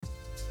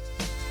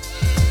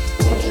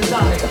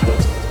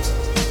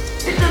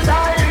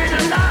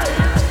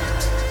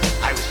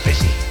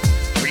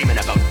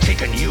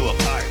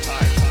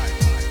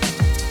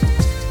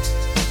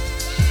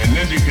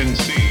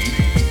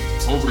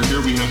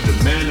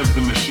of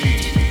the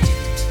Machine.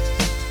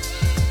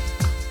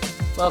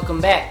 Welcome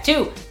back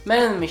to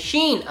Men of the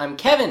Machine. I'm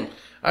Kevin.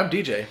 I'm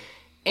DJ.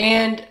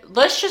 And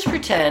let's just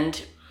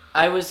pretend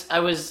I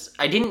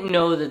didn't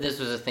know that this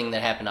was a thing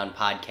that happened on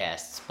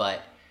podcasts,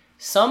 but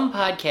some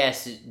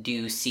podcasts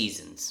do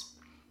seasons.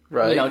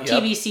 Right.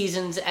 TV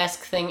seasons-esque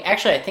thing.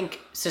 Actually, I think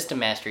System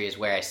Mastery is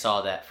where I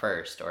saw that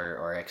first,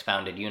 or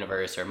Expounded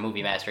Universe, or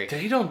Movie Mastery.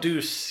 They don't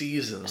do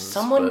seasons.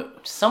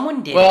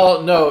 Someone did.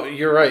 Well, no,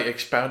 you're right.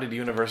 Expounded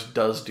Universe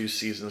does do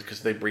seasons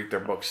because they break their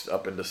books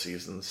up into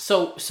seasons.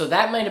 So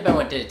that might have been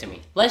what did it to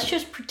me. Let's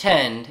just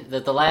pretend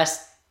that the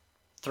last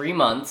 3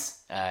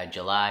 months,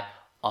 July,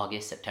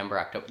 August, September,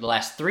 October, the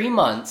last 3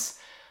 months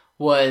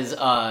was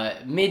a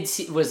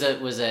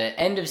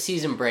end of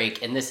season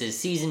break, and this is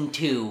season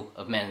 2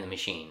 of Men in the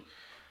Machine.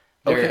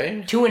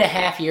 They're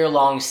 2.5 year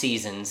long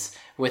seasons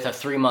with a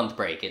 3 month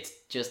break. It's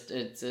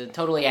a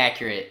totally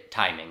accurate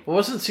timing. Well,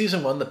 wasn't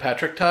season 1 the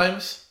Patrick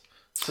Times?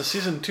 So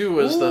season 2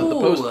 was the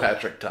post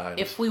Patrick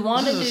Times. If we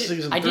wanted this is to,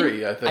 season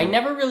 3, I think. I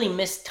never really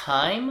missed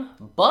time,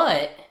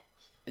 but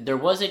there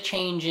was a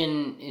change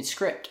in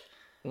script,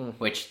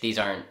 which these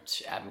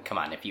aren't. Come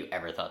on, if you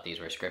ever thought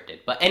these were scripted.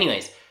 But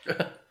anyways.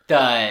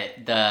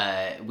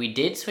 We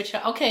did switch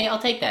it. Okay, I'll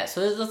take that.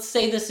 So let's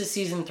say this is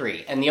season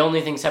 3, and the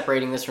only thing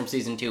separating this from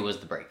season 2 was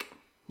the break.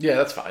 Yeah,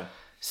 that's fine.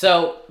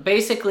 So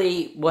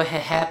basically, what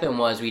had happened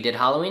was we did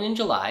Halloween in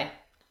July,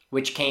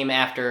 which came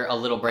after a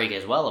little break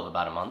as well of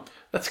about a month.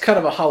 That's kind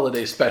of a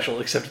holiday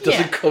special, except it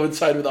doesn't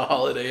coincide with a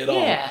holiday at all.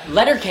 Yeah,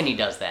 Letterkenny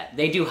does that.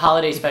 They do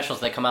holiday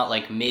specials that come out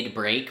like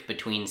mid-break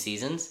between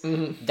seasons.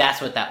 Mm-hmm. That's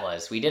what that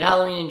was. We did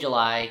Halloween in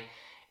July,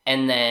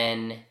 and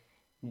then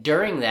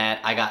during that,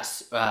 I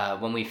got,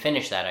 when we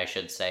finished that, I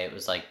should say, it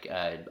was like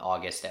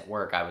August at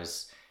work,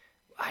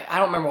 I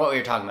don't remember what we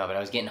were talking about, but I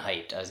was getting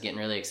hyped. I was getting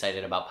really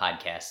excited about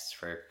podcasts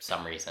for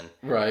some reason.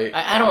 Right.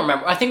 I don't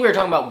remember. I think we were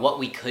talking about what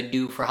we could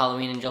do for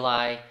Halloween in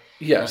July.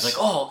 Yes. And I was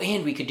like,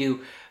 and we could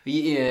do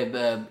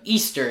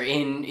Easter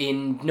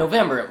in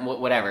November,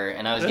 whatever.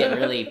 And I was getting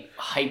really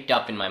hyped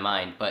up in my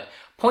mind. But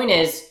point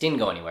is, didn't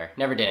go anywhere.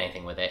 Never did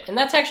anything with it. And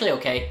that's actually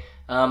okay.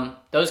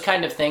 Those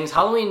kind of things.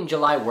 Halloween in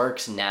July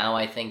works now,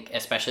 I think,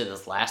 especially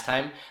this last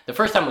time. The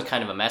first time was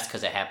kind of a mess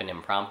because it happened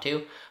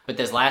impromptu. But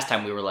this last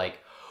time we were like,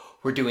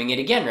 we're doing it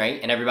again, right?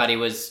 And everybody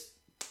was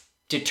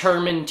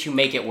determined to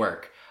make it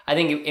work. I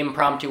think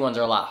impromptu ones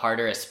are a lot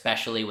harder,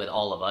 especially with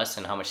all of us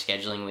and how much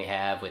scheduling we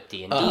have with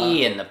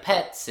D&D and the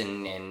pets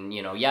and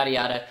yada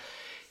yada.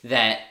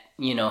 That,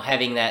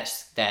 having that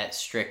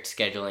strict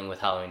scheduling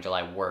with Halloween in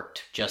July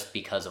worked just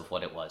because of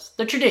what it was.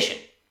 The tradition.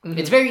 Mm-hmm.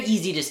 It's very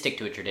easy to stick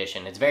to a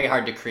tradition. It's very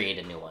hard to create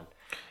a new one.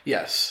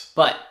 Yes.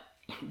 But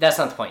that's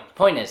not the point. The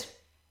point is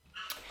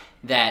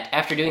that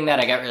after doing that,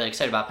 I got really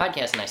excited about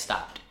podcasts and I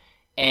stopped.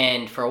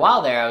 And for a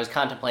while there, I was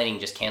contemplating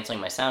just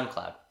canceling my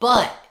SoundCloud.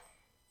 But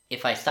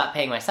if I stop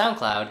paying my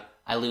SoundCloud,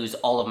 I lose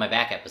all of my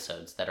back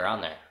episodes that are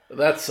on there.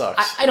 That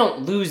sucks. I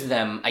don't lose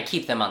them. I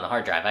keep them on the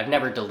hard drive. I've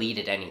never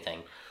deleted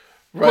anything.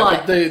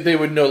 Right, but they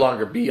would no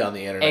longer be on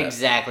the internet.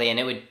 Exactly, and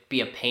it would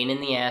be a pain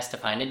in the ass to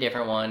find a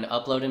different one,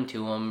 upload them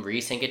to them,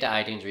 resync it to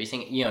iTunes,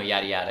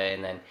 yada yada,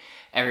 and then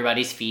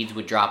everybody's feeds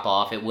would drop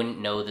off. It wouldn't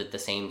know that the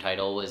same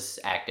title was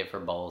active for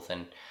both,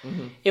 and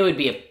it would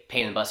be a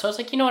pain in the butt. So I was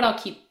like, you know what,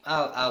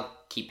 I'll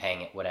keep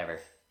paying it,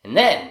 whatever. And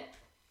then,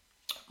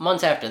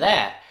 months after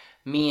that,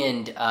 me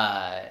and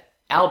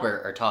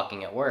Albert are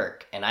talking at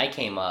work, and I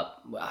came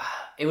up.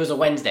 It was a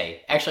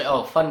Wednesday. Actually,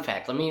 fun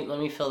fact. Let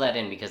me fill that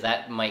in because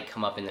that might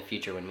come up in the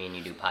future when me and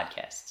you do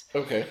podcasts.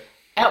 Okay.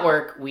 At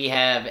work, we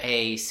have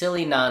a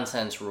silly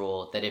nonsense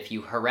rule that if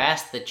you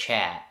harass the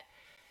chat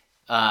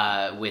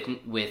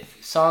with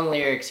song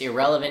lyrics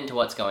irrelevant to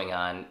what's going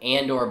on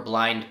and or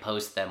blind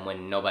post them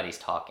when nobody's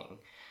talking,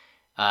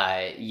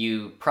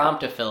 you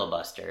prompt a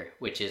filibuster,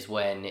 which is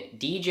when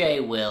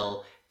DJ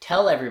will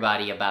tell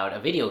everybody about a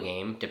video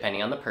game,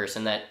 depending on the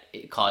person that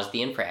caused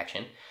the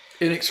infraction.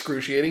 In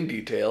excruciating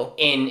detail.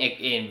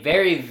 In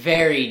very,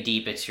 very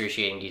deep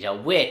excruciating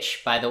detail,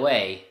 which, by the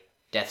way,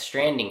 Death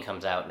Stranding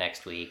comes out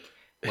next week.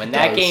 When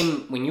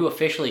when you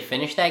officially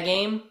finish that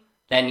game,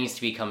 that needs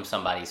to become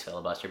somebody's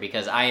filibuster,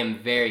 because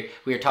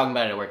we were talking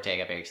about it at work today, I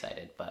got very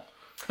excited, but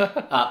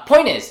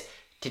point is,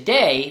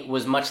 today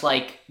was much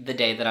like the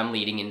day that I'm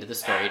leading into the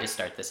story to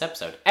start this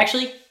episode.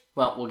 Actually,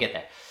 well, we'll get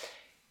there.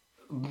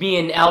 Me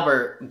and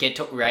Albert I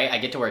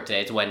get to work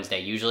today. It's Wednesday.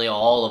 Usually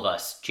all of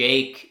us,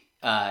 Jake,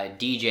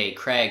 DJ,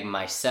 Craig,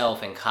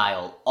 myself, and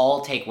Kyle,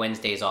 all take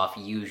Wednesdays off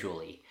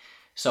usually.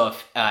 So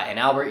if and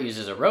Albert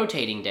uses a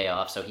rotating day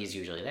off, so he's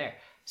usually there.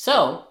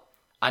 So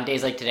on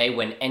days like today,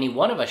 when any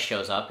one of us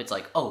shows up, it's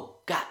like, oh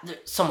God,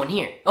 there's someone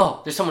here. Oh,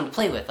 there's someone to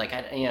play with. Like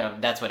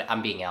that's what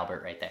I'm being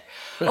Albert right there.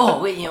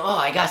 Oh wait,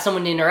 I got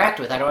someone to interact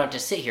with. I don't have to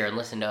sit here and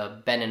listen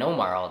to Ben and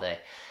Omar all day.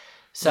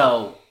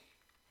 So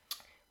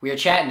we were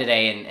chatting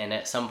today, and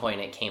at some point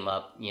it came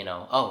up,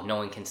 no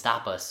one can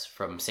stop us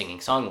from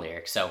singing song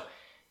lyrics. So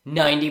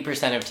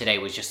 90% of today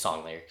was just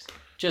song lyrics.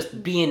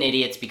 Just being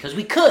idiots because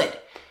we could.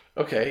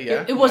 Okay,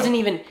 yeah. It wasn't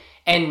even...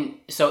 And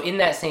so in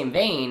that same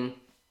vein,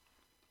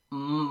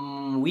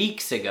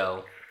 weeks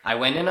ago, I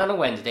went in on a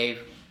Wednesday.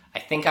 I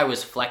think I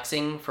was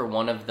flexing for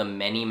one of the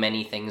many,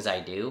 many things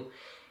I do.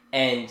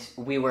 And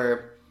we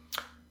were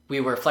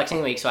flexing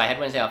the week, so I had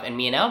Wednesday off. And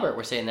me and Albert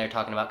were sitting there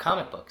talking about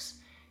comic books.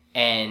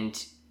 And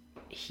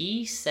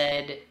he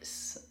said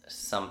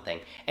something.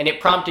 And it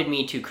prompted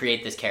me to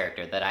create this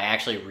character that I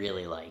actually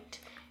really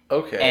liked.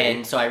 Okay.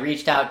 And so I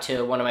reached out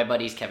to one of my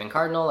buddies, Kevin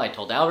Cardinal. I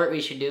told Albert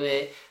we should do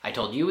it. I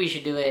told you we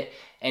should do it.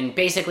 And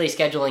basically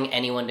scheduling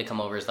anyone to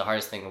come over is the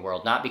hardest thing in the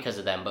world. Not because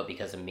of them, but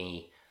because of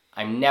me.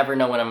 I never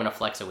know when I'm going to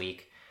flex a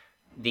week.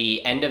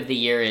 The end of the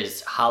year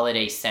is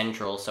holiday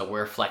central, so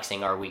we're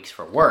flexing our weeks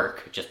for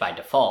work, just by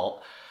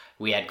default.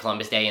 We had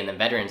Columbus Day and then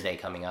Veterans Day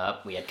coming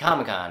up. We had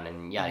Comic-Con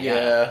and yada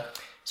yada.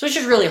 So it's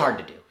just really hard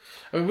to do.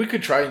 I mean, we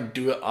could try and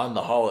do it on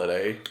the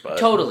holiday, but...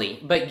 Totally.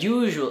 But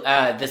usually,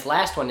 this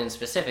last one in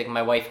specific,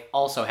 my wife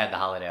also had the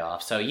holiday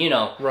off. So,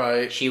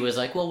 right. She was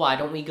like, well, why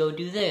don't we go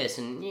do this?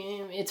 And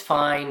it's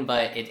fine,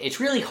 but it's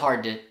really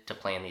hard to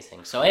plan these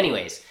things. So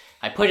anyways,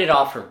 I put it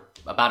off for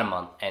about a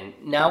month, and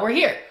now we're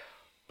here.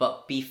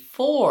 But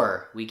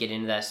before we get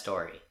into that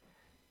story,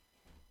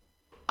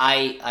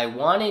 I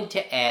wanted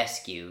to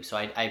ask you, so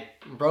I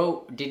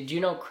wrote, did you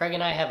know Craig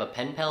and I have a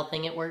pen pal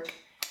thing at work?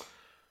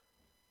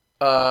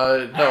 No,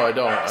 I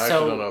don't. I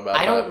actually don't know about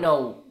that. I don't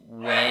know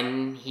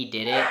when he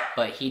did it,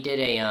 but he did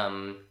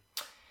a,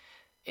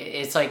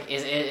 it's like,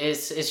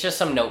 it's just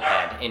some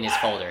notepad in his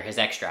folder, his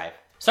X drive.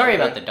 Sorry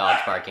about the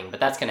dogs barking, but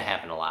that's going to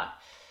happen a lot.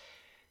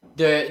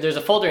 There's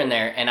a folder in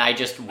there, and I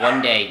just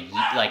one day,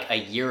 like a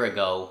year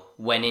ago,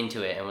 went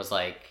into it and was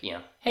like,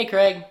 hey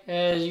Craig,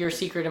 your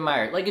secret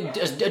admirer. Like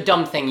a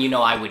dumb thing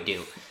I would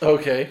do.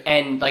 Okay.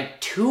 And like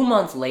 2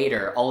 months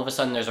later, all of a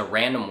sudden there's a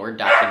random Word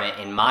document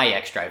in my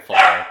X drive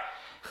folder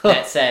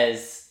that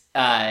says,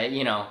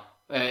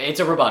 it's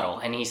a rebuttal.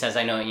 And he says,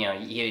 I know,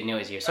 you knew it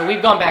was you. So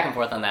we've gone back and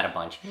forth on that a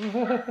bunch.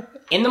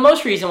 In the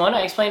most recent one,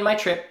 I explained my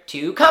trip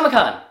to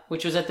Comic-Con,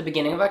 which was at the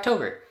beginning of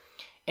October.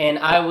 And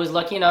I was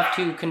lucky enough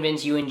to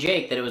convince you and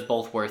Jake that it was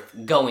both worth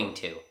going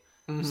to.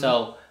 Mm-hmm.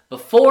 So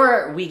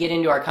before we get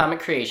into our comic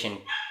creation,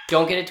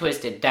 don't get it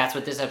twisted. That's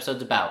what this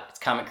episode's about. It's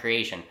comic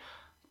creation.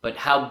 But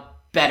how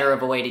better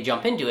of a way to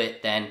jump into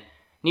it than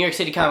New York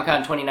City Comic Con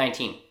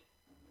 2019?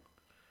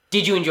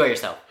 Did you enjoy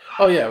yourself?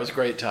 Oh yeah, it was a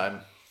great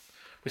time.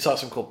 We saw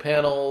some cool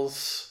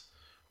panels.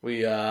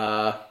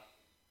 That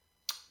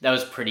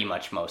was pretty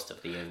much most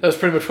of the... That was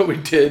pretty much what we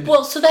did.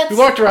 Well, so that's... We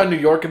walked around New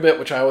York a bit,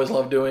 which I always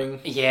love doing.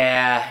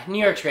 Yeah,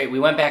 New York's great.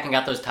 We went back and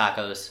got those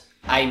tacos.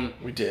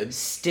 We did.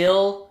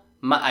 Still...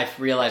 I've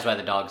realized why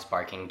the dog's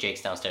barking.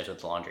 Jake's downstairs with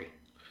the laundry.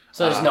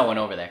 So there's no one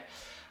over there.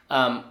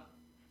 I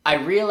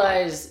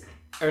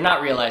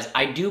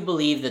do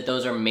believe that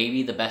those are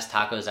maybe the best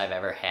tacos I've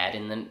ever had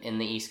in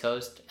the East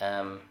Coast.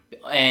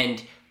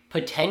 And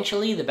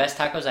potentially the best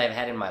tacos I've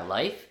had in my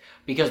life.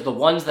 Because the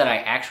ones that I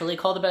actually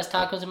call the best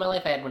tacos in my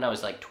life, I had when I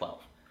was like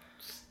 12.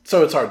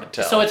 So it's hard to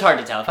tell.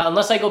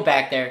 Unless I go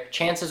back there,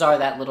 chances are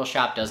that little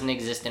shop doesn't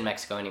exist in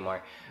Mexico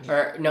anymore.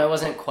 Or no, it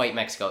wasn't quite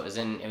Mexico. It was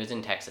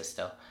in Texas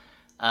still.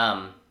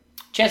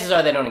 Chances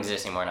are they don't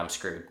exist anymore, and I'm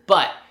screwed.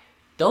 But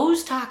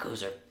those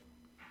tacos are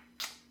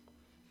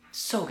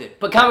so good.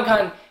 But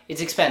Comic-Con,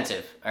 it's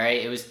expensive. All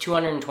right, it was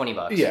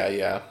 $220.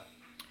 Yeah.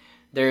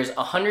 There's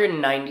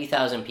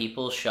 190,000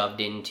 people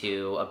shoved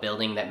into a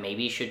building that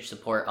maybe should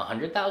support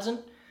 100,000.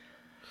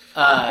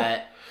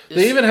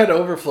 They even had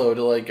overflow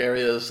to like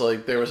areas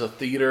like there was a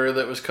theater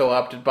that was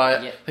co-opted by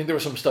it. Yep. I think there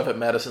was some stuff at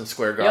Madison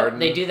Square Garden. Yep,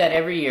 they do that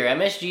every year.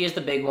 MSG is the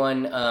big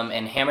one,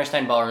 and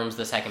Hammerstein Ballroom's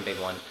the second big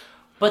one.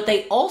 But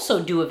they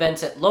also do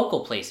events at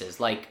local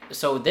places.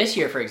 So this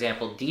year, for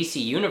example,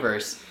 DC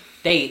Universe,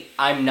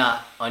 I'm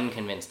not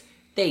unconvinced,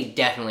 they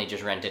definitely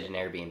just rented an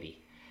Airbnb.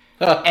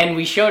 And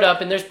we showed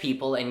up, and there's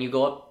people, and you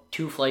go up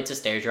 2 flights of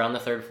stairs, you're on the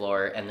 3rd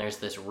floor, and there's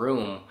this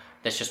room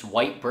that's just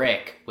white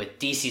brick with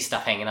DC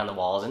stuff hanging on the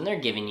walls, and they're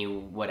giving you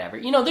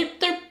whatever.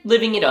 They're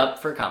living it up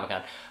for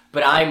Comic-Con.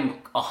 But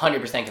I'm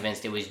 100%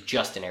 convinced it was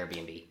just an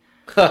Airbnb.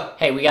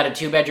 Hey, we got a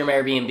 2-bedroom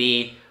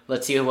Airbnb.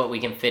 Let's see what we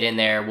can fit in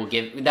there.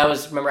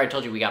 Remember I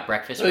told you we got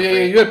breakfast for free?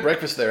 Yeah, you had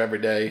breakfast there every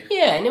day.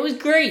 Yeah, and it was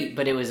great,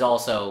 but it was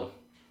also...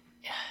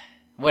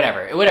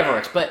 Whatever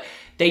works. But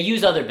they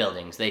use other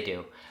buildings, they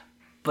do.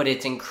 But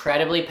it's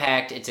incredibly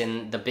packed. It's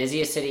in the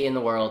busiest city in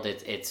the world.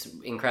 It's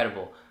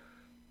incredible.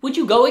 Would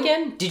you go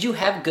again? Did you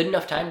have good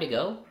enough time to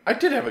go? I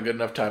did have a good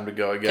enough time to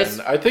go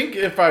again. I think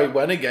if I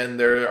went again,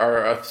 there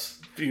are a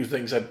few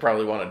things I'd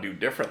probably want to do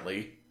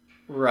differently.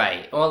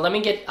 Right. Well, I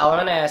want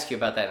to ask you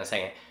about that in a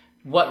second.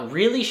 What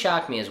really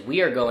shocked me is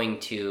we are going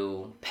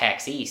to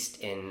PAX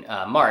East in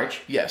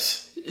March.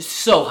 Yes.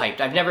 So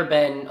hyped. I've never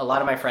been. A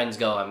lot of my friends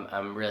go.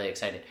 I'm really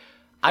excited.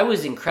 I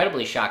was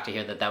incredibly shocked to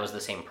hear that was the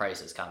same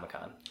price as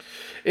Comic-Con.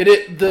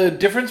 The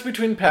difference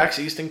between PAX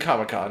East and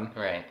Comic-Con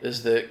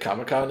is that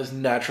Comic-Con is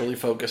naturally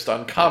focused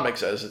on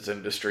comics as its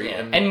industry.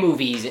 Yeah. And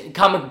movies,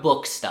 comic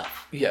book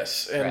stuff.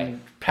 Yes, and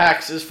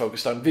PAX is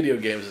focused on video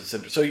games.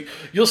 So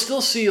you'll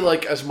still see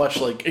like as much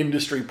like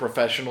industry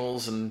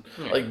professionals and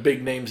like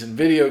big names in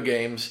video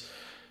games.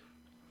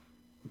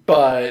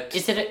 But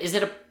is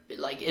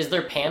like, is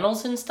there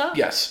panels and stuff?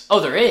 Yes. Oh,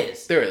 there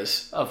is? There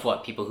is. Of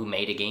what, people who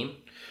made a game?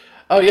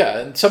 Oh, yeah,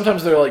 and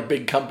sometimes they're, like,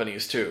 big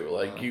companies, too.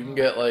 Like, you can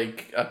get,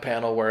 like, a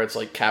panel where it's,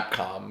 like,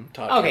 Capcom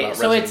talking about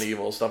Resident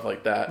Evil, stuff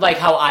like that. Like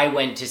how I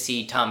went to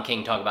see Tom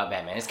King talk about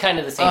Batman. It's kind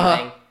of the same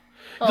thing.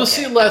 You'll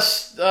see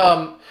less,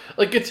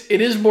 like, it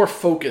is more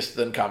focused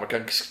than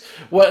Comic-Con.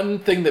 One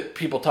thing that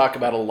people talk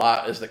about a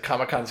lot is that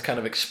Comic-Con's kind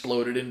of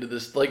exploded into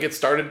this, like, it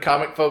started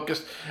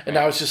comic-focused, and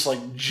now it's just,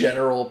 like,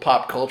 general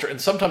pop culture, and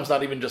sometimes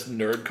not even just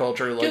nerd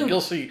culture. Like,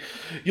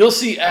 you'll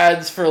see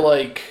ads for,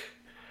 like...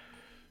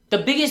 The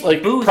biggest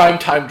like booth...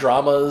 primetime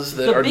dramas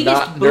that are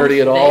not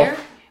nerdy at all. There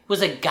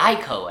was a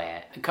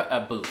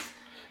Geico booth.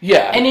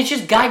 Yeah. And it's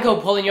just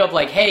Geico pulling you up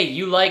like, hey,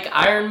 you like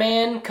Iron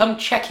Man? Come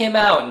check him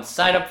out and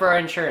sign up for our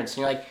insurance. And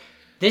you're like,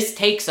 this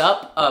takes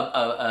up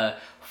a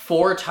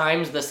 4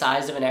 times the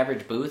size of an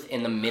average booth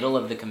in the middle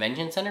of the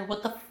convention center?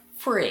 What the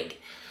frig?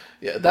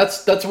 Yeah,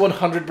 that's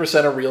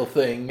 100% a real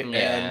thing, and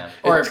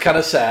it's kind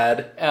of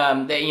sad.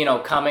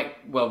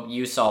 Well,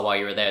 you saw while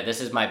you were there,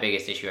 this is my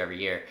biggest issue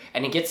every year.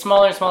 And it gets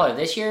smaller and smaller.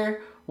 This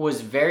year was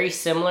very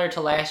similar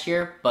to last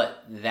year,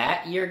 but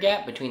that year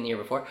gap between the year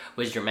before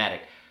was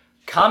dramatic.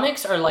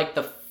 Comics are like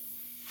the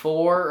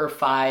 4 or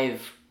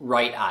 5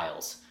 right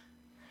aisles.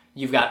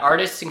 You've got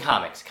artists and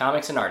comics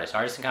and artists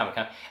and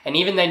comic, and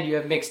even then you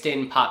have mixed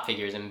in pop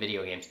figures and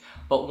video games.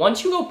 But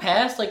once you go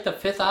past like the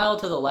 5th aisle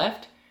to the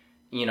left,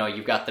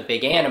 you've got the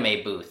big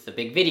anime booth, the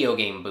big video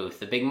game booth,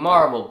 the big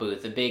Marvel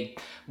booth, the big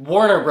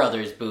Warner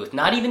Brothers booth,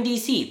 not even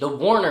DC, the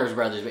Warner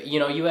Brothers.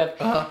 You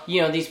have,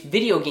 these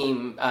video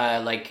game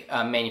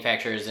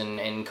manufacturers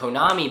and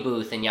Konami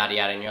booth and yada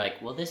yada, and you're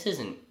like, well, this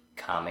isn't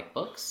comic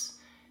books.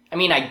 I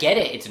mean, I get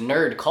it, it's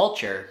nerd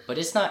culture, but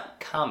it's not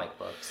comic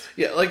books.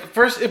 Yeah, like,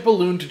 first it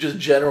ballooned to just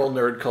general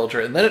nerd culture,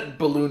 and then it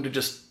ballooned to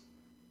just...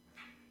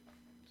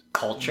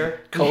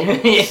 Culture?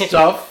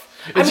 Stuff.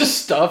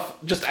 Just stuff,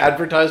 just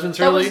advertisements,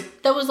 really.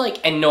 That was like,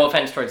 and no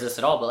offense towards this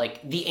at all, but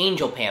like the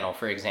Angel panel,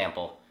 for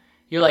example.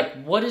 You're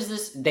like, what is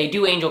this? They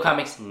do Angel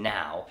comics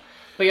now,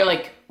 but you're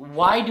like,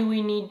 why do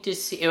we need to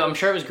see? I'm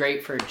sure it was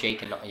great for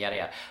Jake and yada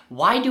yada.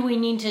 Why do we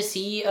need to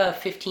see a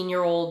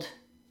 15-year-old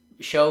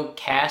show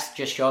cast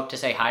just show up to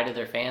say hi to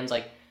their fans?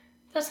 Like,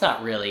 that's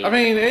not really. I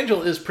mean,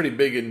 Angel is pretty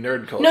big in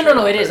nerd culture.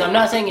 No, it is. I'm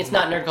not saying it's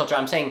not nerd culture.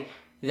 I'm saying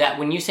that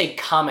when you say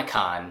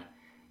Comic-Con,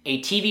 a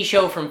TV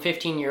show from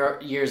 15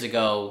 years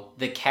ago,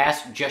 the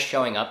cast just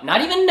showing up,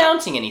 not even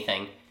announcing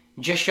anything,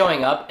 just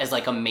showing up as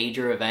like a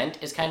major event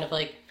is kind of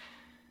like,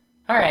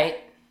 all right.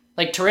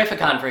 Like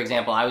Terrificon, for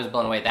example, I was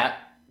blown away.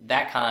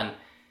 That con,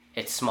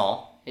 it's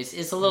small.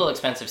 It's a little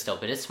expensive still,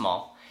 but it's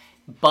small.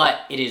 But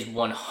it is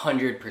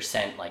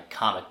 100% like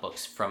comic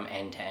books from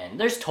end to end.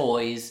 There's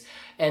toys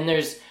and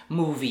there's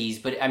movies,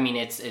 but I mean,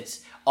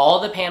 it's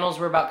all the panels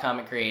were about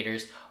comic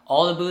creators.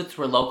 All the booths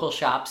were local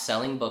shops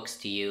selling books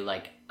to you.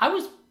 Like, I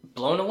was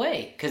blown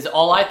away because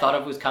all I thought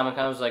of was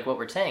Comic-Con was like what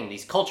we're saying,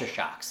 these culture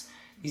shocks,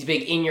 these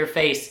big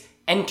in-your-face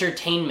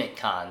entertainment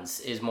cons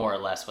is more or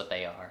less what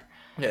they are.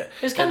 Yeah,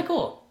 it's kind of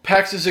cool.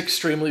 PAX is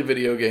extremely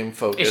video game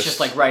focused. It's just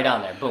like right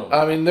on there, boom.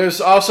 I mean, there's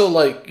also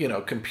like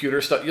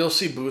computer stuff. You'll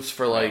see booths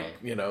for like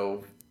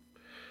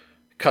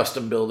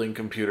custom building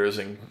computers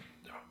and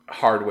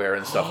hardware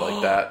and stuff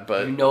like that.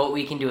 But you know what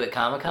we can do at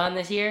Comic-Con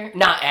this year?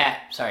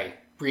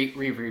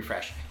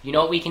 Refresh. You know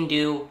what we can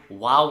do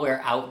while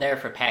we're out there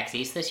for PAX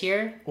East this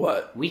year?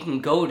 What? We can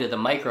go to the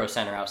Micro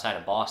Center outside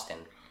of Boston.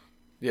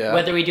 Yeah.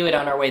 Whether we do it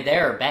on our way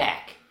there or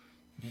back,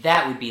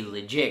 that would be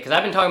legit. Because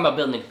I've been talking about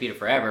building a computer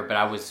forever, but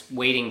I was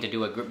waiting to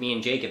do a group. Me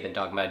and Jake have been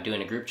talking about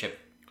doing a group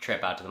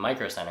trip out to the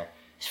Micro Center.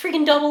 Just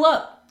freaking double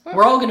up.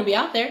 We're all going to be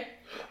out there.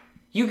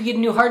 You could get a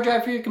new hard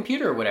drive for your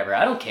computer or whatever.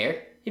 I don't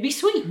care. It'd be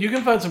sweet. You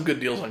can find some good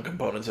deals on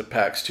components at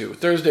PAX too.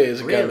 Thursday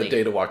is again the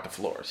day to walk the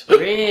floors.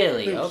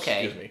 Really?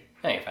 Okay. Excuse me.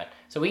 No, you're fine.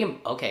 So we can.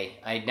 Okay,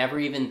 I never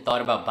even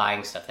thought about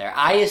buying stuff there.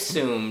 I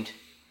assumed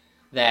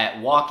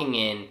that walking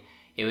in,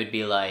 it would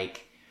be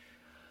like,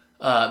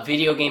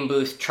 video game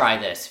booth, try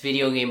this.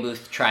 Video game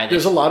booth, try this.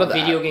 There's a lot of that.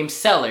 Video game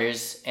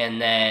sellers,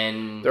 and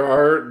then there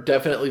are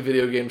definitely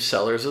video game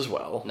sellers as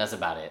well. That's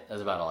about it.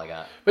 That's about all I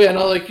got. But yeah,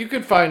 no, like you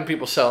could find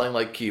people selling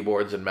like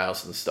keyboards and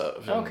mouse and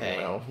stuff. And,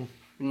 okay.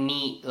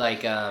 Neat,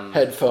 like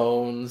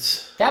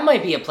headphones. That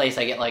might be a place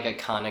I get like a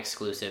con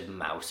exclusive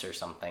mouse or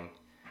something,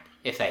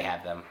 if they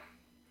have them.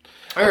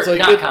 Or like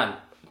not con,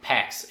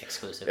 PAX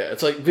exclusive. Yeah,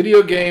 it's like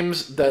video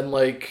games, then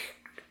like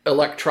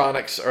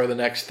electronics are the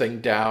next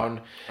thing down,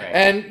 right.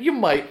 And you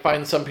might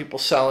find some people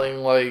selling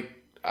like,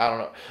 I don't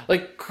know,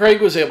 like Craig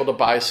was able to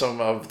buy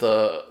some of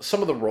the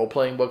role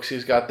playing books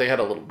he's got. They had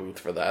a little booth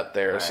for that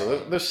there, right. So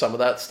there's some of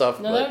that stuff.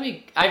 No, that would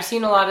be. I've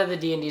seen a lot of the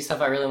D&D stuff.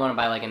 I really want to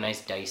buy like a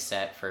nice dice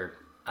set for.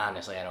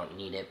 Honestly, I don't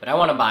need it, but I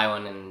want to buy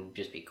one and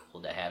just be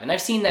cool to have. And I've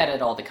seen that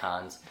at all the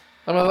cons.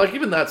 I mean, like,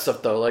 even that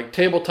stuff, though. Like,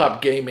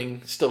 tabletop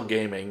gaming, still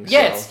gaming.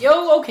 Yes.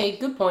 Okay,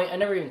 good point. I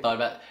never even thought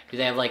about it. Do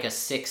they have, like, a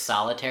 6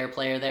 solitaire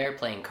player there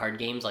playing card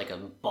games like a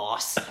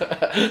boss?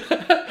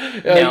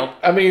 No.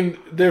 I mean,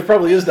 there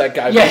probably is that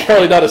guy, but he's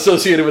probably not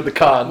associated with the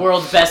con.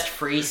 World's best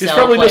free He's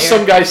probably player. Just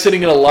some guy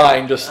sitting in a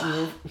line, just...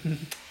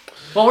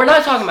 Well, we're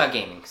not talking about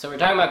gaming, so we're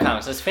talking about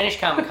comics. Let's finish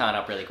Comic-Con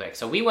up really quick.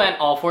 So we went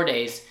all 4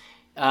 days.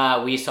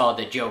 We saw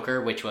The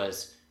Joker, which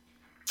was...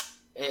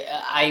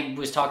 I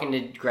was talking to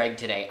Greg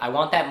today. I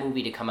want that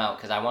movie to come out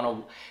because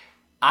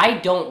I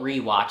don't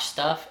rewatch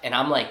stuff, and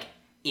I'm like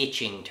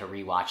itching to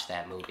rewatch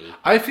that movie.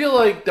 I feel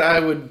like I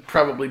would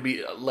probably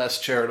be less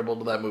charitable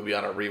to that movie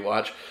on a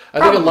rewatch.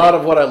 I think a lot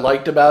of what I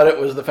liked about it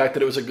was the fact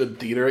that it was a good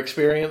theater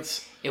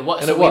experience. It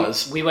was. And so it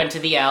was. We went to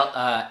the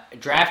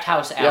Draft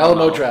House The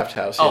Alamo Draft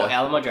House, yeah. Oh,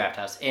 Alamo Draft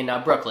House in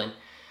Brooklyn.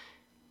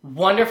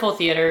 Wonderful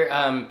theater.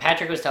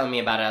 Patrick was telling me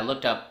about it. I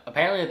looked up.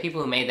 Apparently the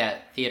people who made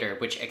that theater,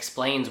 which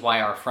explains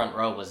why our front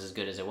row was as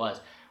good as it was,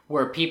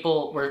 were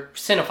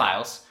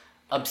cinephiles,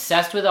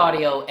 obsessed with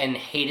audio, and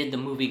hated the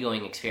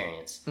movie-going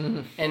experience.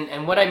 Mm-hmm.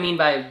 And what I mean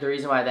by the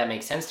reason why that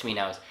makes sense to me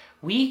now is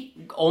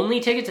only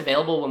tickets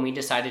available when we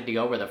decided to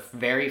go were the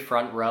very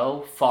front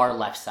row, far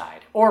left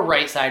side. Or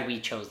right side, we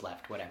chose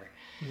left, whatever.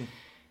 Mm-hmm.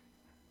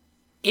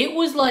 It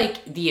was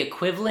like the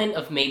equivalent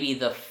of maybe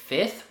the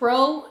fifth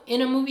row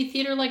in a movie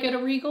theater, like at a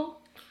Regal.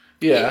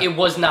 Yeah. It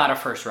was not a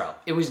first row.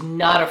 It was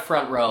not a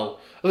front row.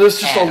 There's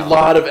just a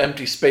lot of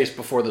empty space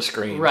before the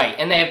screen. Right,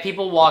 and they have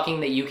people walking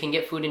that you can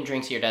get food and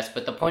drinks at your desk,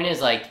 but the point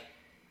is, like,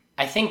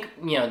 I think,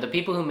 the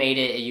people who made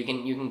it, you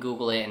can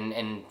Google it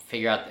and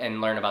figure out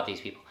and learn about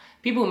these people.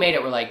 People who made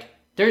it were like,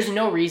 there's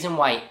no reason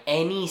why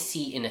any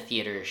seat in a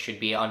theater should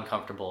be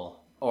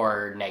uncomfortable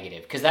or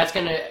negative, because that's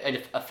going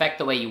to affect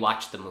the way you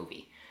watch the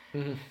movie.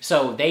 Mm-hmm.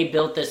 So they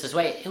built this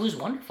way. It was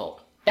wonderful.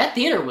 That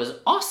theater was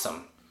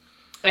awesome.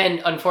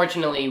 And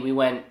unfortunately, we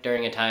went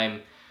during a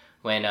time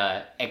when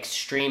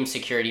extreme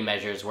security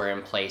measures were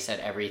in place at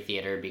every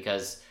theater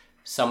because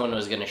someone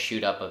was going to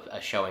shoot up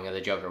a showing of The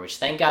Joker, which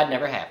thank God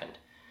never happened.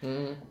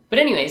 Mm. But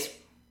anyways,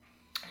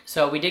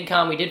 so we did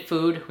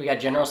food. We got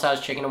General Tso's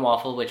chicken and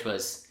waffle, which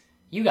was...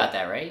 You got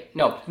that, right?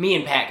 No, me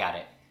and Pat got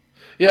it.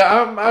 Yeah,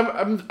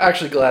 I'm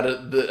actually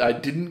glad that I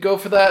didn't go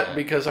for that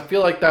because I feel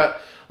like that...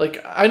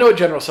 Like, I know what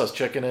General Tso's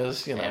chicken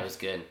is, Yeah, it was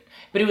good.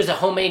 But it was a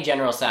homemade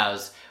General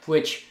Tso's,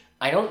 which...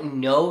 I don't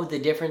know the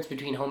difference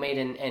between homemade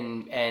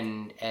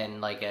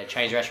and like a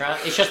Chinese restaurant.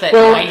 It's just that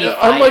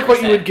unlike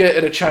what you would get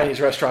at a Chinese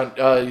restaurant,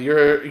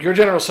 your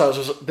General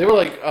Tso's they were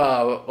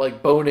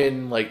like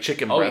bone-in like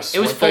chicken breasts. It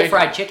was full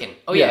fried chicken.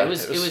 Oh yeah, it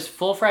was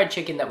full fried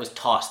chicken that was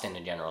tossed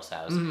into General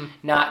Tso's,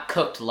 not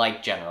cooked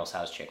like General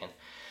Tso's chicken.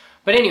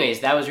 But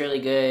anyways, that was really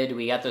good.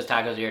 We got those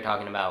tacos we were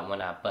talking about and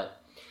whatnot.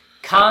 But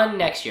con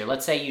next year,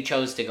 let's say you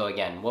chose to go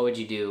again. What would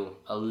you do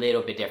a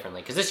little bit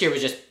differently? Because this year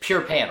was just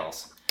pure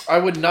panels. I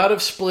would not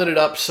have split it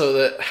up so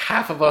that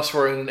half of us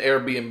were in an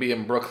Airbnb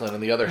in Brooklyn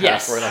and the other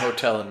half were in a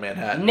hotel in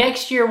Manhattan.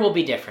 Next year will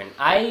be different.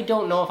 I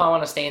don't know if I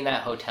want to stay in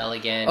that hotel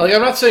again. Like,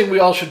 I'm not saying we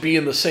all should be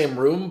in the same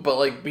room, but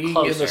like being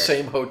in the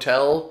same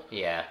hotel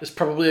is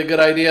probably a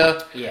good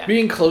idea. Yeah.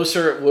 Being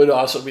closer would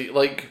also be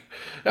like...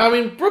 I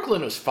mean,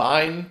 Brooklyn was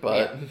fine,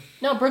 but... Yeah.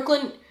 No,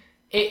 Brooklyn...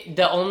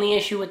 the only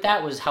issue with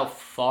that was how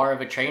far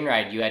of a train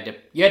ride you had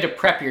to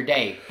prep your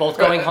day, both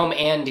going home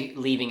and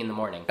leaving in the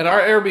morning. And our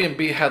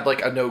Airbnb had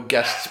like a no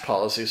guests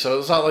policy, so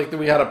it's not like that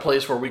we had a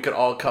place where we could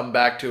all come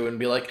back to and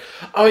be like,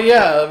 oh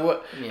yeah,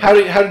 how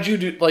did you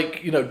do,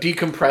 like,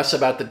 decompress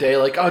about the day?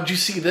 Like, oh, did you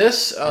see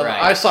this?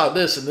 I saw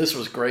this and this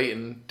was great,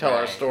 and tell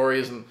our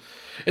stories. And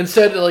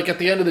instead, like at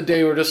the end of the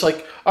day, we're just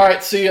like, all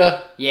right, see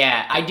ya.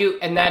 Yeah, I do,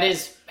 and that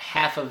is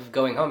half of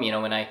going home.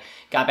 When I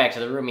got back to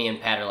the room, me and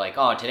Pat are like,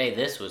 oh, today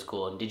this was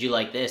cool, and did you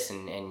like this,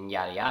 and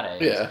yada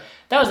yada.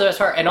 That was the best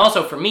part. And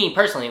also for me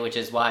personally, which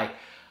is why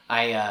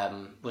I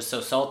was so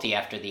salty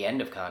after the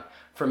end of con,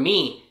 for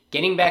me,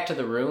 getting back to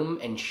the room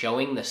and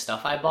showing the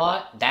stuff I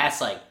bought,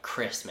 that's like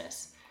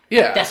Christmas.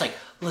 Yeah. That's like,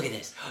 look at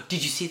this.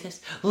 Did you see this?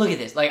 Look at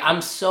this. Like,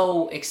 I'm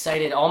so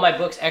excited. All my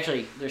books,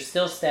 actually, they're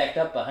still stacked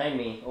up behind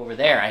me over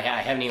there. I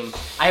have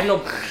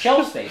no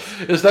shelf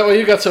space. Is that why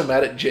you got so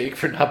mad at Jake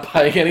for not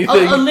buying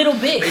anything? A little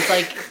bit. It's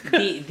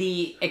like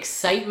the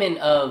excitement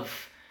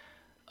of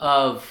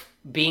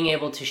being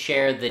able to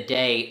share the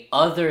day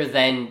other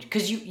than,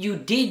 because you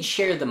did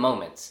share the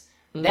moments.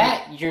 Mm-hmm.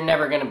 That you're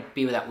never going to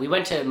be without. We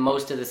went to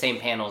most of the same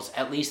panels,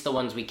 at least the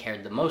ones we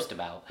cared the most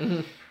about.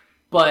 Mm-hmm.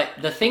 But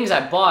the things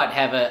I bought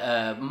have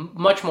a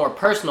much more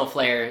personal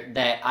flair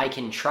that I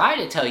can try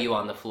to tell you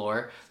on the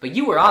floor, but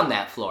you were on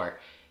that floor.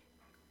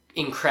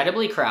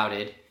 Incredibly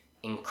crowded,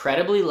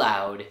 incredibly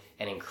loud,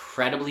 and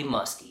incredibly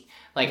musty.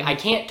 Like, I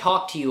can't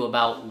talk to you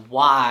about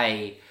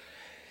why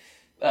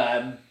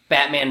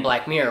Batman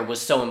Black Mirror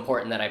was so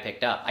important that I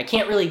picked up. I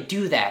can't really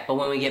do that, but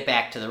when we get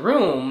back to the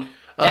room,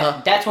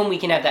 that's when we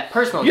can have that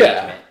personal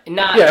engagement.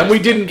 And we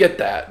didn't get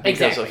that.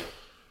 Exactly.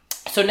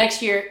 So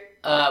next year...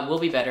 we'll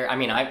be better. I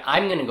mean,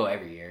 I'm going to go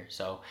every year.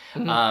 So,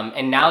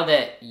 and now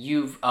that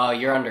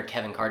you're under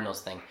Kevin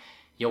Cardinal's thing,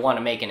 you'll want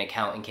to make an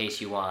account in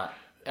case you want,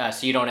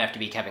 so you don't have to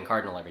be Kevin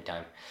Cardinal every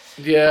time.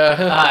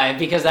 Yeah.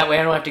 Because that way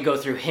I don't have to go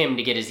through him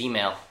to get his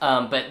email.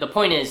 But the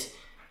point is,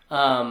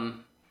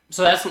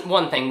 So that's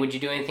one thing. Would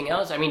you do anything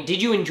else? I mean,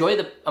 did you enjoy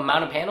the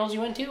amount of panels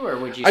you went to, or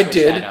would you switch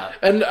that up?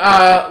 And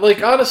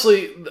like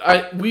honestly,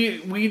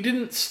 we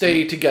didn't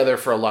stay together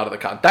for a lot of the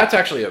con. That's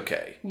actually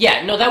okay.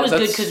 Yeah, no, that was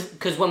good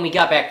because when we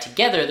got back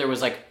together, there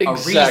was like a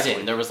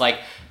reason. There was like,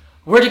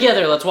 we're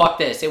together, let's walk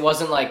this. It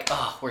wasn't like,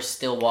 oh, we're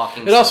still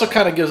walking. It also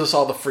kind of gives us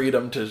all the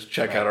freedom to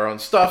check out our own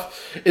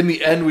stuff. In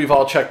the end, we've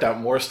all checked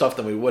out more stuff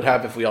than we would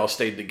have if we all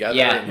stayed together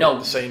and did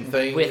the same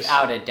things.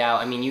 Without a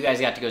doubt. I mean, you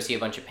guys got to go see a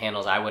bunch of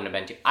panels I wouldn't have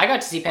been to. I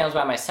got to see panels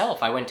by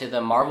myself. I went to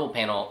the Marvel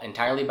panel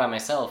entirely by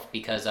myself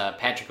because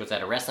Patrick was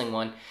at a wrestling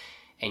one,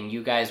 and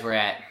you guys were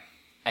at,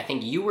 I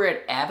think you were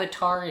at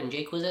Avatar and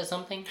Jake was at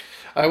something?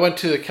 I went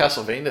to the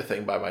Castlevania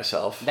thing by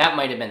myself. That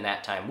might have been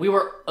that time. We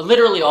were,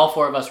 literally all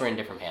four of us were in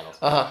different panels.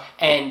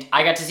 And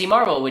I got to see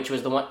Marvel, which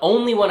was the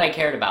only one I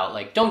cared about.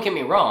 Like, don't get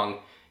me wrong.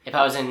 If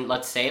I was in,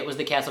 let's say it was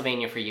the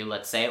Castlevania for you,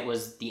 let's say it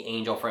was the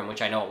Angel for him,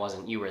 which I know it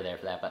wasn't, you were there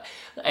for that,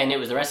 and it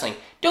was the wrestling.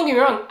 Don't get me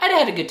wrong, I'd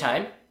had a good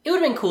time. It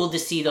would have been cool to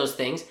see those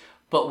things,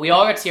 but we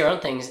all got to see our own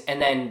things,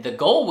 and then the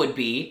goal would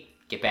be,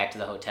 get back to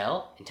the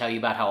hotel and tell you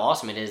about how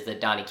awesome it is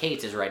that Donny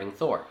Cates is writing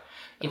Thor.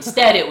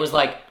 Instead, it was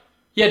like,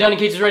 yeah, Donny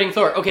Cates is writing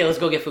Thor. Okay, let's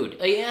go get food.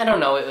 Like, I don't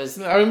know. It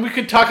was. I mean, we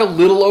could talk a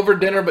little over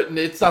dinner, but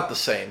it's not the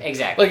same.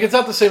 Exactly. Like, it's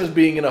not the same as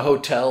being in a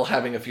hotel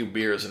having a few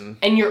beers and.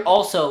 And you're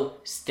also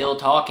still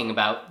talking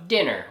about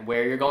dinner,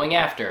 where you're going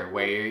after,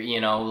 where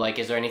you're, like,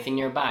 is there anything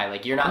nearby?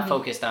 Like, you're not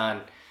focused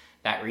on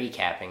that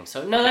recapping.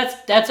 So no,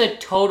 that's a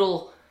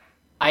total.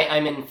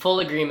 I'm in full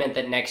agreement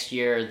that next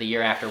year, the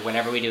year after,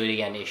 whenever we do it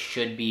again, it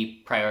should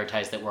be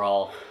prioritized that we're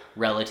all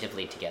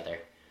relatively together.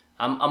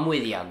 I'm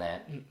with you on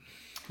that.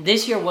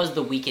 This year was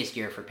the weakest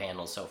year for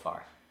panels so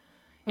far.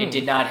 It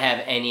did not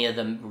have any of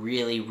them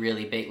really,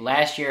 really big.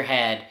 Last year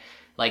had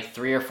like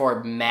 3 or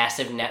 4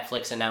 massive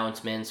Netflix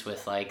announcements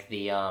with like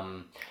the,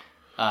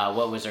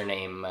 what was her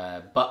name?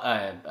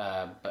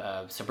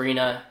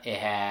 Sabrina. It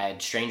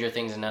had Stranger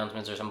Things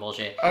announcements or some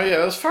bullshit. Oh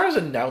yeah, as far as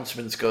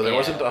announcements go, there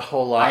wasn't a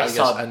whole lot, I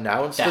guess,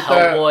 announced the with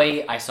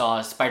Hellboy, I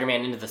saw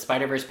Spider-Man Into the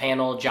Spider-Verse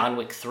panel, John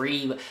Wick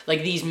 3.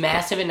 Like these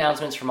massive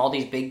announcements from all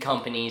these big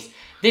companies.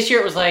 This year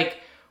it was like,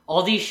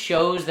 all these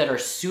shows that are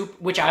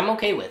which I'm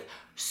okay with,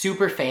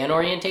 super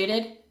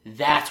fan-orientated,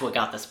 that's what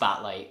got the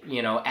spotlight.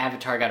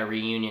 Avatar got a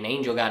reunion,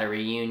 Angel got a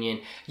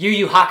reunion, Yu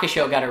Yu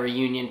Hakusho got a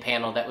reunion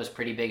panel that was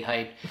pretty big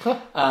hype.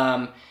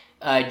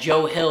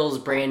 Joe Hill's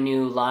brand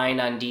new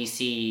line on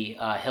DC,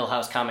 Hill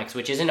House Comics,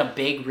 which isn't a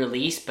big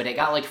release, but it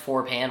got like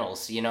 4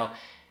 panels,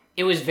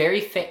 It was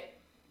very,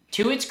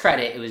 to its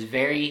credit, it was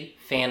very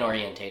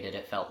fan-orientated,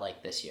 it felt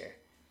like this year.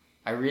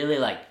 I really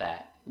liked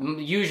that.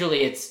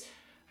 Usually it's,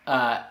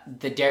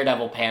 the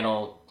Daredevil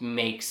panel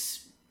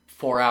makes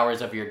 4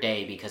 hours of your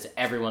day because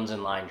everyone's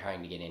in line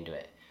trying to get into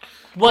it.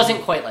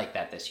 Wasn't quite like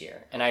that this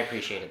year, and I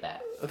appreciated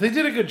that. They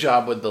did a good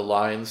job with the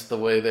lines, the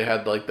way they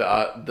had like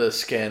the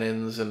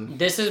scan-ins and.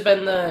 This has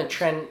been the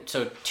trend.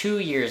 So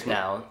 3 years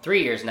now,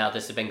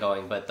 this has been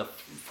going. But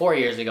 4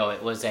 years ago,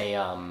 it was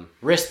a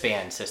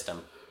wristband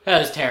system. That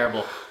was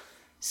terrible,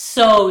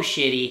 so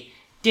shitty.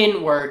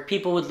 Didn't work.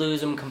 People would lose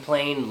them,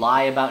 complain,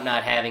 lie about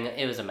not having it.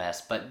 It was a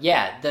mess. But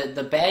yeah,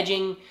 the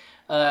badging,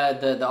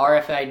 the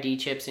RFID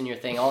chips in your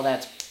thing, all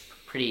that's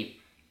pretty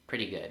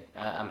good.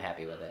 I'm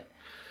happy with it.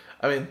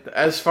 I mean,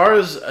 as far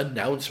as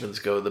announcements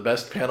go, the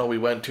best panel we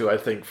went to, I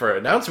think, for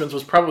announcements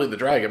was probably the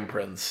Dragon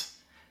Prince.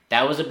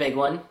 That was a big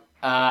one.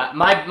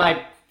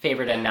 My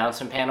favorite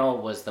announcement panel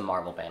was the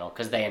Marvel panel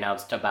because they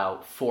announced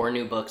about 4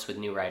 new books with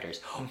new writers.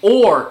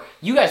 Or,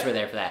 you guys were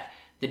there for that.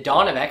 The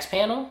Dawn of X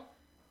panel?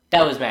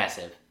 That was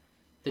massive.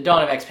 The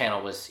Dawn of X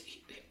panel was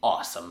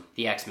awesome.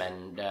 The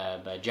X-Men,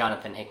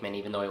 Jonathan Hickman,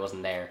 even though he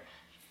wasn't there.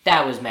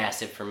 That was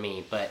massive for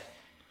me. But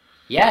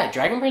yeah,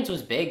 Dragon Prince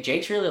was big.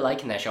 Jake's really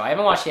liking that show. I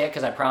haven't watched it yet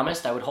because I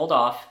promised I would hold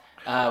off.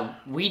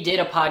 We did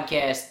a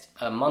podcast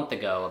a month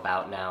ago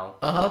about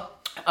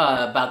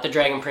the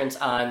Dragon Prince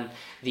on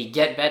the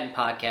Get Bet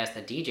podcast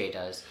that DJ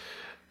does.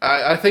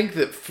 I think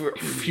that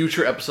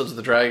future episodes of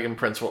the Dragon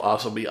Prince will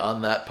also be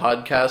on that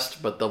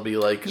podcast, but they'll be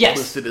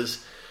listed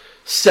as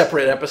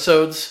separate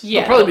episodes.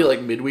 Yeah, they'll probably be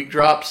like midweek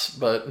drops,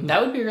 but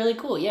that would be really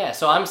cool. Yeah,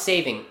 so I'm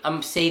saving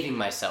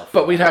myself.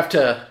 But we'd have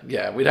to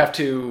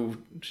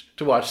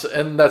watch,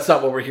 and that's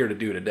not what we're here to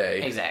do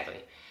today. Exactly.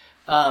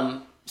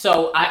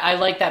 So I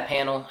like that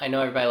panel. I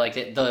know everybody liked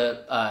it.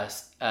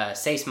 The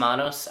Seis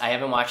Manos, I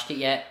haven't watched it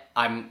yet.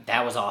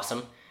 That was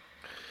awesome.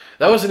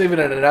 That wasn't even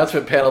an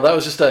announcement panel. That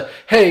was just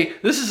hey,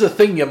 this is a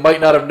thing you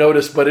might not have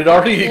noticed, but it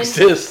already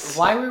exists.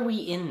 Why were we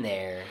in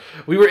there?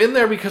 We were in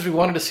there because we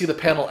wanted to see the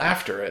panel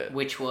after it.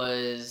 Which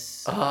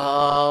was...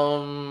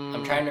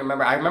 I'm trying to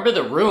remember. I remember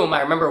the room.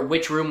 I remember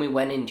which room we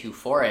went into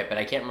for it, but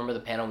I can't remember the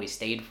panel we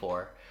stayed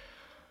for.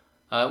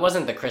 It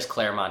wasn't the Chris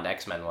Claremont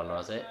X-Men one,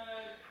 was it?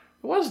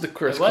 It was the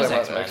Chris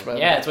Claremont X-Men.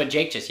 Yeah, it's what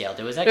Jake just yelled.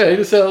 It was X-Men. Yeah, he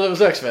just said it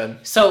was X-Men.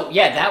 So,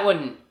 yeah, that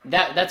one...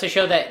 That's a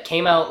show that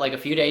came out like a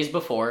few days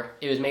before.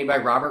 It was made by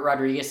Robert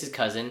Rodriguez's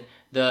cousin.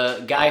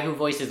 The guy who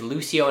voices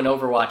Lucio in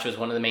Overwatch was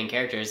one of the main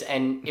characters,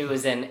 and it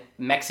was an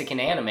Mexican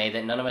anime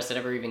that none of us had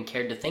ever even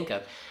cared to think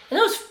of. And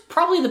that was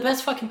probably the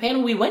best fucking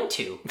panel we went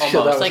to. Almost.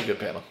 Yeah, that was a good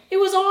panel. It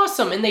was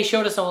awesome, and they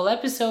showed us a whole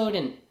episode,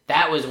 and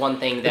that was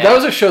one thing that... That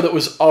was a show that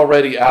was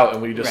already out,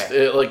 and we just, Right.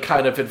 it like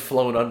kind of had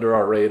flown under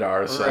our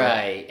radar. So.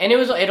 Right. And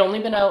it'd only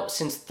been out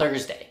since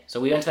Thursday, so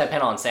we went to that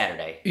panel on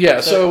Saturday. Yeah,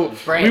 so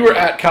brand we were new.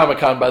 at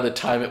Comic-Con by the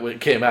time it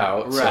came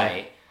out. So.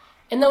 Right.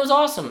 And that was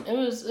awesome. It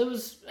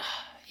was...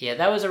 Yeah,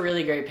 that was a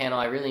really great panel.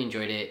 I really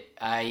enjoyed it.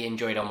 I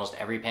enjoyed almost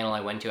every panel I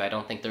went to. I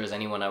don't think there was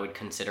anyone I would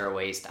consider a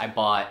waste. I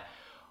bought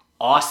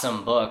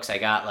awesome books. I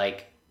got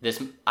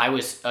this. I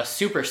was a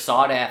super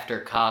sought after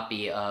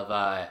copy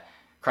of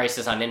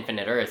Crisis on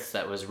Infinite Earths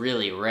that was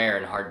really rare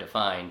and hard to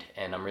find,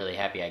 and I'm really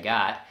happy I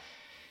got.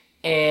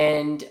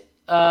 And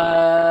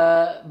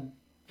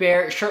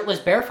Shirtless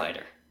Bear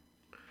Fighter.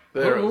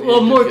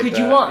 What more could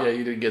you want? Yeah,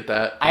 you didn't get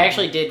that. I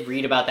actually did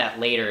read about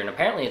that later, and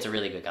apparently it's a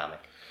really good comic.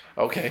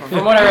 Okay.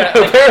 From what I read,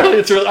 apparently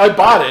it's really. I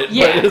bought it.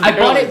 Yeah, but I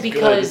bought it it's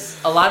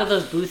because a lot of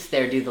those booths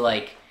there do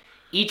the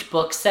each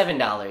book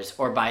 $7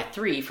 or buy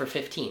 3 for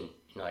 $15.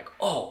 You're like,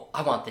 oh,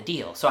 I want the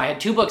deal. So I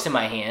had 2 books in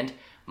my hand.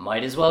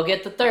 Might as well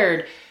get the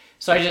third.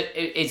 So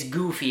it's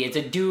goofy. It's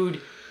a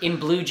dude in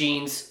blue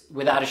jeans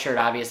without a shirt,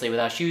 obviously,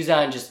 without shoes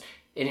on, and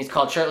it's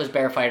called Shirtless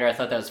Bear Fighter. I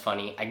thought that was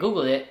funny. I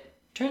googled it.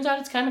 Turns out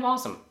it's kind of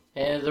awesome.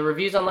 And the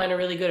reviews online are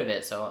really good of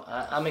it, so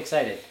I'm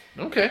excited.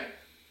 Okay.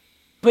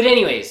 But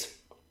anyways,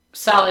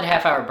 solid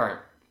half-hour burn.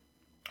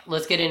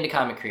 Let's get into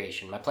comic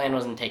creation. My plan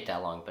wasn't to take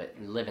that long, but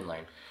live and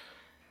learn.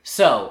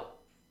 So,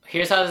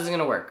 here's how this is going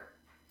to work.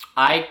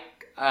 I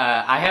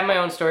have my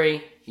own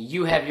story.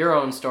 You have your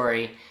own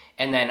story.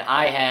 And then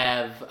I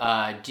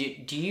have...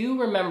 do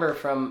you remember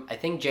from... I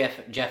think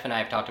Jeff and I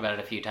have talked about it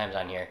a few times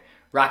on here.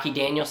 Rocky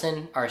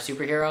Danielson, our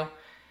superhero,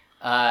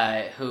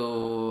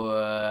 who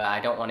I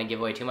don't want to give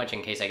away too much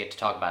in case I get to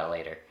talk about it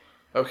later.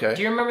 Okay.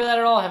 Do you remember that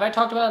at all? Have I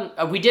talked about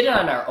it? We did it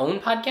on our own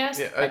podcast.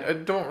 Yeah, I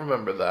don't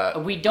remember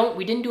that. We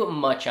didn't do it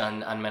much on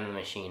Men of the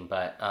Machine,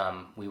 but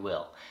we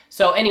will.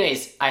 So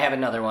anyways, I have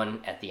another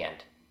one at the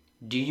end.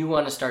 Do you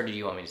want to start or do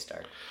you want me to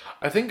start?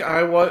 I think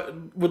I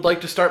would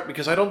like to start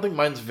because I don't think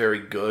mine's very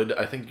good.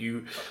 I think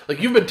you've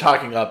been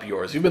talking up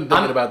yours. You've been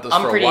thinking about this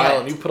for a while,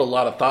 and you put a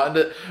lot of thought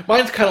into it.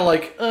 Mine's kind of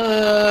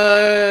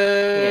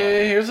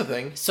here's the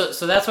thing. So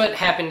that's what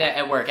happened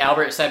at work.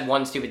 Albert said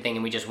one stupid thing,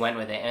 and we just went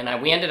with it.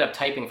 And we ended up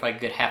typing for a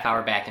good half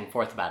hour back and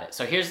forth about it.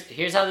 So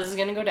here's how this is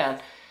going to go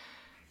down.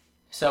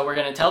 So we're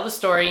going to tell the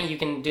story. You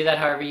can do that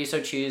however you so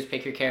choose.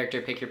 Pick your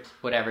character, pick your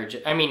whatever.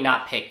 I mean,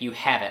 not pick. You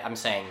have it. I'm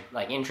saying,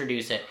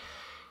 introduce it.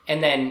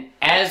 And then,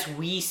 as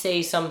we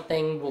say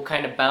something, we'll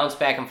kind of bounce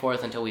back and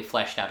forth until we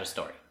fleshed out a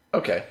story.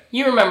 Okay.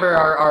 You remember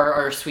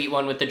our sweet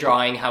one with the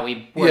drawing, how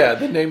we work. Yeah,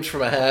 the names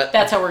from a hat.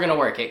 That's how we're going to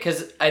work it,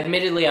 because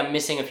admittedly, I'm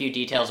missing a few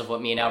details of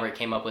what me and Albert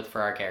came up with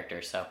for our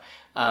characters. So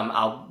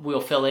we'll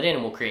fill it in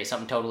and we'll create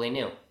something totally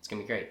new. It's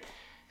going to be great.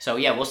 So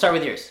yeah, we'll start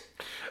with yours.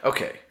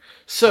 Okay.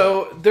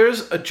 So,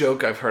 there's a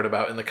joke I've heard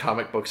about in the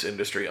comic books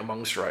industry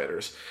amongst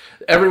writers.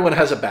 Everyone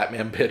has a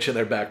Batman pitch in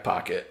their back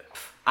pocket.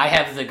 I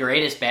have the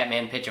greatest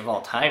Batman pitch of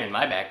all time in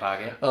my back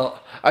pocket.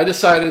 Well, I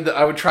decided that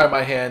I would try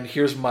my hand.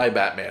 Here's my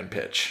Batman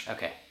pitch.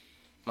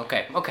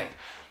 Okay.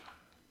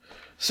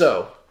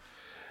 So,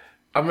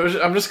 I'm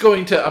just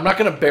going to... I'm not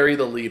going to bury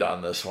the lead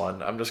on this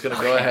one. I'm just going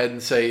to go ahead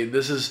and say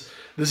this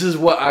is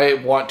what I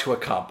want to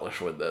accomplish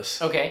with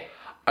this. Okay.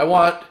 I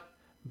want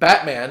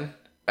Batman,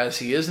 as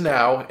he is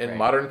now in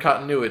modern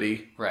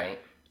continuity,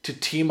 to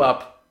team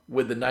up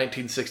with the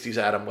 1960s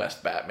Adam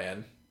West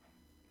Batman.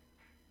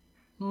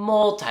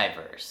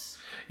 Multiverse.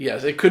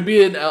 Yes, it could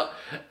be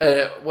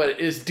what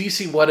is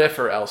DC What If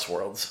or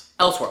Elseworlds?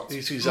 Elseworlds.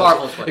 DC's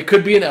Marvel's What If. It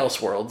could be an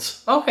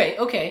Elseworlds.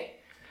 Okay.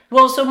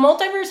 Well, so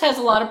Multiverse has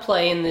a lot of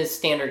play in this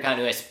standard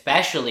continuity,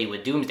 especially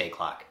with Doomsday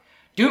Clock.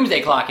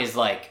 Doomsday Clock is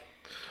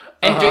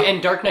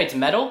and Dark Knight's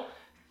Metal,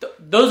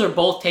 those are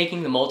both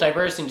taking the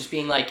multiverse and just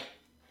being like,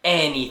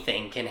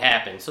 anything can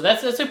happen. So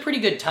that's a pretty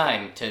good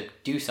time to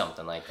do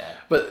something like that.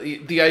 But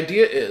the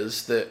idea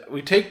is that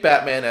we take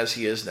Batman as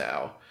he is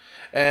now.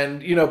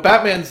 And,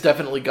 Batman's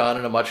definitely gone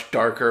in a much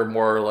darker,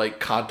 more,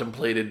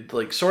 contemplated,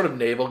 sort of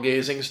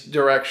navel-gazing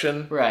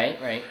direction.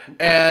 Right.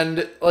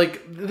 And,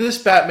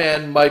 this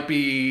Batman might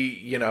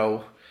be,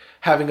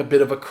 having a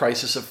bit of a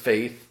crisis of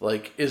faith.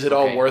 Is it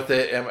all worth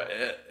it? Am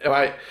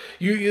I...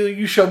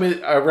 You showed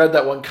me... I read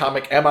that one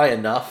comic, Am I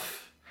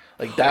Enough?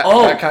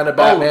 That kind of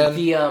Batman.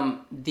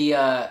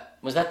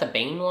 Was that the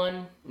Bane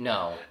one?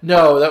 No,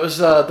 that was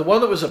the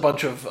one that was a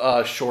bunch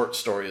of short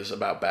stories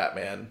about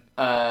Batman.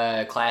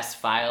 Class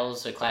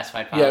Files or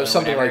Classified Files. Yeah, it was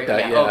something like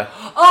that. Yeah.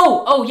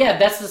 Oh, yeah.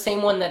 That's the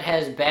same one that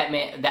has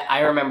Batman. That I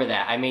remember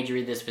that. I made you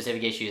read the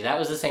specific issues. That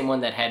was the same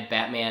one that had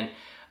Batman.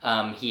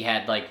 He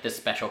had this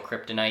special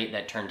kryptonite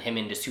that turned him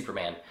into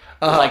Superman.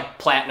 It was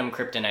platinum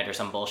kryptonite or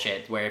some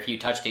bullshit. Where if you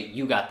touched it,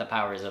 you got the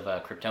powers of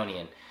a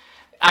Kryptonian.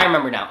 I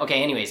remember now.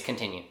 Okay. Anyways,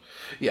 continue.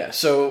 Yeah.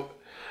 So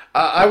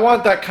I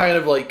want that kind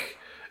of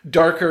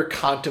darker,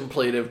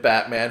 contemplative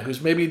Batman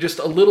who's maybe just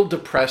a little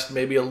depressed,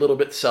 maybe a little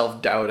bit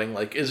self-doubting.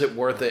 Like, is it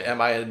worth it?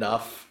 Am I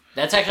enough?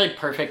 That's actually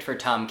perfect for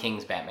Tom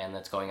King's Batman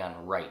that's going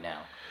on right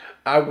now.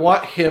 I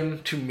want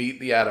him to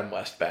meet the Adam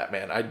West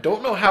Batman. I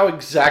don't know how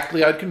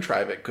exactly I'd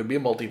contrive it. Could be a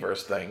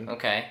multiverse thing.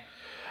 Okay.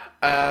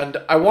 And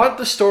I want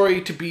the story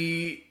to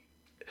be...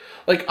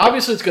 Like,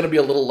 obviously it's going to be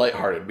a little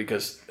lighthearted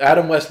because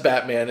Adam West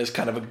Batman is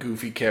kind of a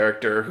goofy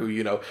character who,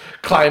 you know,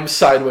 climbs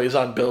sideways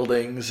on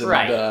buildings. And,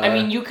 right. I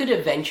mean, you could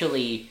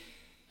eventually...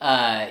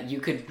 you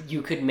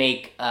could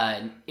make,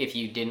 if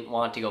you didn't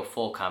want to go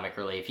full comic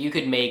relief, you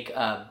could make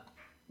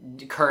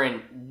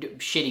current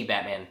shitty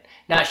Batman.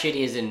 Not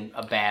shitty as in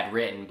a bad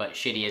written, but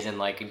shitty as in,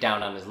 like,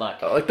 down on his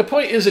luck. Like, the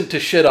point isn't to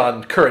shit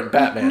on current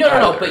Batman.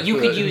 No, but you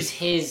could use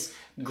his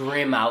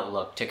grim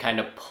outlook to kind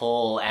of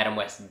pull Adam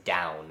West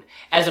down.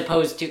 As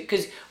opposed to...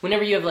 Because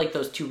whenever you have, like,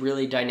 those two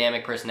really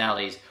dynamic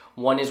personalities,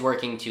 one is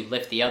working to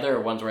lift the other,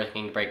 or one's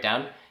working to break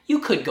down, you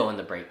could go in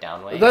the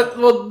breakdown way.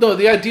 Well, no,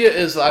 the idea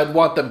is I'd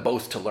want them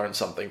both to learn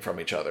something from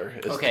each other,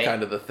 is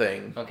kind of the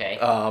thing. Okay.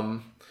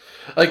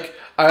 Like,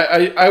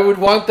 I would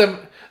want them...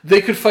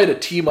 They could fight a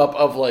team-up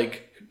of,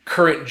 like,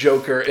 current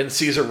Joker and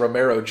Cesar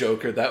Romero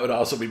Joker. That would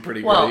also be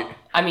pretty great.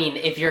 I mean,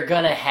 if you're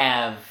gonna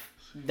have,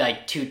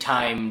 like, two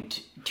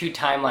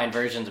timeline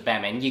versions of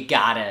Batman, you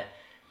gotta...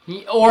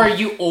 Or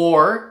you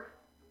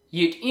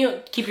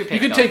know, keep your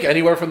pick. You could take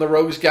anywhere from the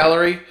Rogues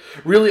Gallery.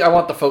 Really, I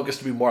want the focus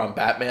to be more on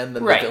Batman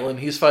than the villain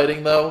he's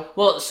fighting, though.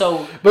 Well,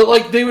 so... But,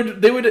 like, they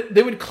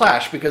would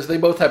clash because they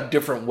both have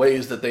different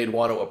ways that they'd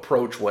want to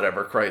approach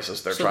whatever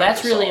crisis they're trying to solve.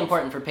 So that's really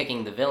important for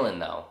picking the villain,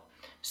 though.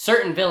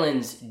 Certain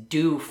villains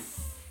do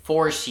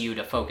force you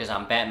to focus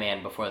on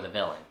Batman before the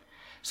villain.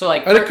 So,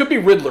 like, and it could be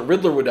Riddler.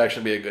 Riddler would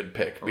actually be a good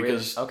pick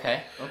because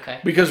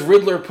because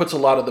Riddler puts a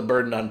lot of the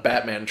burden on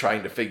Batman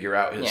trying to figure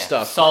out his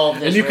stuff. Solve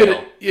this and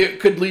riddle. It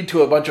could lead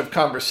to a bunch of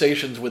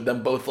conversations with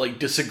them both, like,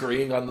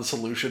 disagreeing on the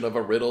solution of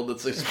a riddle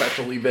that's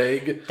especially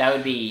vague. That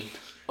would be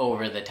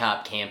over the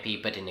top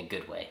campy, but in a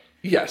good way.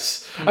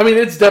 Yes, I mean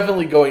it's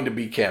definitely going to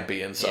be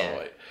campy in some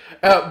way.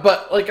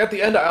 But, like, at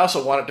the end, I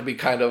also want it to be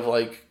kind of,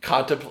 like,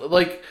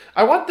 like,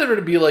 I want there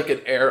to be, like,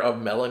 an air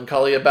of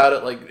melancholy about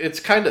it. Like, it's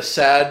kind of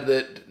sad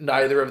that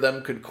neither of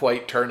them could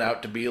quite turn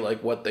out to be,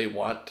 like, what they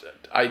want,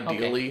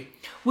 ideally. Okay.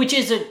 Which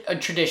is a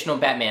traditional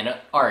Batman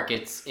arc.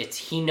 It's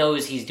he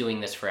knows he's doing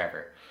this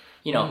forever.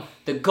 You know,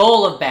 the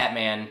goal of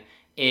Batman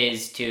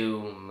is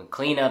to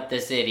clean up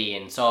the city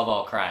and solve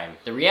all crime.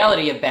 The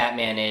reality of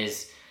Batman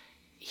is...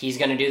 He's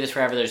going to do this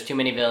forever. There's too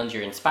many villains.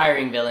 You're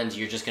inspiring villains.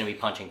 You're just going to be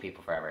punching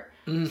people forever.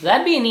 So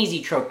that'd be an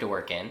easy trope to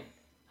work in.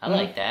 I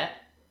like that.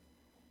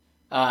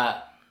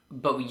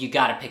 But you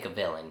got to pick a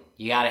villain.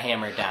 You got to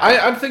hammer it down.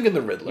 I'm thinking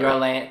the Riddler.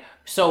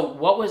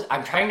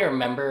 I'm trying to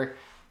remember.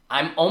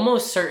 I'm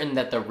almost certain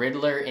that the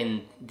Riddler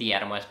in the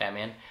Adam West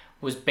Batman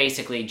was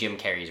basically Jim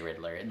Carrey's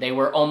Riddler. They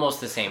were almost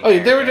the same.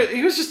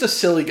 He was just a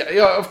silly guy.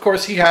 Yeah, of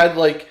course, he had,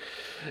 like,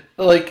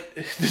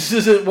 this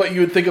isn't what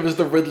you would think of as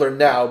the Riddler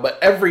now, but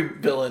every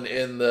villain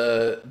in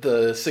the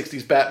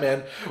 60s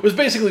Batman was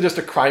basically just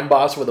a crime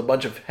boss with a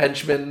bunch of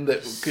henchmen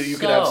that you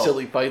could have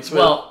silly fights with.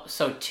 Well,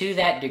 so to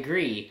that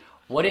degree,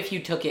 what if you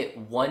took it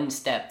one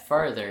step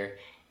further,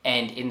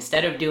 and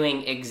instead of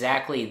doing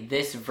exactly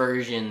this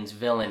version's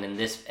villain and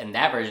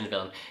that version's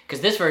villain,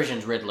 because this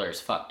version's Riddler is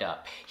fucked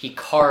up. He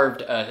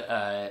carved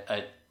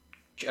a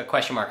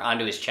question mark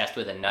onto his chest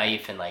with a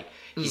knife, and, like,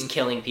 he's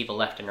killing people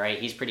left and right.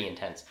 He's pretty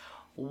intense.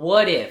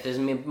 What if, this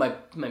is my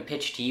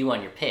pitch to you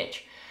on your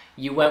pitch,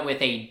 you went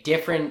with a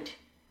different,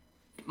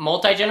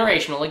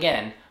 multi-generational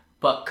again,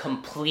 but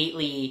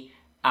completely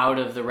out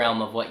of the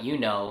realm of what you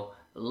know,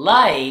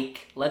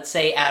 like, let's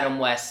say Adam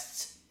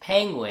West's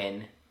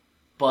Penguin,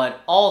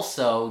 but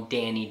also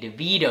Danny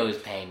DeVito's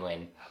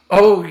Penguin.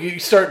 Oh, you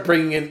start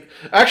bringing in...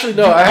 Actually,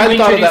 no, I hadn't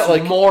thought of that.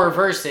 Like, more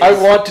versus... I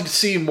wanted to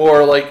see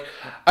more, like...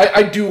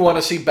 I do want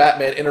to see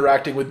Batman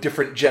interacting with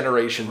different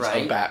generations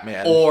of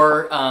Batman.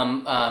 Or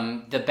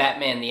the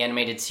Batman, the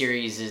animated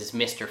series, is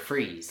Mr.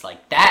 Freeze.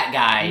 Like, that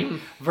guy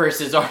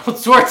versus Arnold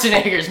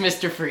Schwarzenegger's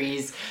Mr.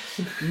 Freeze.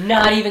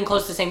 Not even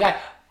close to the same guy.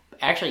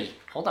 Actually,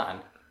 hold on.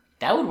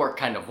 That would work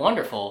kind of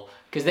wonderful,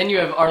 because then you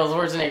have Arnold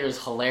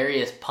Schwarzenegger's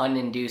hilarious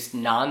pun-induced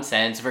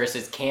nonsense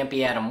versus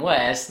campy Adam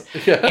West,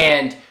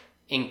 and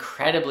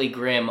incredibly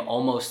grim,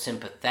 almost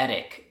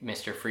sympathetic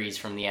Mr. Freeze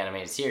from the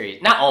animated series.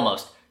 Not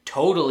almost.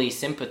 Totally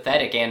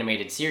sympathetic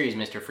animated series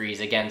Mr.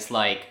 Freeze against,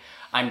 like,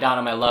 I'm down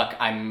on my luck,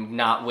 I'm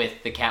not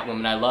with the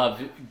Catwoman I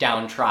love,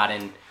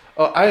 downtrodden.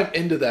 Oh, I am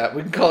into that.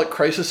 We can call it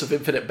Crisis of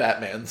Infinite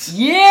Batmans.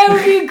 Yeah, it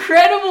would be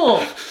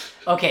incredible!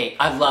 Okay,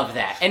 I love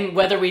that. And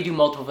whether we do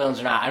multiple villains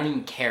or not, I don't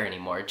even care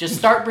anymore. Just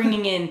start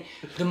bringing in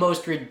the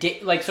most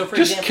ridiculous... Like, so for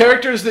example... Just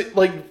characters that,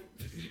 like,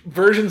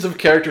 versions of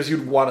characters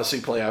you'd want to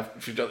see play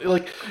out.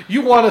 Like,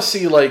 you want to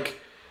see, like...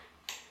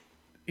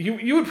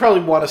 You would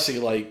probably want to see,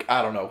 like,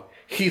 I don't know...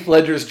 Heath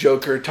Ledger's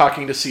Joker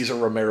talking to Cesar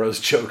Romero's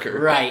Joker.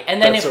 Right. And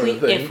then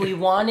if we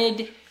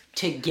wanted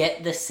to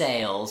get the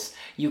sales,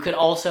 you could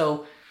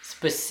also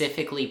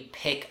specifically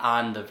pick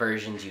on the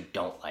versions you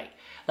don't like.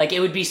 Like, it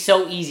would be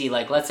so easy.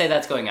 Like, let's say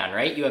that's going on,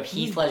 right? You have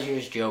Heath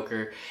Ledger's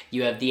Joker.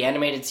 You have the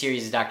animated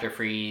series of Dr.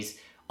 Freeze.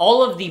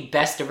 All of the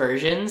best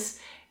versions.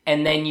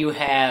 And then you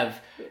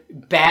have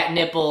Bat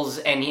Nipples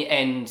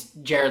and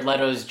Jared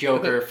Leto's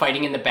Joker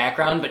fighting in the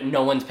background, but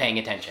no one's paying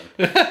attention.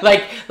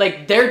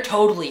 like they're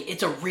totally,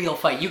 it's a real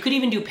fight. You could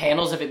even do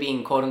panels of it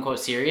being quote unquote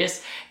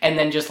serious, and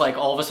then just like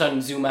all of a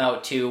sudden zoom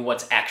out to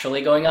what's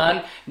actually going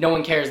on. No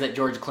one cares that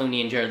George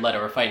Clooney and Jared Leto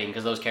are fighting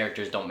because those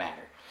characters don't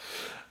matter.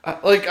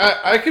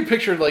 I could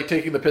picture like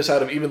taking the piss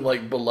out of even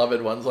like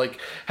beloved ones. Like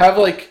have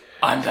like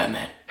I'm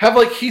Batman. Have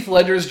like Heath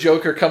Ledger's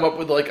Joker come up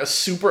with like a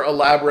super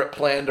elaborate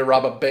plan to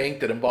rob a bank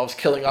that involves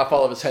killing off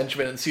all of his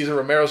henchmen, and Cesar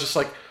Romero's just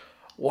like,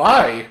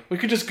 why? We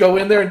could just go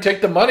in there and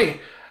take the money.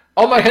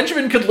 All my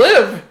henchmen could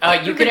live.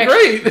 You could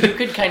actually, you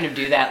could kind of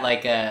do that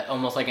like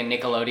almost like a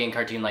Nickelodeon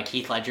cartoon. Like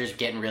Heath Ledger's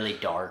getting really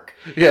dark,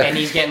 and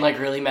he's getting like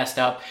really messed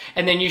up,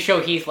 and then you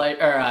show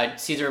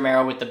Cesar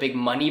Romero with the big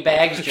money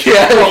bags just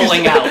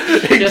rolling out.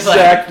 Just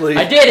exactly.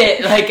 Like, I did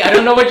it. Like, I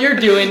don't know what you're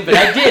doing, but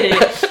I did it.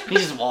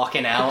 He's just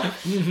walking out.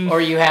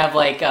 Or you have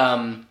like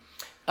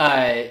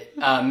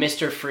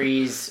Mr.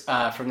 Freeze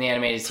from the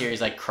animated series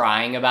like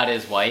crying about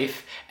his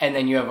wife, and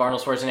then you have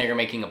Arnold Schwarzenegger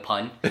making a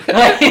pun.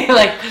 Like,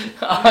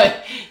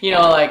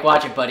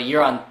 watch it, buddy,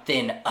 you're on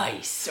thin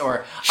ice.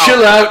 Or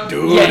chill out,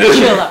 dude. Yeah,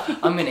 chill out.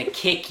 I'm gonna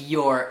kick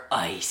your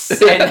ice.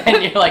 And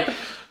then you're like,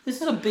 this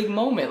is a big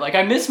moment. Like,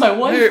 I miss my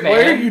wife, man.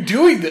 Why are you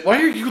doing this?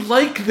 Why are you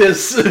like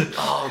this?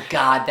 Oh,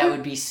 God, that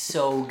would be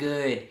so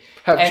good.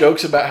 Have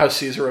jokes about how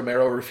Cesar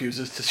Romero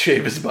refuses to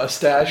shave his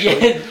mustache. Yeah.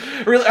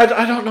 Like, really,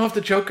 I don't know if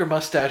the Joker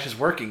mustache is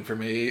working for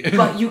me.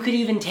 But you could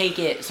even take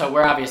it. So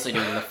we're obviously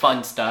doing the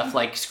fun stuff,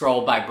 like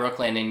scroll by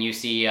Brooklyn and you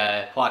see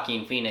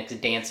Joaquin Phoenix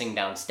dancing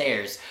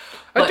downstairs.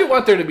 But, I do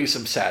want there to be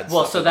some sad stuff.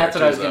 Well, so that's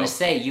what I was going to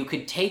say. You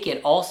could take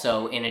it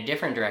also in a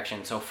different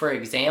direction. So, for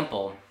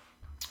example,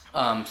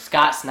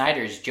 Scott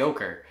Snyder's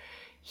Joker,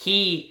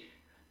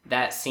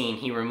 that scene,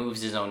 he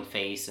removes his own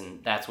face,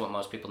 and that's what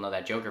most people know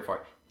that Joker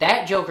for.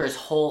 That Joker's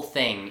whole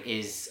thing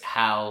is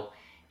how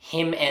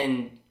him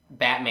and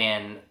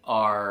Batman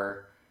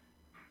are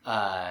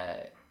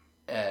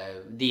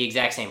the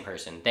exact same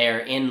person. They're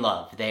in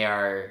love. They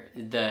are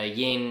the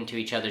yin to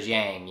each other's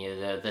yang.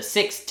 The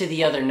 6 to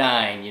the other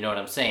 9. You know what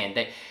I'm saying?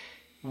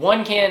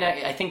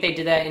 I think they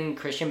did that in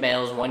Christian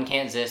Bale's One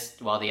Can't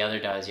Exist while the other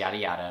does, yada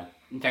yada.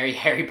 Very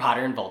Harry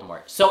Potter and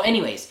Voldemort. So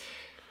anyways,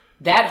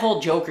 that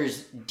whole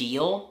Joker's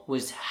deal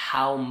was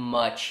how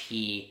much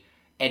he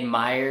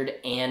admired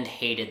and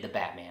hated the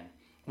Batman,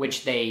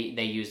 which they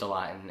used a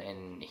lot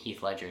in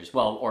Heath Ledger's.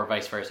 Well, or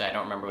vice versa. I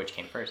don't remember which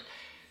came first.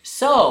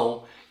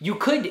 So you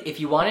could, if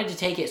you wanted to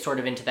take it sort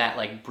of into that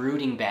like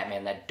brooding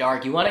Batman, that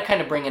dark, you want to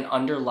kind of bring an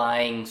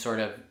underlying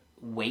sort of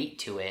weight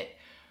to it.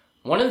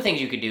 One of the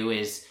things you could do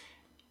is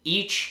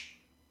each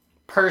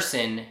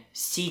person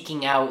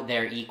seeking out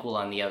their equal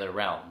on the other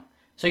realm.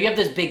 So you have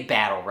this big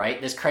battle,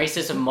 right? This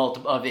crisis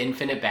of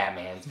infinite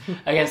Batmans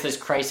against this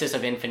crisis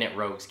of infinite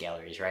rogues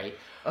galleries, right?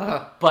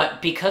 Uh-huh.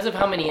 But because of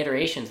how many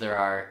iterations there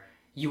are,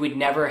 you would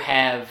never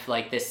have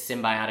like this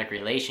symbiotic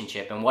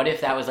relationship. And what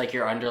if that was like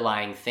your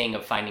underlying thing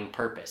of finding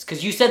purpose?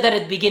 Because you said that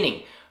at the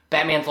beginning.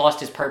 Batman's lost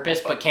his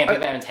purpose, but can't be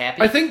Batman's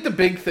happy. I think the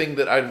big thing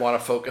that I'd want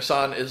to focus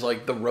on is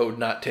like the road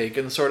not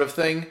taken sort of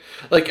thing.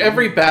 Like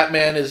every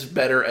Batman is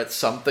better at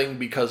something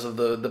because of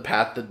the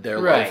path that their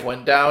life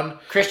went down.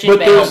 Christian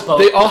Bale,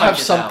 they all have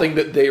something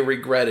that they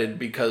regretted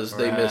because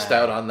they missed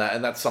out on that,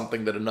 and that's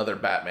something that another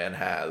Batman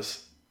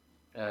has.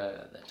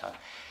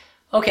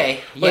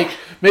 Okay, yeah. Like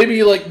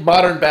maybe like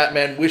modern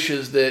Batman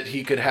wishes that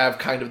he could have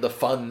kind of the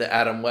fun that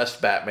Adam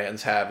West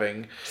Batman's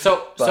having.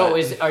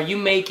 Are you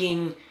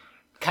making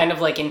kind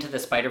of like Into the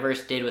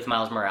Spider-Verse did with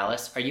Miles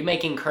Morales? Are you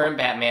making current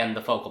Batman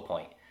the focal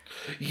point?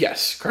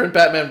 Yes, current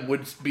Batman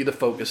would be the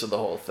focus of the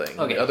whole thing.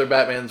 Okay. The other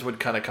Batmans would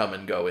kind of come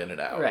and go in and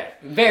out. Right.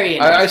 Very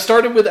interesting. I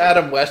started with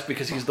Adam West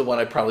because he's the one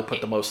I probably put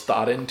the most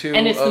thought into.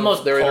 And it's the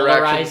most their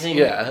polarizing,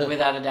 yeah,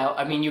 without a doubt.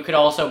 I mean, you could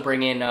also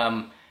bring in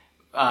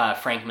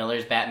Frank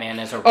Miller's Batman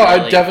as a really... Oh,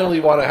 I definitely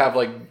want to have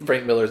like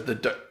Frank Miller's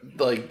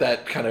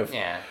that kind of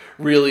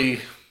really...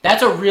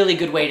 That's a really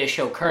good way to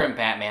show current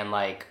Batman,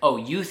 like, oh,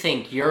 you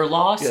think you're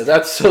lost? Yeah,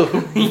 that's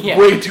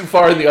way too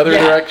far in the other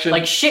direction.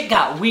 Like, shit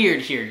got weird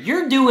here.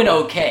 You're doing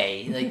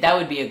okay. Like, that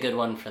would be a good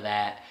one for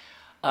that.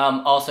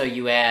 Also,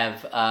 you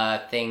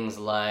have things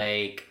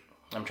like...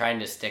 I'm trying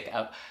to stick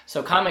out.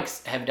 So,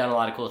 comics have done a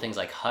lot of cool things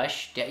like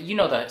Hush. You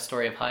know the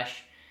story of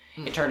Hush?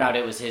 It turned out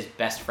it was his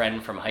best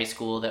friend from high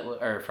school,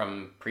 or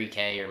from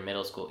pre-K or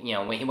middle school. You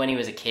know, when he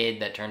was a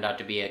kid, that turned out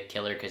to be a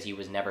killer because he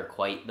was never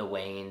quite the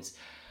Waynes.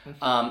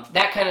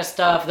 That kind of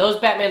stuff. Those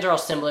Batmans are all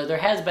similar. There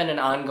has been an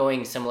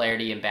ongoing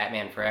similarity in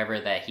Batman Forever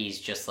that he's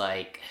just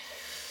like...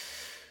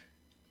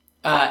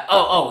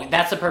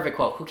 that's the perfect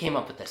quote. Who came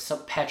up with this?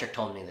 Patrick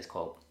told me this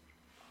quote.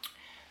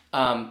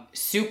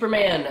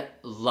 Superman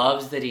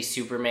loves that he's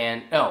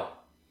Superman. No.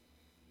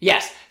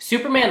 Yes.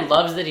 Superman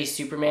loves that he's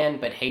Superman,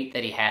 but hates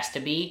that he has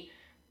to be.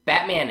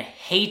 Batman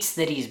hates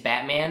that he's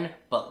Batman,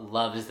 but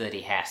loves that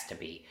he has to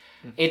be.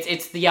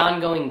 It's the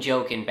ongoing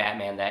joke in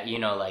Batman that, you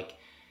know, like...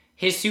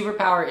 his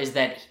superpower is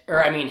that,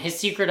 or I mean, his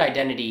secret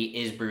identity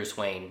is Bruce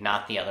Wayne,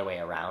 not the other way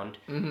around.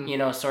 You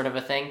know, sort of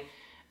a thing.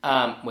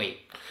 Wait.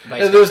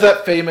 And there's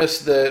that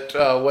famous that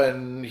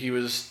when he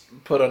was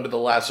put under the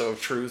lasso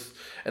of truth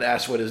and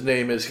asked what his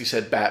name is, he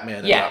said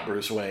Batman and not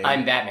Bruce Wayne.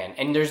 I'm Batman.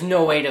 And there's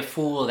no way to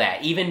fool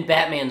that. Even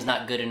Batman's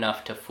not good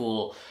enough to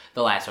fool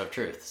the lasso of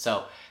truth.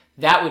 So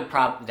that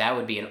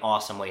would be an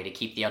awesome way to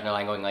keep the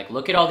underlying going. Like,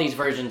 look at all these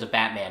versions of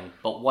Batman,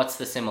 but what's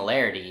the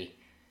similarity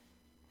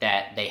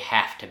that they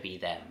have to be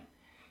them?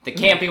 The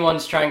campy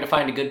ones trying to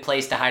find a good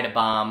place to hide a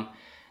bomb.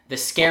 The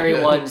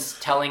scary ones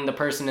telling the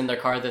person in their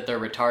car that they're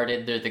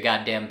retarded. They're the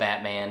goddamn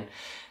Batman.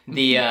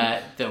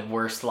 The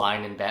worst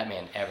line in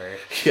Batman ever.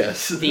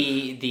 Yes.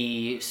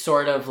 The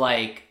sort of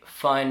like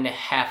fun,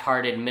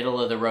 half-hearted,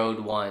 middle-of-the-road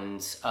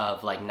ones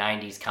of like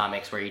 90s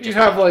comics where you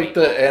have like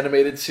the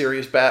animated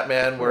series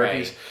Batman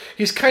where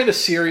he's kind of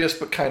serious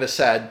but kind of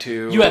sad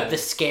too. You have the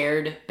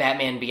scared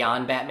Batman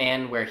Beyond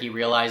Batman where he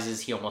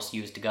realizes he almost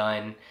used a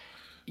gun.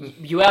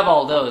 You have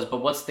all those,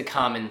 but what's the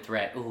common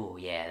thread? Ooh,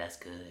 yeah, that's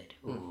good.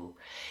 Ooh.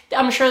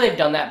 I'm sure they've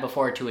done that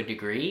before to a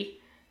degree.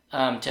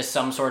 To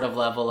some sort of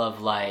level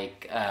of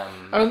like,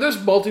 I mean, there's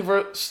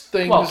multiverse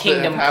things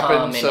that have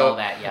happened. And all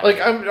that, yeah. Like,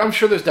 I'm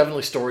sure there's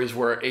definitely stories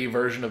where a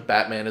version of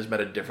Batman has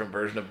met a different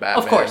version of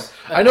Batman. Of course,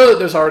 I know that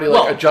there's already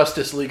like a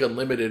Justice League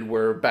Unlimited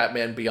where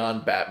Batman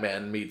Beyond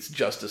Batman meets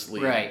Justice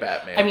League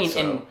Batman. I mean,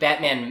 and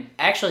Batman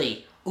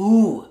actually.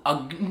 Ooh,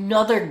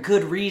 another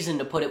good reason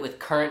to put it with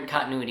current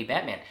continuity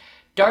Batman.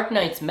 Dark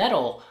Knight's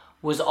Metal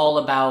was all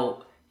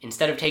about,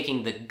 instead of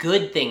taking the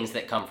good things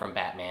that come from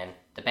Batman,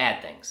 the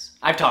bad things.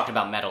 I've talked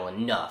about Metal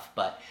enough,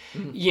 but,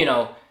 you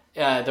know,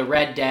 the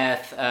Red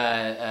Death,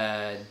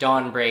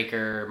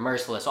 Dawnbreaker,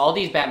 Merciless, all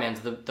these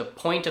Batmans, the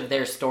point of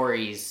their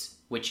stories,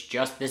 which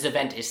just this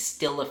event is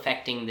still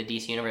affecting the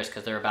DC Universe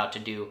because they're about to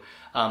do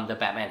the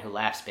Batman Who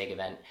Laughs big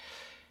event.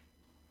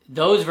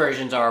 Those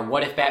versions are,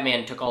 what if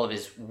Batman took all of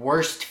his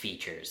worst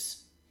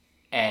features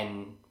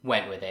and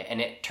went with it, and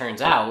it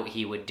turns out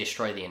he would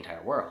destroy the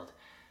entire world.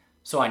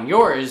 So on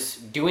yours,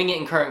 doing it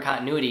in current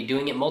continuity,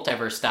 doing it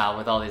multiverse style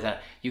with all these,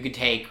 you could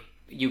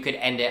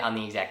end it on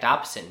the exact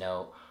opposite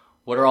note.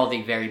 What are all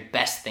the very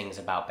best things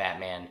about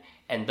Batman?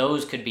 And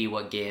those could be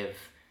what give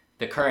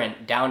the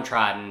current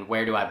downtrodden,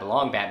 where do I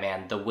belong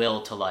Batman, the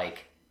will to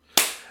like...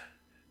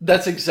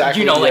 That's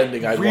exactly the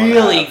ending I'd really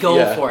want to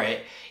have. Go for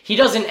it. He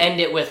doesn't end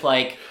it with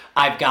like,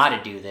 I've got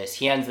to do this.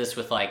 He ends this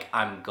with like,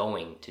 I'm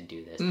going to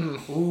do this.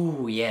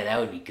 Ooh, yeah, that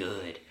would be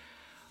good.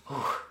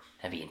 Ooh,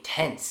 that'd be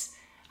intense.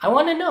 I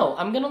want to know.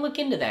 I'm going to look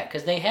into that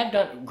because they have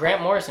done...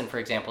 Grant Morrison, for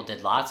example,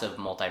 did lots of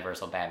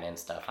multiversal Batman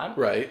stuff. I'm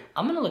going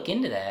to look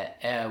into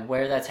that,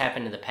 where that's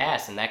happened in the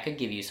past, and that could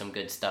give you some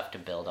good stuff to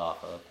build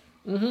off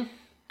of.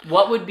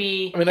 What would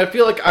be... I mean, I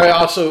feel like I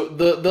also...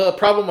 The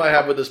problem I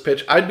have with this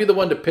pitch, I'd be the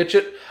one to pitch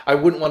it. I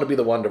wouldn't want to be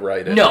the one to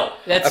write it. No,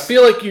 that's... I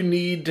feel like you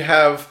need to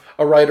have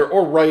a writer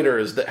or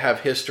writers that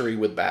have history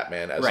with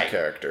Batman as a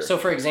character. So,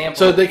 for example...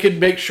 So they could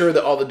make sure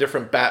that all the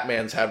different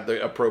Batmans have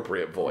the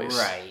appropriate voice.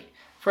 Right.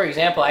 For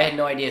example, I had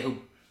no idea who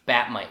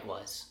Batmite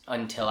was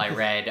until I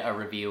read a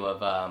review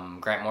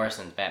of Grant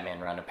Morrison's Batman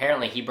run.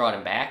 Apparently, he brought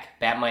him back.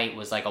 Batmite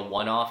was like a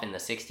one-off in the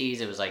 60s.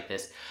 It was like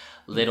this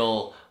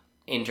little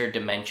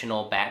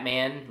interdimensional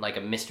Batman, like a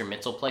Mr.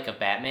 Mxyzptlk of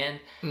Batman.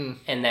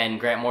 And then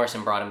Grant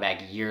Morrison brought him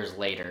back years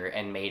later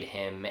and made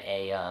him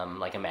a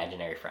like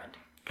imaginary friend.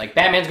 Like,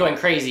 Batman's going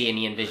crazy and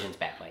he envisions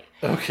Batmite.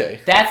 Okay.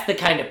 That's the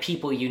kind of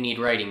people you need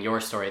writing your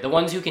story. The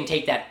ones who can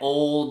take that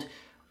old,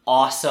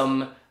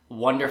 awesome,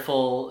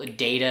 wonderful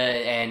data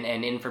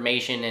and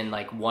information and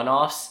like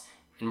one-offs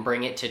and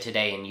bring it to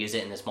today and use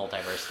it in this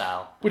multiverse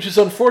style. Which is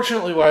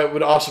unfortunately why it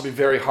would also be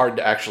very hard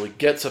to actually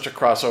get such a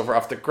crossover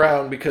off the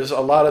ground, because a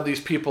lot of these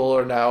people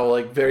are now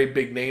like very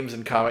big names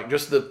in comic.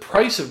 Just the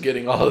price of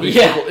getting all of these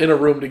people in a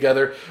room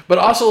together, but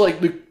also like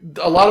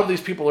a lot of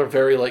these people are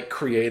very like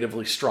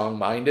creatively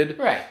strong-minded.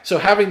 Right. So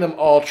having them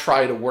all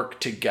try to work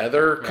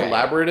together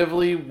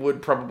collaboratively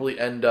would probably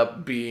end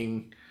up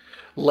being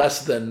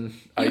less than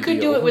ideal. You could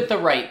do it with the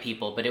right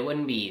people, but it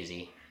wouldn't be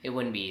easy. It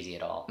wouldn't be easy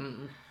at all.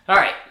 All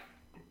right.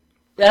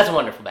 That's a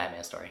wonderful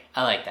Batman story.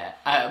 I like that.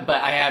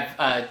 But I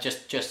have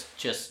just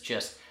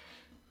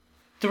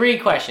 3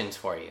 questions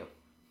for you.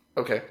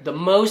 Okay. The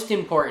most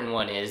important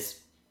one is,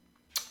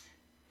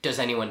 does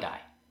anyone die?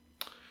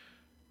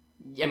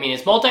 I mean,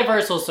 it's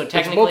multiversal, so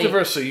technically... It's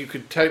multiverse, so you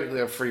could technically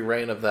have free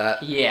reign of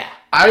that. Yeah.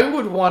 I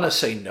would want to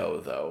say no,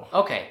 though.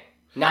 Okay.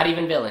 Not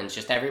even villains,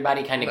 just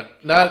everybody kind of...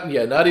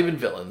 Not even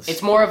villains.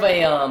 It's more of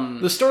a...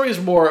 The story is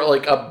more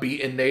like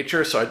upbeat in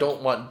nature, so I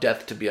don't want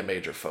death to be a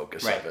major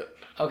focus of it.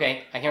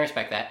 Okay, I can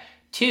respect that.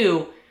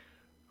 2,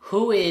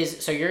 who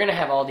is... So you're going to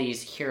have all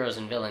these heroes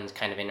and villains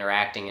kind of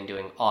interacting and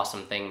doing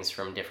awesome things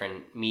from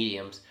different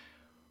mediums.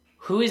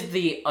 Who is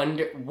the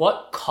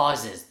What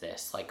causes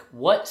this? Like,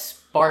 what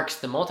sparks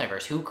the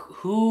multiverse?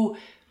 Who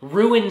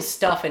ruins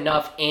stuff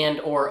enough and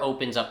or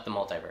opens up the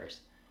multiverse?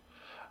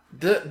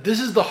 This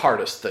is the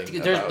hardest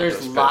thing. There's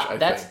this lot. pitch,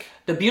 That's think.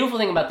 the beautiful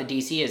thing about the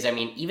DC is, I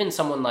mean, even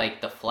someone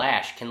like the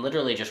Flash can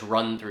literally just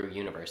run through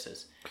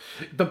universes.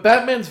 But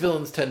Batman's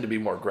villains tend to be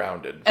more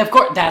grounded. Of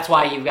course, that's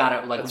why you've got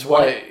to like. That's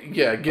why,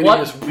 getting what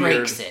this weird.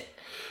 breaks it?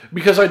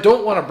 Because I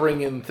don't want to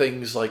bring in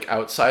things like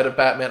outside of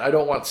Batman. I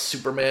don't want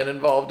Superman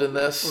involved in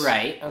this.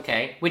 Right.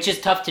 Okay. Which is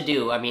tough to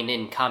do. I mean,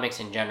 in comics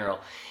in general,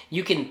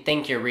 you can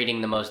think you're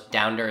reading the most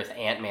down to earth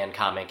Ant-Man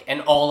comic,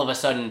 and all of a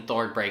sudden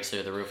Thor breaks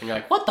through the roof, and you're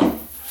like, "What the?"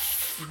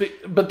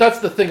 But that's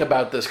the thing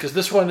about this, because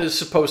this one is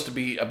supposed to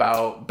be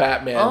about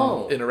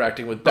Batman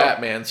interacting with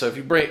Batman. So if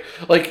you bring,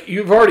 like,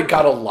 you've already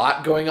got a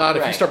lot going on.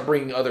 If you start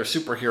bringing other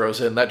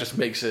superheroes in, that just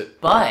makes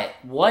it. But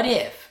what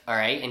if? All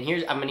right, and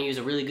here's I'm going to use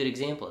a really good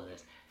example of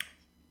this.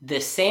 The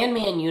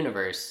Sandman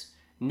universe.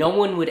 No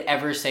one would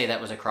ever say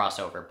that was a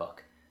crossover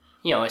book.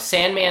 You know, a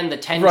Sandman, the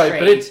 10 right,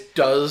 trades. but it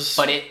does.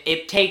 But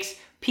it takes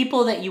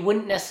people that you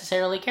wouldn't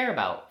necessarily care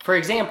about. For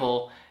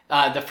example.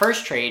 The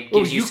first trade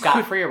gives you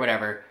Scott-free or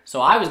whatever, so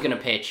I was going to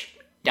pitch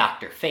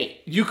Dr.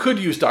 Fate. You could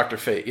use Dr.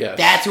 Fate, yes.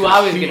 That's who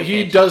I was going to pitch.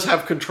 He does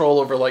have control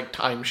over, like,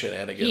 time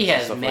shenanigans. He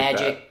has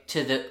magic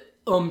to the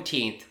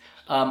umpteenth.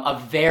 A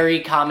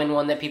very common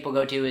one that people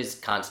go to is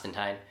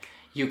Constantine.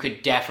 You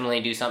could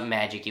definitely do something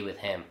magic-y with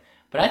him.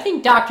 But I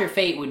think Dr.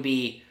 Fate would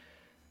be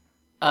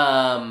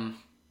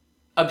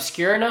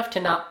obscure enough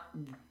to not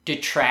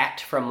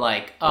detract from,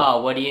 like,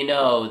 oh, what do you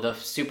know? The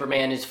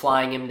Superman is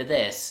flying him to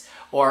this.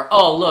 Or,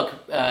 oh,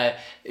 look,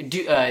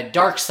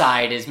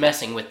 Darkseid is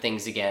messing with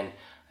things again.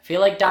 I feel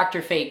like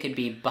Dr. Fate could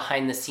be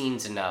behind the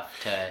scenes enough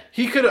to...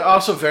 He could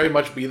also very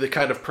much be the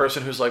kind of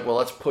person who's like, well,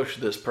 let's push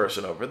this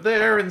person over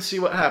there and see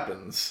what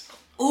happens.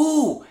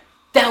 Ooh,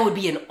 that would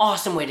be an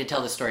awesome way to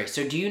tell the story.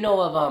 So do you know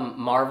of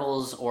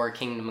Marvel's or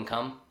Kingdom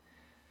Come?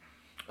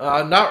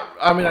 I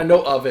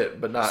know of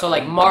it, but not... So,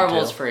 like,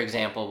 Marvel's, for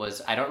example,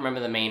 was... I don't remember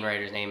the main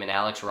writer's name, and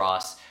Alex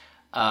Ross.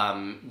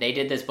 They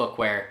did this book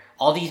where...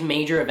 all these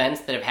major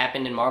events that have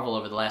happened in Marvel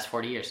over the last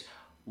 40 years,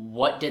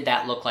 what did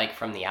that look like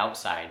from the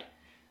outside?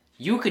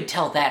 You could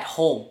tell that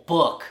whole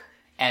book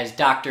as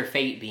Dr.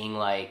 Fate being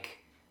like,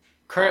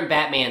 current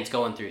Batman's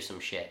going through some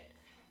shit.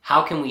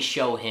 How can we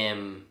show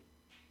him...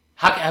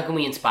 How can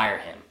we inspire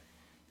him?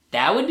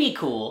 That would be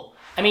cool.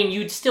 I mean,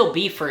 you'd still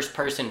be first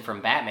person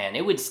from Batman.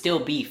 It would still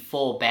be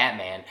full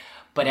Batman.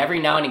 But every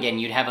now and again,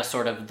 you'd have a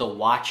sort of the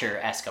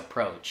Watcher-esque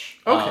approach.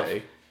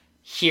 Okay.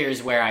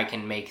 Here's where I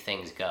can make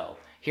things go.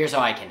 Here's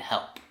how I can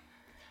help.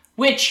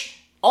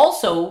 Which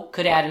also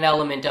could add an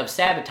element of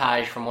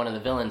sabotage from one of the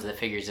villains that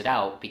figures it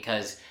out,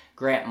 because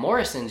Grant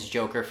Morrison's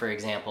Joker, for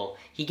example,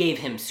 he gave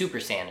him super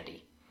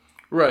sanity.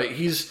 Right,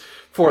 he's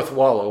fourth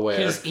wall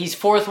aware. He's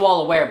fourth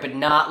wall aware, but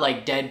not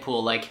like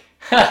Deadpool, like,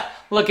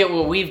 look at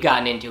what we've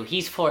gotten into.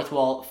 He's fourth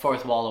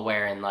wall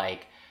aware and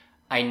like,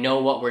 I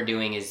know what we're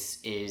doing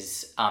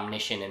is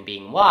omniscient and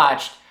being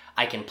watched.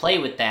 I can play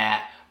with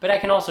that, but I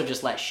can also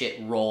just let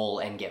shit roll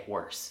and get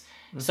worse.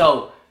 Mm-hmm.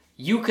 So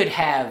you could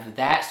have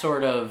that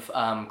sort of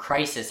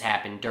crisis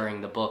happen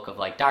during the book of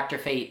like Dr.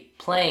 Fate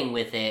playing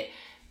with it,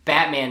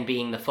 Batman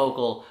being the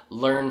focal,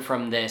 learn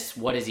from this,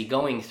 what is he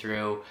going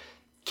through,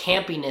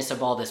 campiness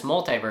of all this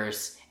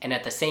multiverse, and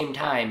at the same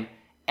time,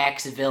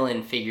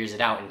 X-villain figures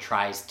it out and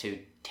tries to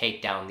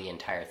take down the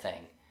entire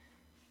thing.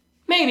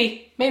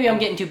 Maybe I'm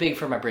getting too big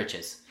for my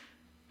britches.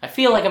 I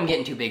feel like I'm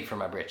getting too big for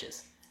my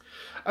britches.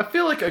 I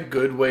feel like a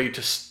good way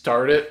to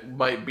start it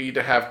might be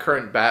to have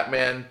current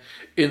Batman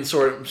in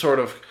sort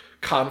of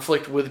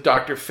conflict with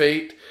Dr.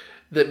 Fate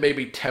that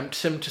maybe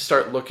tempts him to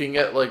start looking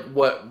at like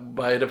what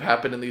might have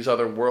happened in these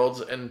other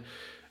worlds, and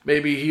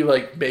maybe he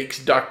like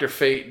makes Dr.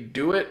 Fate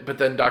do it, but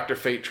then Dr.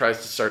 Fate tries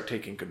to start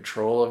taking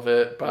control of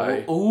it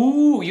by...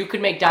 Ooh, you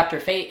could make Dr.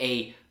 Fate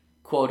a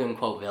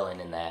quote-unquote villain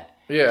in that.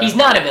 Yeah. He's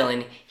not a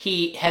villain.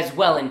 He has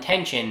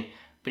well-intention,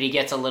 but he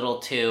gets a little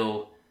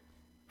too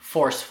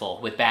forceful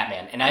with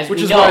Batman. And as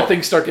which is why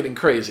things start getting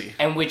crazy.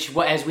 And which,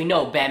 as we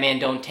know, Batman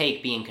don't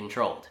take being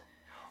controlled.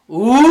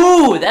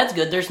 Ooh, that's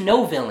good. There's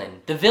no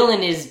villain. The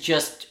villain is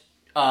just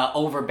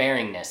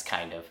overbearingness,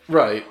 kind of.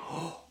 Right.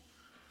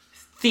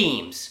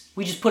 Themes.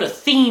 We just put a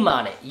theme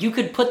on it. You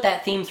could put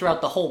that theme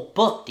throughout the whole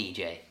book,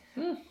 DJ.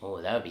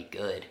 Oh, that would be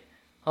good.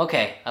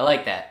 Okay, I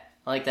like that.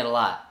 I like that a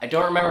lot. I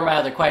don't remember my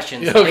other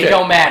questions. Okay. They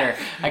don't matter.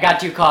 I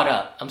got too caught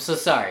up. I'm so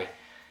sorry.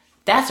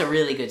 That's a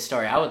really good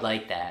story. I would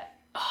like that.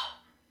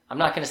 I'm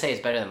not going to say it's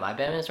better than my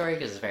Batman story,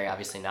 because it's very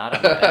obviously not.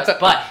 I'm the best.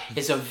 But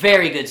it's a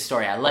very good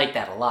story. I like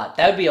that a lot.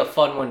 That would be a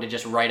fun one to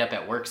just write up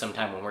at work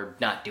sometime when we're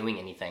not doing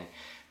anything.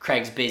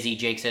 Craig's busy,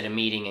 Jake's at a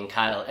meeting,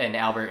 and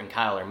Albert and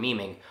Kyle are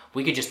memeing.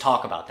 We could just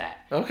talk about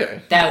that.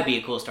 Okay. That would be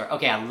a cool story.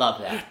 Okay, I love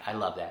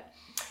that.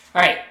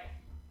 All right.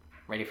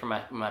 Ready for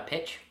my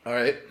pitch? All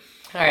right.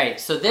 All right,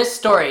 so this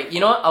story, you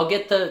know what? I'll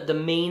get the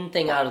main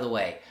thing out of the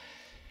way.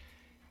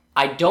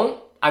 I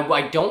don't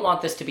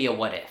want this to be a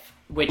what if,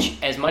 which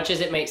as much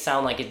as it may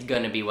sound like it's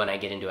going to be when I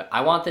get into it,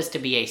 I want this to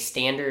be a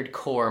standard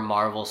core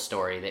Marvel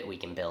story that we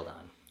can build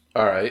on.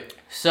 All right.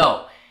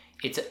 So,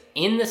 it's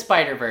in the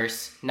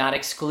Spider-Verse, not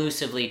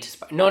exclusively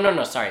to...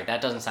 No, sorry,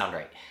 that doesn't sound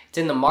right. It's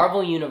in the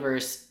Marvel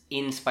Universe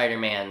in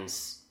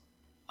Spider-Man's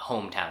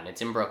hometown.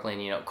 It's in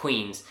Brooklyn,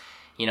 Queens.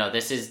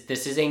 This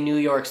is a New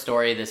York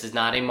story. This is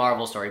not a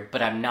Marvel story,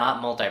 but I'm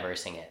not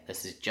multiversing it.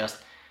 This is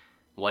just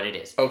what it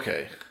is.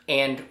 Okay.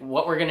 And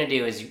what we're going to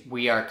do is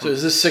we are... So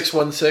is this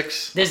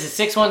 616? This is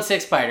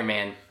 616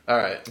 Spider-Man. All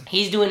right.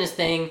 He's doing his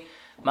thing.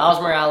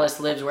 Miles Morales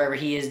lives wherever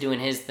he is doing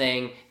his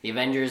thing. The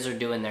Avengers are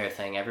doing their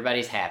thing.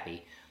 Everybody's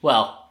happy.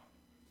 Well,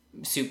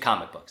 suit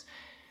comic books.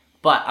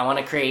 But I want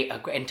to create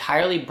an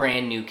entirely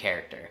brand new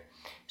character.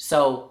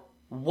 So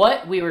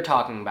what we were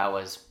talking about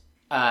was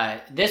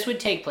this would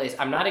take place...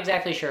 I'm not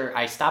exactly sure.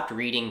 I stopped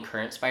reading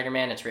current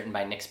Spider-Man. It's written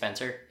by Nick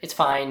Spencer. It's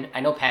fine.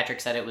 I know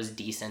Patrick said it was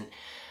decent.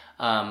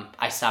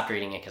 I stopped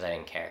reading it because I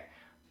didn't care.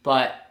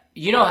 But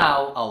you know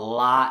how a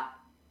lot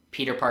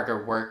Peter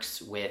Parker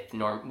works with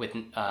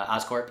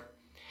Oscorp?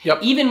 Yep.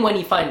 Even when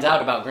he finds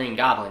out about Green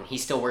Goblin, he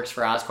still works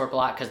for Oscorp a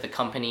lot because the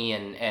company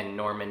and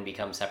Norman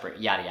become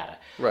separate, yada yada.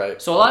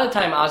 Right. So a lot of the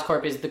time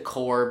Oscorp is the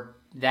core,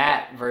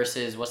 that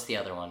versus, what's the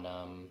other one?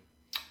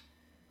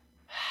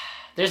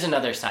 There's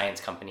another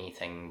science company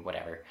thing,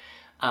 whatever.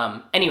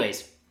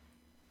 Anyways,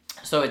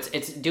 so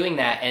it's doing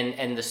that,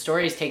 and the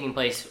story is taking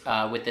place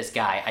with this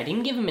guy. I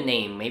didn't give him a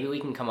name. Maybe we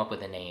can come up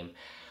with a name.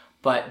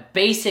 But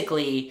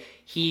basically,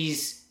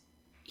 he's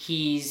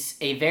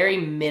a very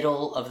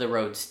middle of the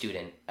road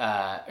student,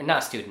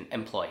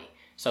 employee.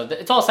 So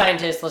it's all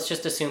scientists. Let's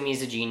just assume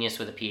he's a genius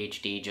with a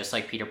PhD, just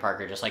like Peter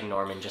Parker, just like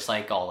Norman, just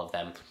like all of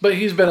them. But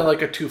he's been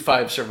like a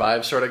 2-5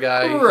 survive sort of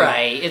guy.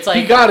 Right. It's like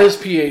he got his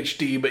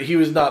PhD, but he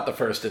was not the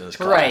first in his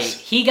class. Right.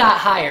 He got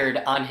hired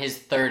on his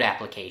third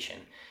application.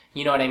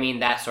 You know what I mean?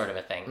 That sort of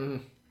a thing.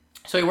 Mm.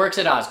 So he works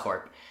at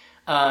Oscorp.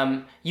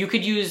 You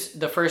could use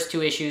the first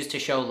 2 issues to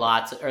show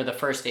or the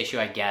first issue,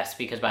 I guess,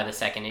 because by the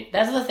second,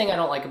 that's the thing I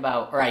don't like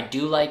about, or I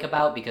do like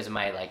about because of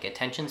my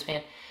attention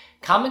span.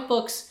 Comic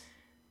books,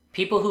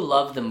 people who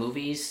love the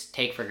movies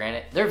take for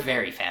granted, they're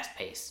very fast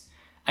paced.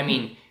 I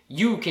mean,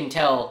 you can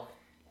tell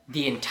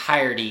the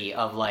entirety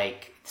of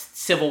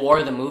Civil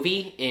War the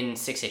movie in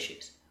 6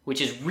 issues,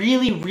 which is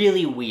really,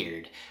 really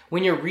weird.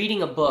 When you're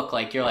reading a book,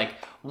 you're like,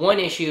 1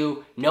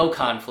 issue, no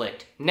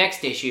conflict.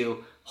 Next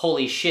issue,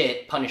 holy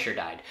shit, Punisher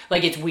died.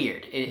 It's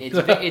weird.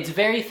 It's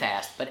very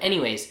fast. But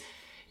anyways,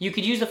 you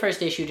could use the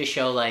first issue to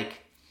show,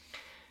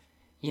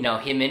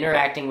 him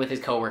interacting with his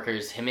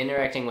coworkers, him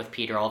interacting with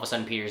Peter. All of a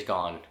sudden, Peter's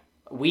gone.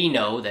 We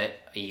know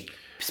that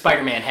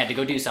Spider-Man had to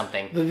go do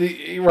something.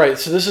 Right,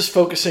 so this is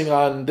focusing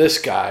on this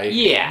guy.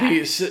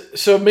 Yeah.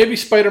 So maybe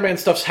Spider-Man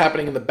stuff's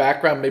happening in the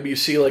background. Maybe you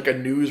see a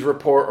news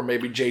report, or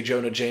maybe J.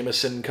 Jonah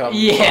Jameson comes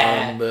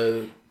on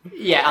the...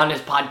 Yeah, on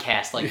his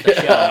podcast, the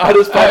show. On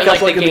his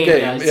podcast, in the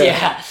game. Does.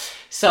 Yeah.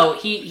 So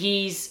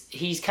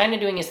he's kind of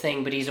doing his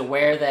thing, but he's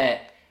aware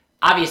that,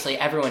 obviously,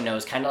 everyone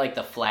knows, kind of like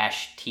the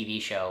Flash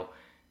TV show,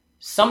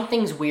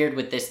 something's weird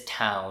with this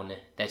town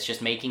that's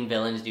just making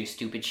villains do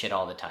stupid shit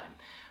all the time.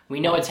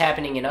 We know it's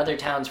happening in other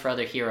towns for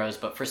other heroes,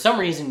 but for some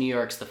reason, New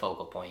York's the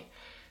focal point.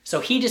 So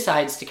he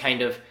decides to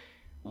kind of,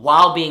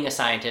 while being a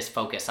scientist,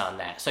 focus on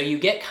that. So you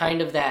get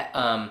kind of that...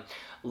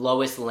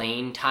 Lois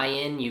Lane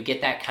tie-in. You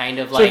get that kind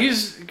of So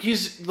he's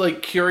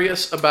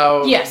curious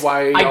about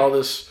why all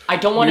this I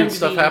don't want weird him to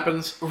stuff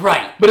happens.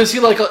 Right. But is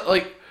he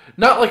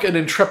not like an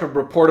intrepid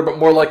reporter, but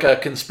more like a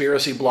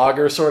conspiracy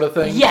blogger sort of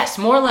thing? Yes,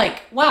 more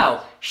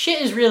wow,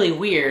 shit is really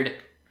weird.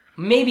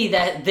 Maybe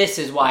this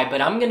is why, but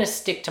I'm gonna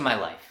stick to my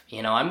life.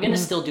 I'm gonna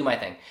still do my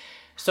thing.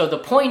 So the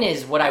point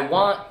is, what I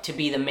want to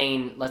be the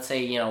main, let's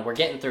say, we're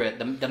getting through it.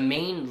 The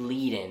main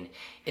lead-in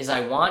is I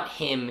want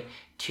him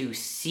to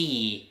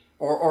see.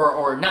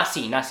 Or not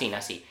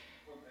see.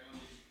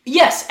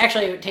 Yes,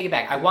 actually, take it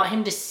back. I want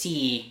him to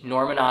see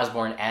Norman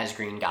Osborn as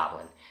Green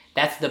Goblin.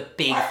 That's the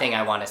big thing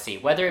I want to see.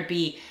 Whether it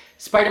be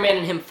Spider-Man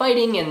and him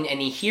fighting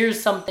and he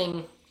hears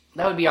something,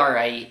 that would be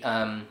alright.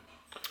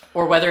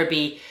 Or whether it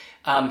be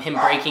him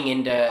breaking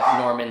into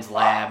Norman's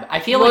lab. I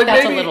feel like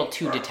that's a little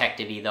too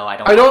detective-y, though.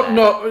 I don't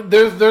know.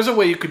 There's a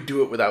way you could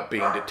do it without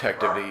being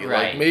detective-y.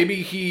 Right. Maybe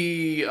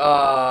he...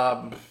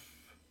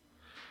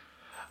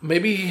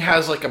 Maybe he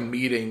has a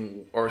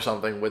meeting or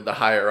something with the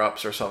higher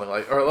ups or something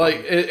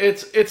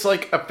it's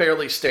a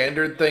fairly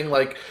standard thing.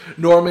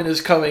 Norman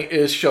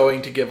is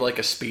showing to give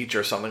a speech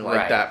or something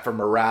like that for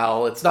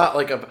morale. It's not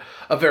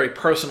a very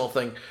personal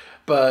thing,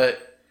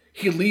 but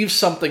he leaves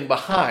something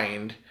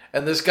behind,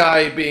 and this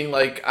guy being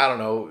I don't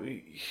know,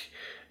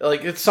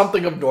 it's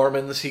something of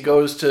Norman's. He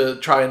goes to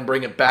try and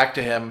bring it back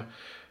to him,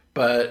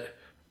 but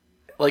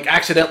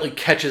accidentally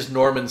catches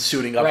Norman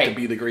suiting up to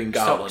be the Green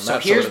Goblin. So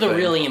here's the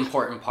really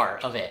important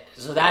part of it.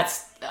 So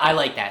I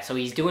like that. So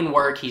he's doing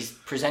work, he's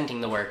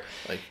presenting the work.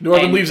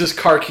 Norman leaves his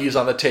car keys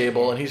on the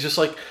table, and he's just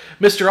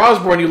Mr.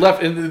 Osborn, you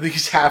left, and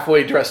he's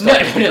halfway dressed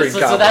up as the Green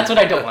Goblin. So that's what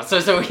I don't want.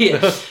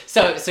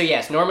 So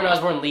yes, Norman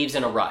Osborn leaves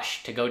in a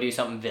rush to go do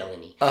something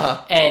villainy.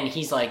 Uh-huh. And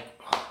he's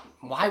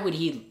why would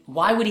he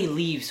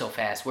leave so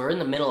fast? We're in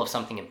the middle of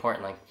something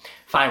important.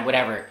 Fine,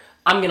 whatever.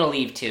 I'm gonna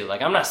leave too.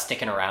 I'm not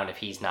sticking around if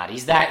he's not.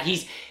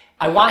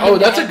 I want him. Oh,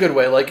 that's a good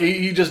way. Like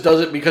he just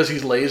does it because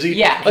he's lazy.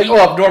 Yeah. Like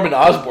if Norman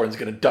Osborn's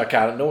gonna duck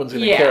out, no one's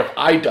gonna care if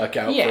I duck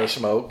out for a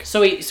smoke.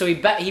 So he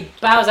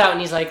bows out and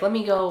he's like, let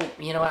me go.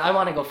 You know what? I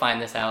want to go find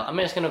this out. I'm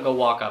just gonna go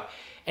walk up.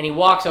 And he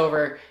walks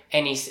over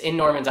and he's in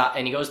Norman's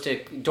and he goes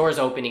to doors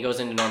open. He goes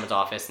into Norman's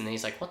office and then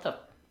he's like,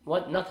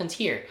 what? Nothing's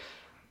here.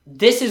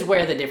 This is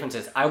where the difference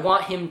is. I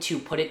want him to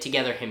put it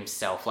together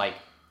himself. Like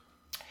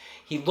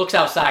he looks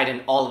outside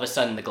and all of a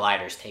sudden the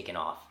glider's taken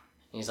off.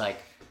 And he's like,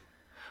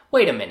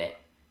 wait a minute.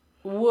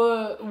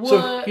 What?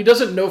 So he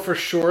doesn't know for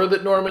sure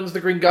that Norman's the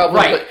Green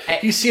Goblin, right. But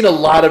he's seen a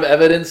lot of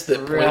evidence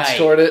that points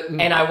toward it.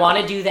 And I want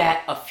to do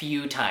that a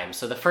few times.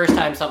 So the first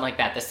time, something like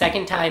that. The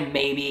second time,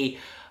 maybe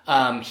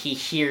he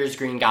hears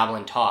Green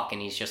Goblin talk,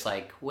 and he's just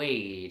like,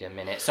 wait a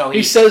minute. So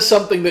he says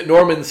something that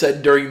Norman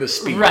said during the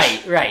speech.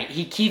 Right.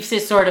 He keeps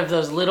it sort of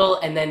those little,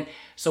 and then...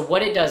 So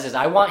what it does is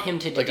I want him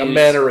to deduce... Like a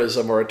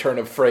mannerism or a turn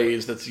of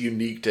phrase that's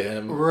unique to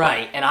him.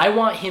 Right, and I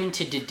want him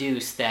to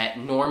deduce that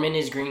Norman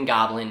is Green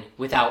Goblin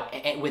without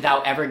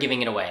ever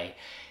giving it away.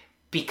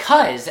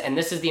 Because, and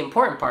this is the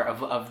important part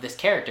of this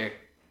character,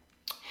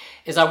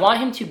 is I want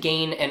him to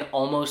gain an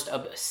almost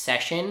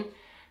obsession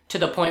to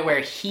the point where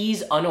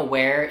he's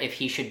unaware if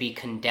he should be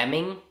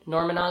condemning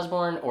Norman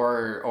Osborn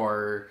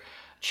or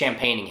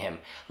champagning him.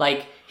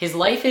 Like, his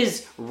life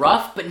is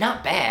rough, but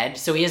not bad,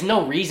 so he has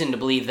no reason to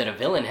believe that a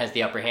villain has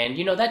the upper hand.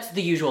 You know, that's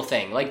the usual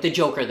thing. Like, the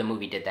Joker, the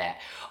movie, did that.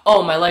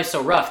 Oh, my life's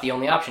so rough, the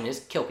only option is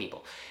kill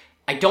people.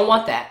 I don't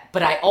want that,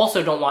 but I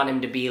also don't want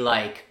him to be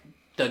like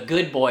the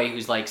good boy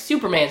who's like,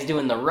 Spider-Man's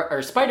doing the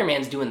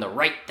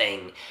right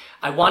thing.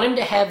 I want him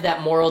to have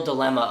that moral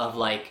dilemma of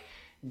like,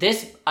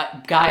 this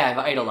guy I've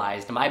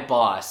idolized, my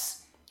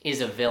boss, is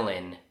a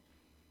villain.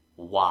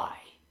 Why?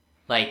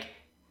 Like,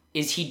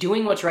 is he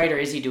doing what's right or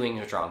is he doing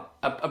what's wrong?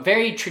 A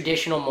very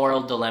traditional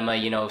moral dilemma,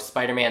 you know,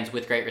 Spider-Man's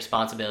with great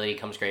responsibility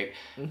comes great,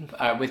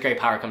 with great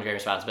power comes great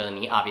responsibility,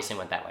 and he obviously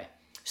went that way.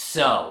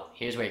 So,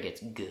 here's where it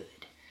gets good.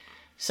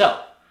 So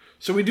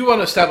we do want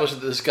to establish that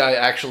this guy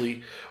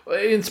actually,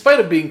 in spite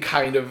of being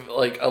kind of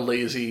like a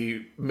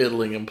lazy,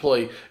 middling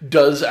employee,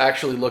 does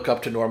actually look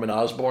up to Norman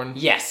Osborn.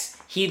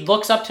 Yes, he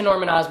looks up to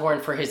Norman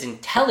Osborn for his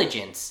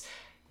intelligence.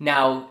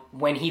 Now,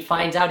 when he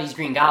finds out he's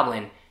Green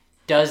Goblin,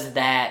 does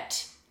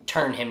that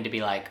turn him to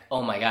be like,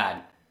 oh my god,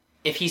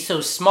 if he's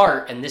so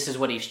smart and this is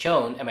what he's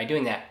shown, am I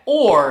doing that?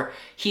 Or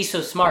he's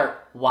so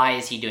smart, why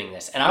is he doing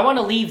this? And I want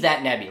to leave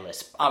that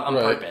nebulous on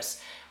purpose.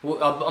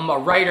 I'm a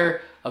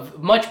writer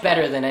of much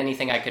better than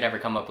anything I could ever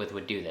come up with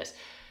would do this.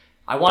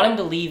 I want him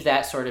to leave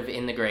that sort of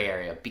in the gray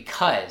area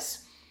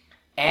because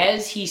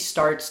as he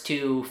starts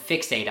to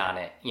fixate on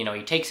it, you know,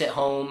 he takes it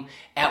home,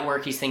 at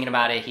work he's thinking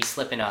about it, he's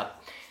slipping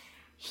up.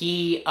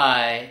 He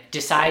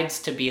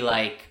decides to be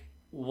like,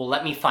 well,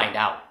 let me find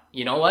out.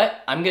 You know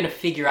what? I'm going to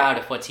figure out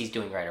if what he's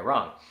doing right or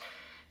wrong.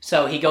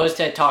 So he goes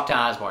to talk to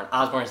Osborn.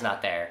 Osborn's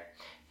not there.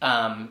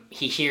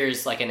 He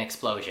hears like an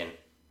explosion.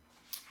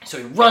 So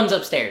he runs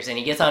upstairs and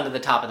he gets onto the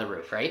top of the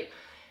roof, right?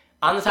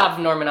 On the top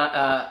of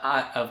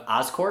of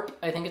Oscorp,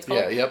 I think it's called.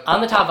 Yeah, yep. On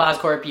the top of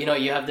Oscorp, you know,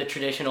 you have the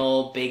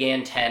traditional big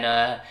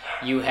antenna.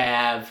 You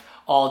have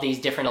all these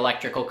different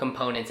electrical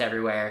components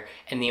everywhere.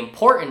 And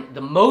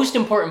the most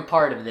important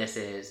part of this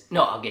is...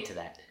 No, I'll get to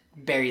that.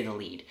 Bury the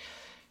lead.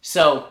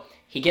 So...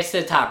 He gets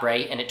to the top,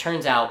 right? And it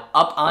turns out,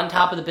 up on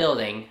top of the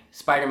building,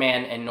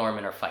 Spider-Man and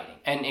Norman are fighting.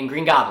 And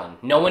Green Goblin.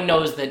 No one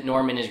knows that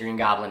Norman is Green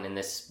Goblin in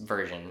this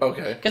version.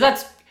 Okay.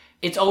 Because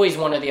it's always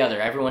one or the other.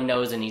 Everyone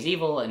knows and he's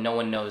evil, and no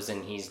one knows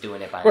and he's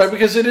doing it by himself. Right,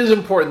 because it is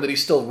important that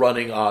he's still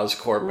running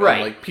Oscorp. Right.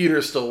 And, like,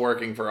 Peter's still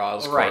working for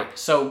Oscorp. Right.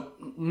 So,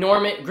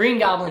 Green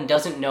Goblin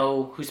doesn't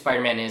know who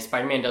Spider-Man is.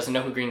 Spider-Man doesn't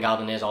know who Green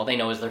Goblin is. All they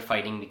know is they're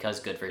fighting because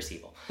good versus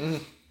evil.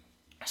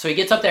 So he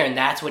gets up there and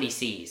that's what he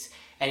sees.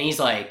 And he's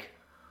like...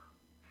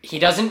 He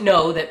doesn't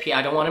know that...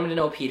 I don't want him to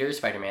know Peter is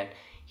Spider-Man.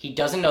 He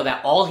doesn't know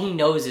that. All he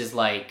knows is,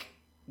 like,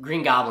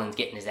 Green Goblin's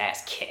getting his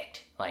ass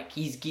kicked. Like,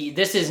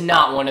 this is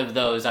not one of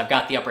those, I've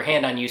got the upper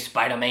hand on you,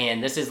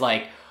 Spider-Man. This is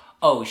like,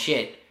 oh,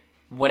 shit.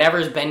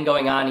 Whatever's been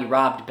going on, he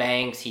robbed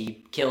banks,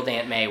 he killed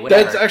Aunt May,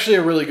 whatever. That's actually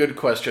a really good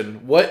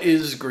question. What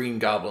is Green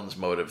Goblin's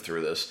motive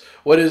through this?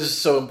 What is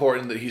so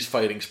important that he's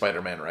fighting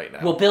Spider-Man right now?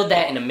 We'll build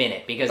that in a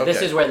minute, because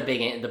this is where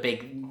the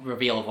big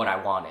reveal of what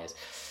I want is.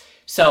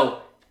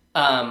 So...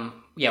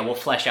 yeah, we'll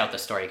flesh out the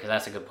story because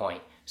that's a good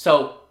point.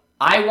 So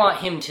I want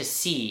him to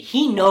see,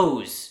 he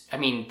knows, I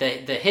mean, the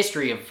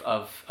history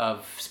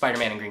of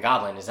Spider-Man and Green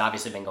Goblin has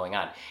obviously been going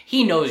on.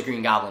 He knows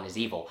Green Goblin is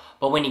evil,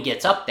 but when he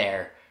gets up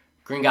there,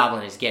 Green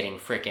Goblin is getting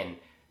freaking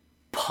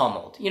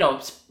pummeled. You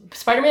know,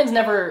 Spider-Man's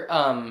never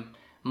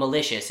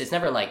malicious. It's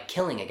never like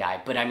killing a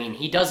guy, but I mean,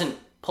 he doesn't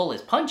pull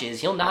his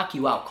punches. He'll knock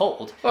you out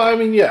cold. Well, I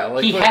mean,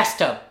 yeah. He has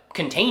to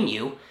contain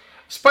you.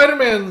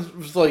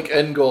 Spider-Man's like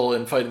end goal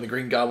in fighting the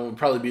Green Goblin would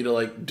probably be to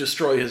like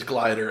destroy his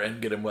glider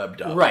and get him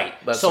webbed up. Right.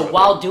 So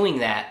while doing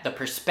that, the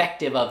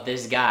perspective of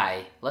this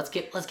guy, let's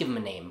give him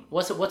a name.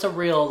 What's a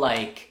real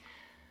like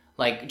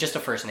just a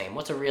first name?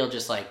 What's a real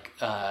just like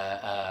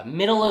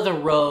middle of the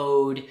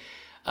road?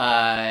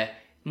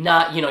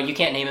 Not, you know, you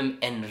can't name him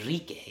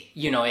Enrique.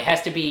 You know, it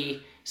has to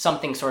be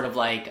something sort of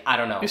like, I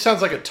don't know. He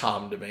sounds like a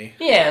Tom to me.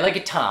 Yeah, like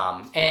a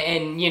Tom.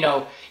 And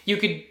you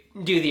could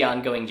do the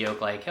ongoing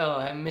joke like, oh,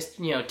 I missed,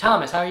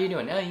 Thomas, how are you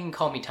doing? Oh, you can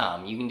call me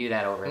Tom. You can do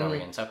that over and over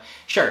again. So,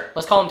 sure,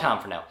 let's call him Tom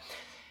for now.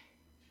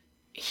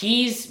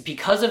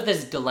 Because of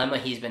this dilemma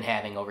he's been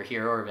having over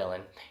hero or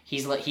villain,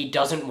 he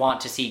doesn't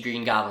want to see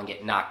Green Goblin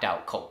get knocked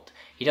out cold.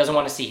 He doesn't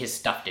want to see his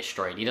stuff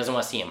destroyed. He doesn't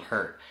want to see him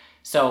hurt.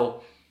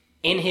 So,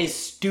 in his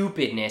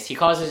stupidness, he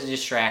causes a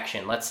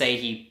distraction. Let's say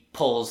he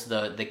pulls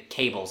the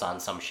cables on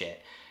some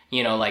shit.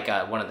 Like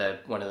one of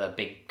the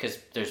big, because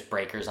there's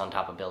breakers on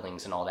top of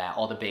buildings and all that,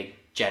 all the big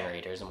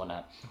generators and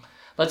whatnot.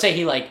 Let's say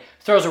he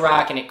throws a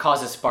rock and it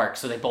causes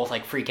sparks, so they both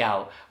freak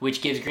out,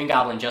 which gives Green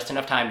Goblin just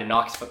enough time to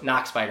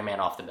knock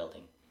Spider-Man off the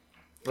building.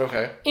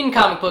 Okay. In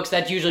comic books,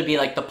 that'd usually be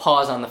the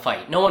pause on the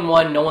fight. No one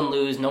won, no one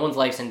lose, no one's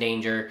life's in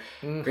danger.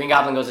 Green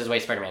Goblin goes his way,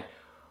 Spider-Man.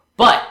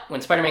 But when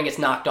Spider-Man gets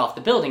knocked off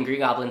the building, Green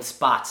Goblin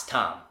spots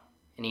Tom,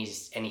 and he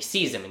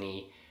sees him,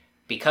 and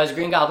because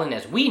Green Goblin,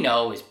 as we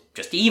know, is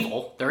just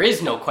evil. There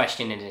is no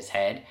question in his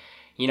head.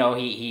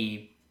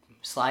 He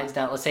slides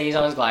down. Let's say he's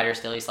on his glider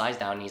still. He slides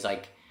down, and he's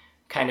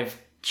kind of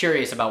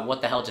curious about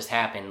what the hell just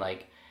happened.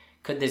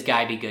 Could this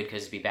guy be good? Could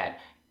this be bad?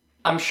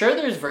 I'm sure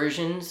there's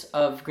versions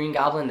of Green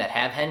Goblin that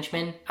have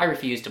henchmen. I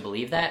refuse to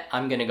believe that.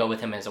 I'm going to go with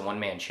him as a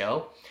one-man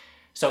show.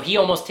 So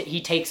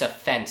he takes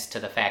offense to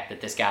the fact that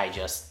this guy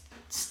just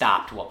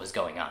stopped what was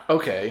going on.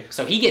 Okay.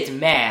 So he gets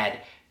mad,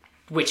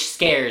 which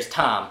scares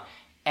Tom.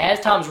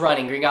 As Tom's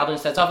running, Green Goblin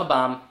sets off a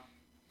bomb,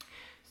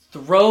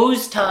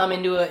 throws Tom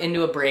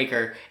into a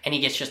breaker, and he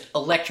gets just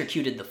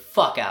electrocuted the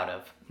fuck out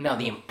of. Now,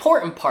 the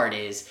important part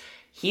is,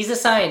 he's a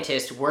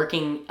scientist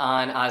working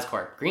on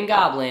Oscorp. Green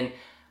Goblin,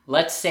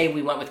 let's say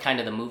we went with kind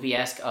of the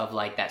movie-esque of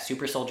that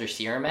super soldier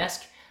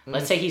serum-esque.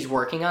 Let's say he's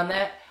working on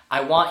that. I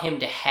want him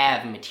to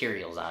have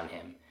materials on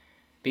him.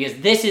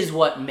 Because this is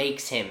what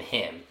makes him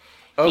him.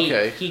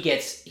 Okay.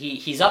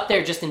 He's up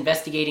there just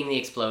investigating the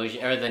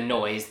explosion, or the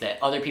noise that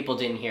other people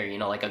didn't hear,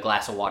 like a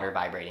glass of water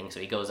vibrating. So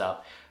he goes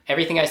up.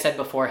 Everything I said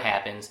before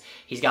happens.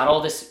 He's got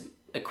all this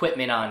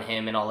equipment on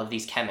him and all of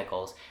these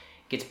chemicals.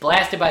 Gets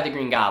blasted by the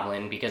Green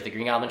Goblin because the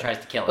Green Goblin tries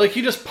to kill him.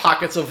 He just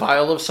pockets a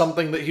vial of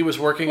something that he was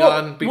working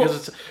on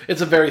because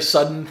it's a very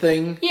sudden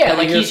thing.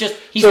 Yeah,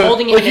 he's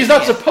holding it in he's his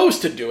not hand.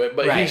 supposed to do it,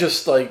 but Right. he's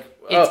just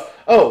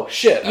oh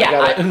shit.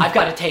 Yeah, I've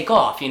got to take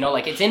off.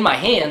 It's in my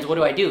hands. What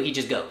do I do? He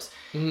just goes.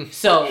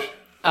 So,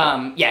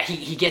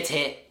 he gets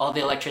hit. All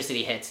the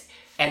electricity hits.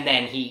 And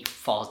then he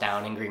falls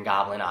down, and Green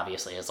Goblin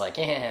obviously is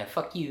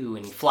fuck you,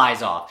 and he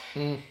flies off.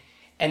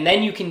 And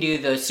then you can do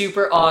the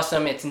super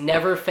awesome, it's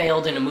never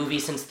failed in a movie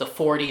since the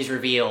 40s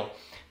reveal.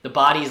 The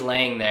body's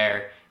laying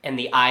there, and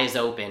the eyes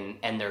open,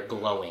 and they're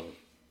glowing.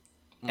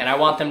 And I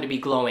want them to be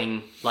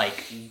glowing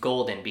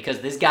golden,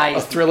 because this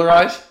guy's... Thriller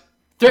eyes?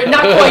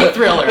 Not quite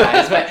Thriller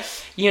eyes, but,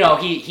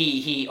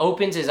 he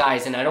opens his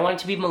eyes, and I don't want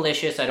it to be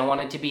malicious, I don't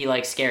want it to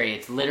be, scary.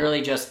 It's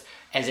literally just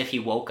as if he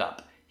woke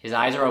up. His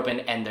eyes are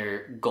open, and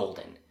they're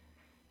golden.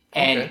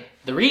 And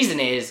the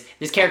reason is,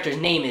 this character's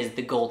name is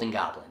the Golden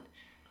Goblin,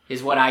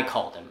 is what I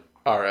called him.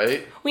 All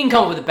right. We can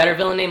come up with a better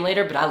villain name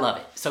later, but I love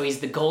it. So he's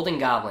the Golden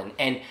Goblin.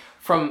 And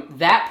from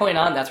that point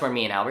on, that's where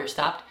me and Albert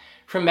stopped.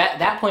 From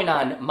that point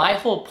on, my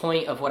whole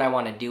point of what I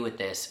want to do with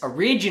this,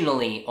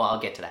 originally, I'll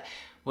get to that.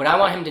 What I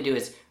want him to do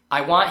is,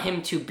 I want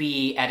him to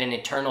be at an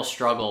eternal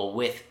struggle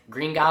with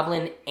Green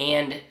Goblin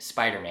and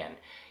Spider-Man.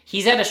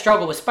 He's at a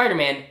struggle with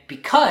Spider-Man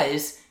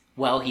because,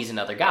 he's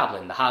another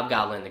goblin. The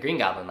Hobgoblin, the Green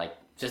Goblin,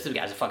 just the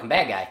guy's a fucking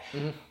bad guy.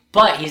 Mm-hmm.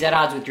 But he's at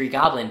odds with Green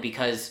Goblin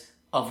because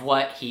of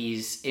what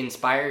he's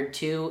inspired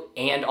to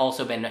and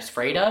also been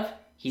afraid of.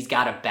 He's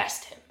got to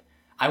best him.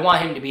 I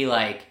want him to be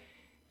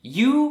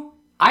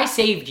I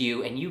saved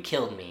you and you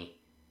killed me.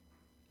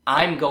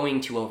 I'm going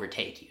to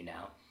overtake you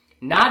now.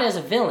 Not as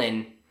a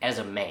villain, as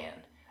a man.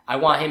 I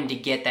want him to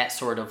get that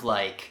sort of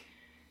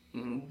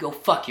go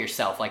fuck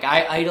yourself.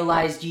 I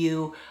idolized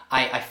you,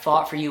 I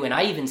fought for you, and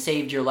I even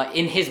saved your life.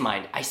 In his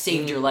mind, I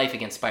saved your life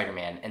against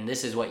Spider-Man, and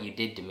this is what you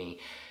did to me.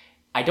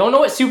 I don't know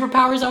what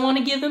superpowers I want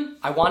to give him.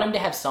 I want him to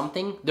have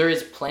something. There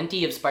is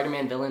plenty of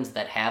Spider-Man villains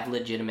that have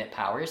legitimate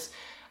powers.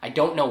 I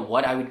don't know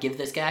what I would give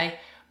this guy,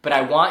 but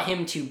I want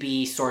him to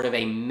be sort of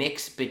a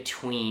mix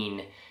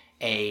between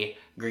a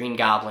Green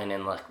Goblin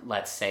and,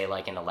 let's say,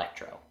 an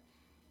Electro.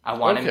 I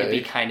want him to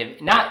be kind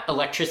of, not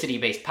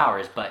electricity-based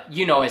powers, but,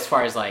 as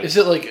far as, Is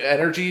it,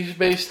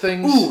 energy-based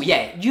things? Ooh,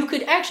 yeah, you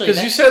could actually...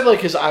 Because you said,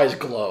 his eyes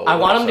glow. I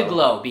want him to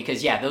glow,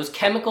 because, those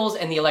chemicals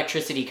and the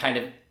electricity kind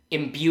of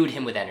imbued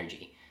him with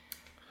energy.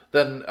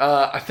 Then,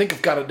 I think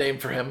I've got a name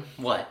for him.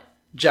 What?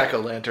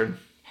 Jack-o'-lantern.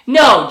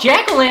 No,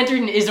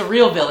 Jack-o'-lantern is a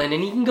real villain,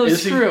 and he can go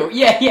screw.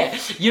 Yeah.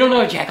 You don't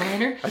know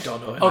Jack-o'-lantern? I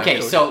don't know him, Okay,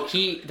 actually. so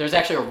there's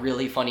actually a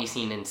really funny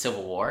scene in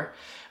Civil War.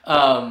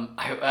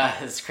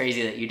 It's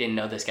crazy that you didn't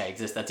know this guy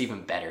exists. That's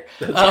even better.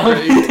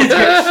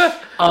 That's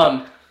great.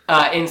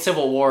 In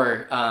Civil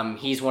War,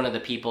 he's one of the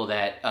people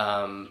that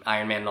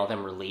Iron Man and all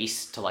them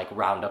release to like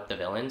round up the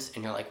villains,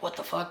 and you're like, what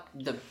the fuck?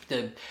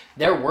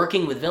 They're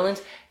working with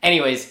villains.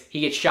 Anyways, he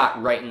gets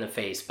shot right in the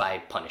face by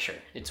Punisher.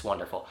 It's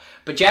wonderful.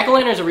 But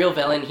Jack-o'-lantern's a real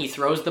villain. He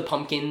throws the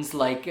pumpkins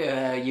like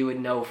you would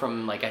know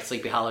from like a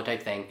Sleepy Hollow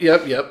type thing.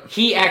 Yep.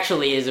 He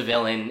actually is a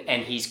villain,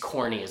 and he's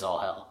corny as all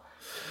hell.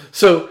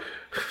 So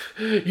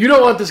you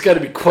don't want this guy to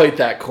be quite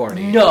that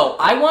corny. No,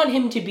 I want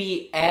him to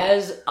be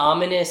as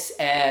ominous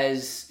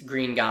as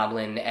Green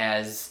Goblin,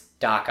 as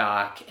Doc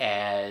Ock,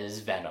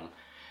 as Venom.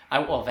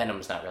 Well,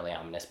 Venom's not really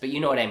ominous, but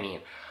you know what I mean.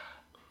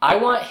 I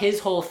want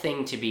his whole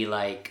thing to be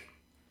like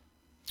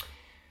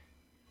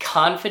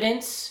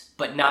confidence,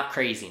 but not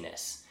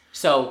craziness.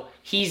 So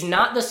he's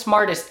not the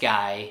smartest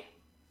guy,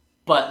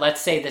 but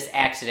let's say this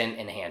accident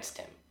enhanced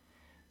him.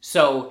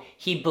 So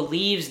he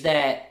believes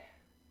that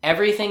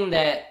everything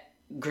that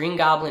Green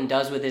Goblin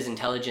does with his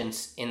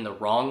intelligence in the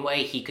wrong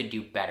way, he could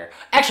do better.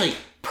 Actually,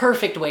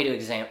 perfect way to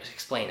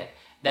explain it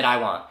that I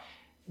want.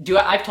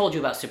 I've told you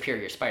about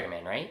Superior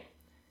Spider-Man, right?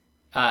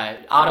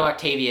 Otto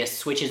Octavius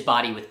switches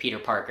body with Peter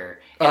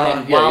Parker.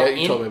 And then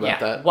you told me about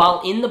that.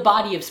 While in the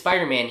body of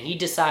Spider-Man, he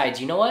decides,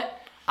 you know what?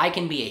 I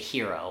can be a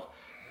hero,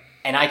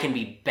 and I can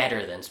be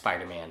better than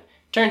Spider-Man.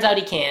 Turns out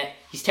he can't.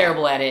 He's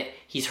terrible at it.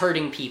 He's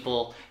hurting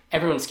people.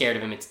 Everyone's scared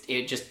of him.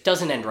 It just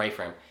doesn't end right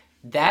for him.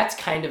 That's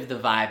kind of the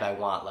vibe I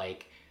want.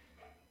 Like,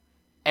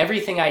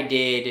 everything I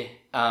did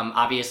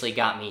obviously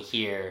got me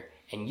here,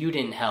 and you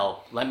didn't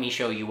help. Let me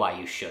show you why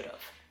you should have.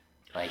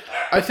 Like,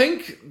 I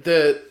think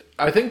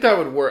that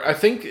would work. I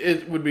think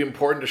it would be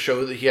important to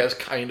show that he has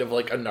kind of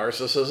like a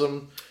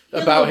narcissism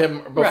about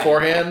him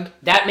beforehand.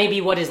 Right. That may be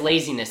what his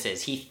laziness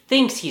is. He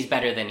thinks he's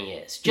better than he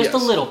is. Just a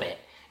little bit.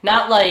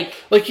 Not like...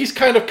 Like, he's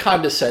kind of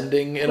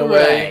condescending in a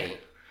way.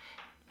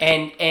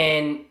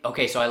 And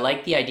okay, so I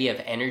like the idea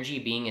of energy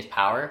being his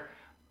power,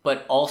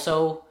 but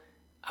also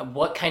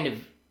what kind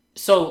of...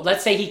 So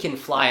let's say he can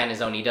fly on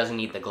his own. He doesn't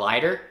need the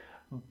glider,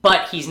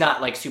 but he's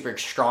not like super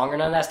strong or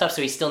none of that stuff,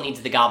 so he still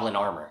needs the goblin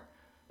armor.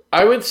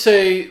 I would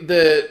say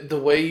that the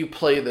way you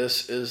play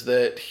this is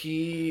that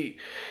he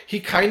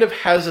kind of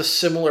has a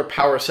similar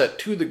power set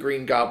to the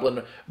Green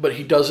Goblin, but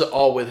he does it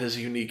all with his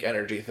unique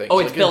energy thing. Oh,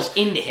 it's built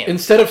into him.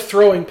 Instead of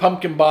throwing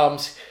pumpkin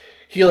bombs,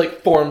 he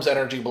like forms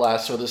energy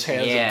blasts with his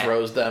hands and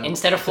throws them.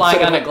 Instead of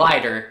flying on a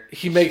glider,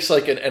 he makes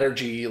like an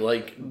energy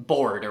like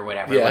board or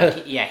whatever.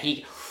 Yeah.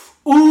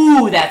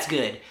 Ooh, that's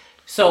good.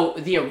 So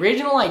the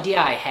original idea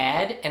I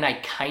had, and I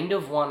kind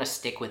of want to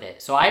stick with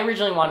it. So I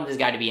originally wanted this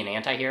guy to be an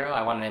anti-hero.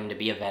 I wanted him to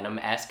be a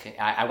Venom-esque.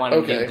 I wanted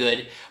him to be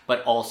good,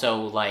 but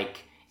also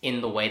like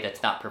in the way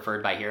that's not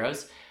preferred by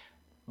heroes.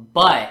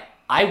 But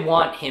I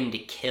want him to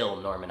kill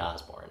Norman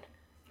Osborn.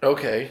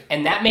 Okay.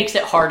 And that makes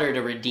it harder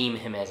to redeem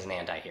him as an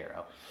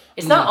anti-hero.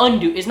 It's not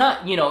it's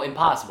not,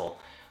 impossible.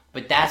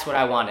 But that's what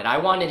I wanted. I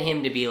wanted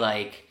him to be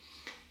like,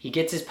 he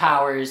gets his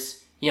powers...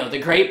 the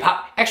great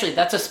power... Actually,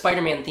 that's a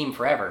Spider-Man theme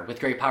forever. With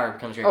great power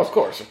becomes great... Oh, of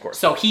course.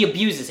 So he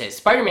abuses his.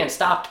 Spider-Man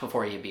stopped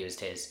before he abused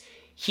his.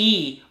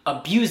 He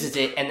abuses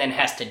it and then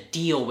has to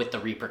deal with the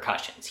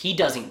repercussions. He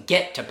doesn't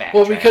get to backtrack.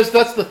 Well, because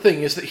that's the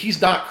thing, is that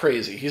he's not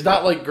crazy. He's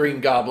not like Green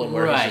Goblin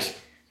where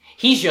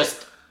he's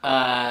just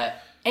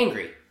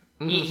angry.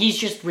 Mm-hmm. He's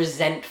just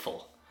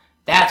resentful.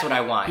 That's what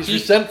I want. He's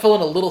resentful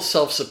and a little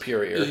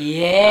self-superior.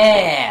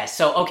 Yeah.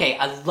 So, okay,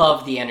 I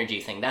love the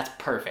energy thing. That's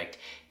perfect.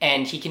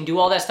 And he can do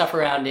all that stuff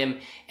around him,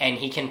 and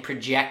he can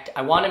project...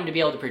 I want him to be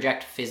able to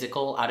project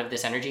physical out of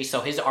this energy, so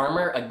his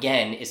armor,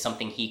 again, is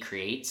something he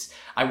creates.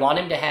 I want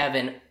him to have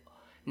an...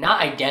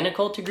 Not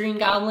identical to Green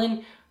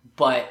Goblin,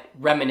 but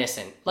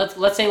reminiscent.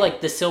 Let's say,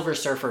 like, the Silver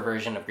Surfer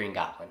version of Green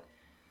Goblin.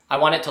 I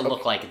want it to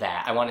look like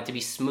that. I want it to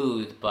be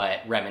smooth, but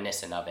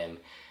reminiscent of him.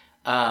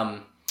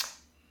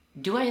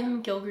 Do I have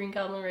him kill Green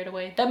Goblin right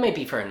away? That might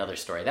be for another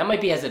story. That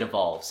might be as it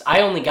evolves.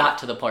 I only got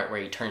to the point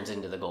where he turns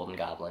into the Golden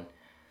Goblin.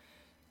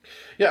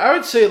 Yeah, I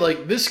would say,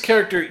 like, this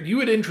character, you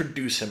would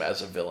introduce him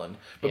as a villain,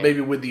 but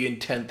maybe with the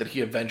intent that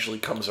he eventually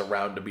comes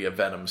around to be a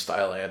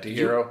Venom-style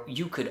anti-hero.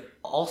 You could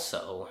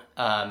also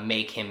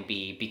make him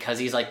be, because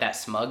he's like that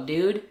smug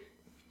dude,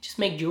 just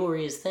make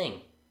jewelry his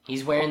thing.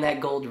 He's wearing that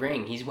gold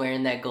ring. He's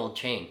wearing that gold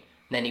chain.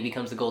 And then he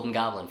becomes the Golden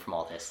Goblin from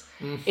all this.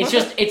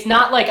 It's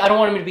not like, I don't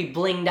want him to be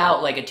blinged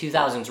out like a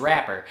 2000s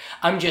rapper.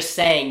 I'm just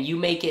saying, you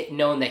make it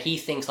known that he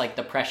thinks like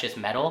the precious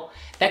metal.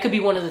 That could be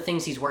one of the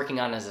things he's working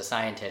on as a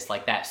scientist,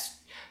 like that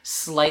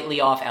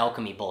slightly off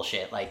alchemy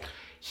bullshit. Like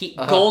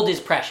gold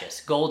is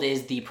precious. Gold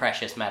is the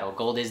precious metal.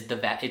 Gold is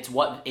it's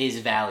what is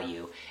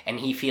value, and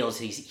he feels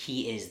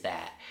he is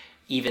that,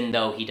 even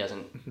though he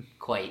doesn't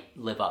quite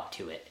live up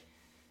to it.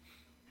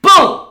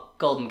 Boom!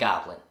 Golden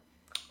Goblin.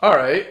 All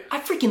right.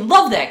 I freaking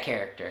love that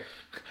character.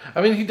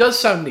 I mean, he does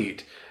sound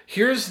neat.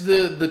 Here's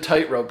the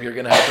tightrope you're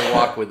going to have to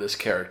walk with this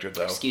character,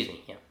 though. Excuse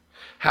me. Yeah.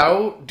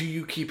 How do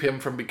you keep him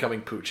from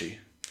becoming Poochie?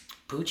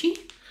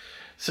 Poochie?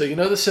 So you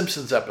know the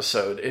Simpsons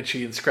episode,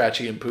 Itchy and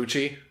Scratchy and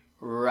Poochie?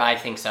 I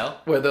think so.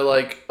 Where they're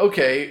like,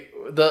 okay,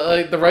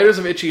 the writers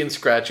of Itchy and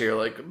Scratchy are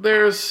like,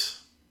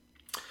 there's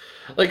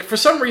like for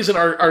some reason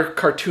our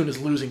cartoon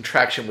is losing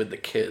traction with the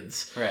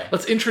kids. Right.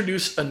 Let's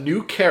introduce a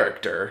new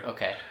character.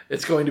 Okay.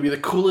 It's going to be the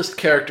coolest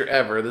character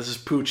ever. This is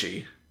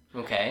Poochie.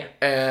 Okay.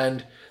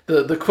 And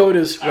the quote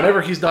is,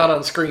 whenever he's not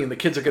on screen, the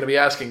kids are going to be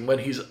asking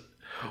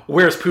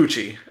where's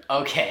Poochie?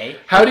 Okay.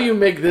 How do you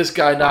make this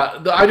guy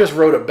not... I just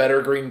wrote a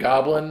better Green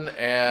Goblin,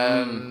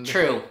 and...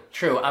 True.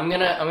 I'm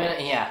gonna,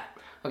 yeah.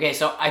 Okay,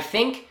 so I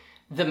think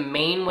the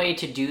main way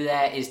to do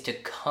that is to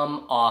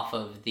come off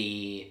of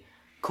the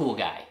cool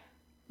guy.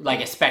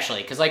 Like,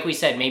 especially, because like we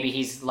said, maybe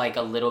he's like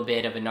a little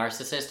bit of a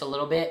narcissist, a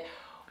little bit.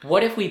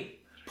 What if we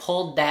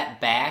pulled that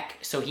back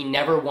so he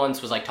never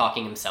once was like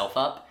talking himself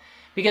up?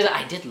 Because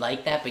I did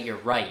like that, but you're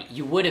right.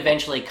 You would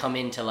eventually come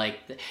into like...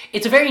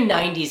 It's a very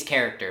 90s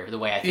character, the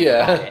way I think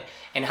about it.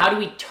 And how do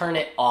we turn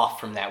it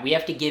off from that? We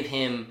have to give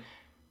him...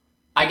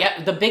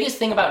 The biggest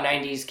thing about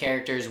 90s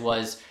characters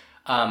was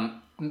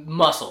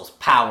muscles,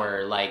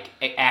 power, like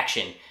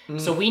action.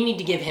 So we need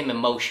to give him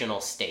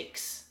emotional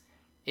stakes,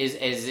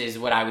 is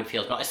what I would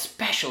feel.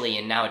 Especially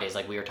in nowadays,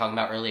 like we were talking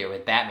about earlier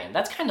with Batman.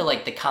 That's kind of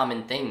like the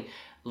common thing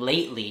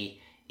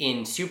lately in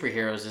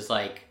superheroes is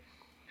like...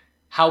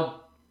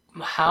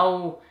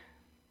 How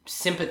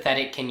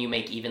sympathetic can you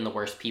make even the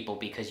worst people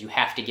because you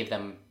have to give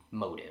them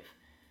motive?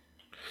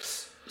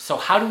 So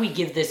how do we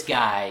give this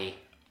guy...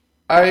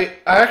 I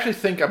actually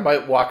think I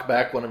might walk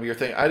back one of your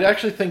things. I'd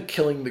actually think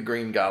killing the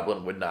Green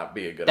Goblin would not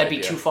be a good idea. That'd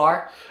be too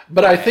far?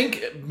 But I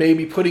think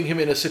maybe putting him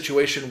in a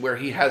situation where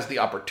he has the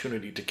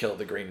opportunity to kill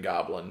the Green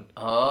Goblin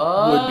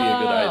would be a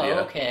good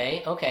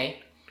idea.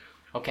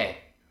 Okay.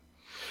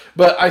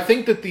 But I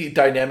think that the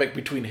dynamic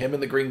between him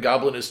and the Green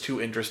Goblin is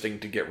too interesting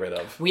to get rid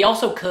of. We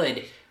also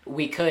could,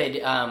 you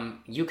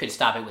could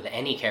stop it with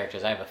any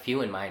characters. I have a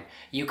few in mind.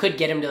 You could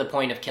get him to the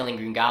point of killing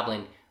Green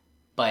Goblin,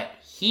 but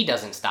he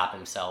doesn't stop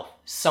himself.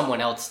 Someone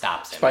else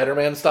stops him.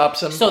 Spider-Man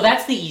stops him. So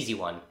that's the easy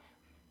one.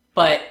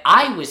 But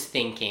I was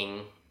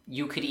thinking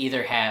you could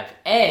either have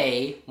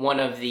one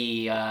of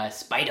the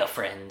Spider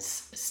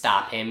friends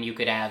stop him. You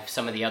could have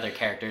some of the other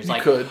characters.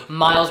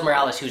 Miles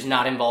Morales, who's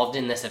not involved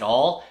in this at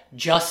all,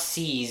 just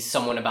sees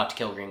someone about to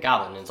kill Green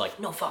Goblin and is like,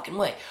 no fucking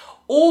way.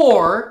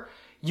 Or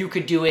you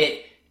could do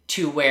it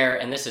to where,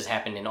 and this has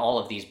happened in all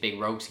of these big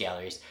rogues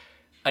galleries,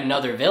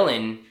 another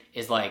villain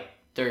is like,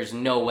 there's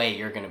no way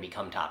you're going to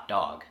become top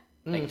dog.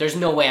 Like, there's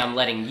no way I'm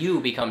letting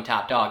you become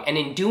top dog. And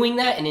in doing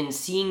that, and in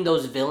seeing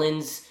those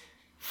villains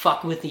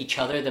fuck with each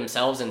other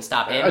themselves and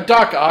stop him.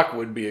 Doc Ock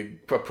would be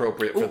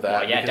appropriate for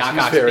that. Well, yeah, Doc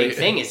Ock's big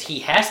thing is he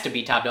has to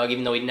be top dog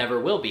even though he never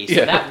will be.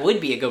 So that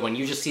would be a good one.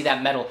 You just see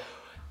that metal.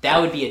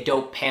 That would be a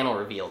dope panel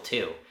reveal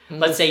too.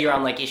 Let's say you're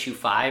on like issue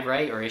 5,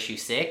 right? Or issue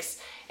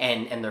 6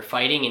 and they're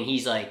fighting and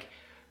he's like,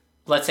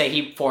 let's say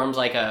he forms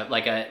like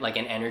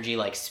an energy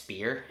like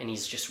spear and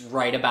he's just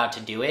right about to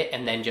do it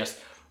and then just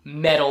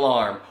metal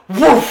arm,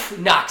 woof,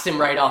 knocks him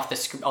right off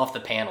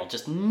the panel.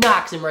 Just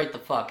knocks him right the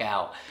fuck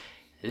out.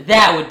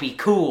 That would be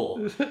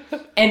cool.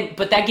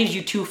 But that gives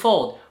you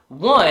twofold.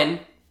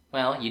 One,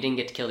 well, you didn't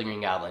get to kill the Green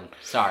Goblin.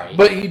 Sorry.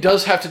 But he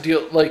does have to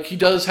deal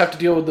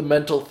with the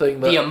mental thing.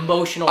 The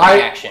emotional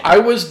reaction. I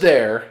was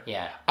there.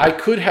 Yeah. I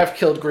could have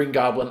killed Green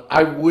Goblin.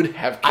 I would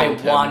have killed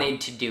him. I wanted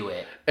to do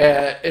it.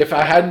 If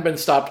I hadn't been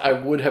stopped, I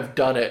would have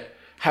done it.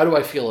 How do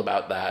I feel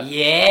about that?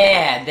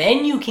 Yeah.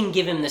 Then you can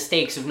give him the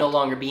stakes of no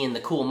longer being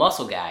the cool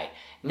muscle guy.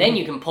 Then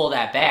you can pull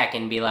that back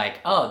and be like,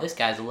 oh, this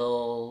guy's a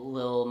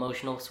little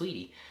emotional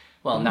sweetie.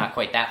 Well, not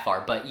quite that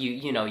far, but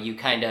you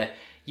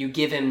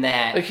give him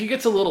that. Like, he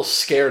gets a little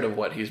scared of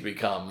what he's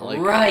become.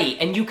 Right,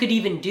 and you could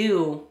even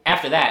do,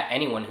 after that,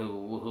 anyone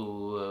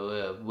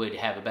who would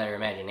have a better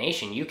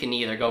imagination, you can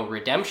either go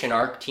redemption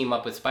arc, team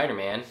up with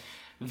Spider-Man,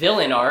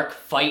 villain arc,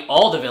 fight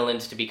all the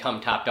villains to become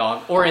top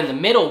dog, or in the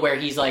middle where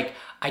he's like,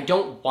 I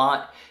don't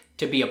want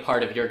to be a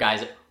part of your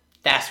guys'...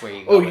 That's where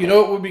you go. Oh, you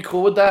know what would be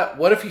cool with that?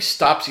 What if he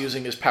stops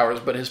using his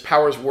powers, but his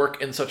powers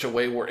work in such a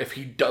way where if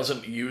he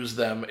doesn't use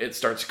them, it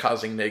starts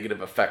causing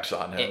negative effects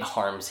on him? It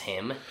harms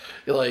him.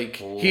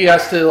 He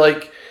has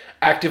to,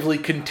 actively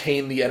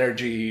contain the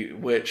energy,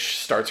 which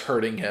starts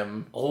hurting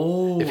him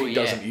if he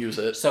doesn't use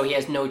it. So he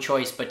has no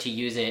choice but to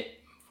use it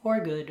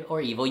for good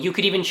or evil. You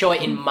could even show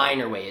it in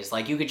minor ways.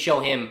 Like, you could show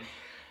him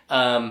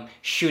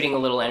shooting a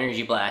little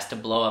energy blast to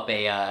blow up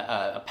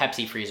a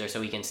Pepsi freezer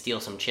so he can steal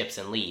some chips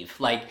and leave.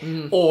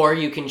 Or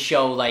you can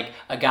show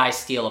a guy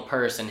steal a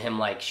purse and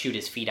him shoot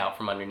his feet out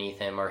from underneath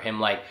him, or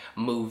him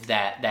move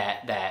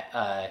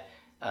that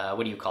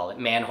what do you call it,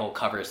 manhole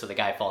cover so the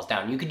guy falls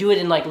down. You could do it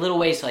in little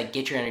ways to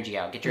get your energy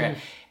out,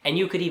 and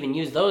you could even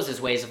use those as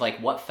ways of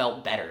what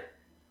felt better.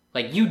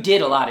 You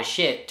did a lot of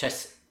shit to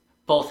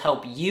both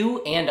help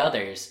you and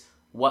others.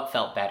 What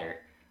felt better?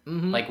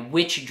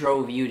 Which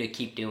drove you to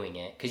keep doing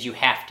it? Because you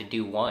have to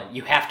do one.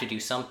 You have to do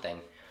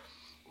something.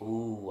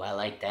 Ooh, I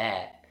like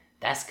that.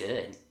 That's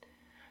good.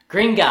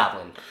 Green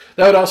Goblin.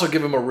 That would also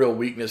give him a real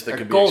weakness that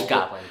could be Gold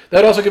Goblin.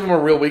 That would also give him a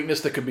real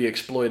weakness that could be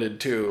exploited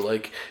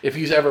too. If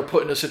he's ever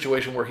put in a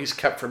situation where he's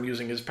kept from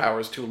using his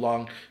powers too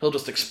long, he'll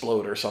just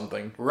explode or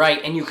something. Right,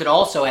 and you could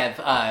also have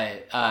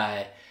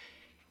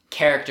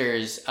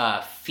characters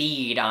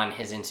feed on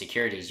his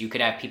insecurities. You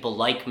could have people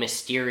like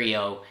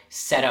Mysterio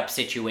set up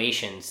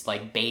situations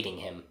like baiting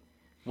him.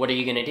 What are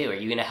you going to do? Are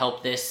you going to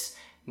help this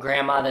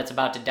grandma that's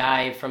about to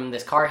die from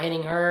this car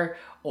hitting her?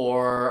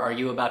 Or are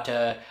you about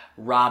to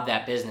rob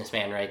that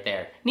businessman right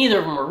there? Neither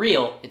of them are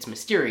real. It's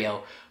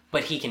Mysterio,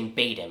 but he can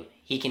bait him.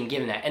 He can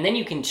give him that. And then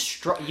you can...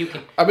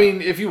 I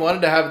mean, if you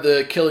wanted to have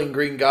the killing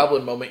Green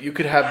Goblin moment, you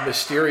could have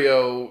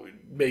Mysterio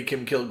make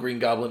him kill Green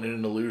Goblin in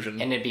an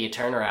illusion. And it'd be a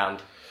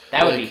turnaround.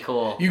 That would be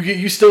cool.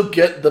 You still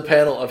get the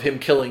panel of him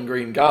killing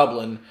Green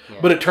Goblin,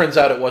 but it turns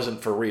out it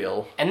wasn't for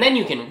real. And then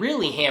you can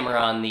really hammer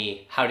on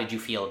the, how did you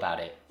feel about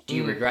it? Do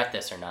you regret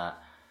this or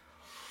not?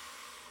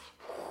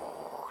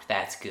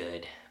 That's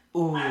good.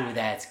 Ooh,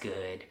 that's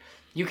good.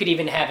 You could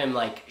even have him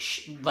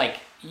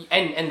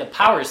and the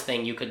powers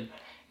thing you could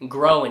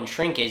grow and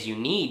shrink as you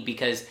need,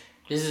 because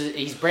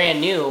he's brand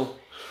new,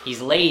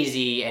 he's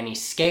lazy, and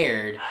he's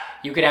scared.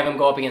 You could have him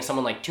go up against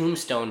someone like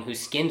Tombstone, whose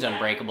skin's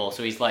unbreakable.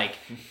 So he's like,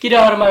 "Get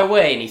out of my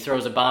way!" and he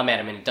throws a bomb at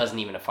him, and it doesn't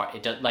even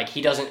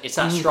it's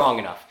not strong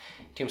enough.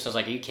 Tombstone's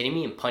like, "Are you kidding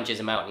me?" and punches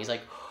him out, and he's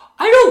like,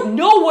 "I don't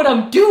know what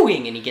I'm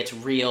doing," and he gets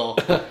real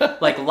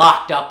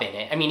locked up in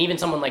it. I mean, even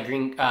someone like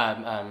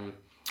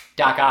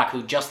Doc Ock,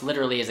 who just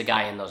literally is a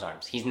guy in those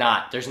arms.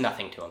 There's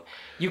nothing to him.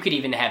 You could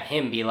even have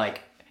him be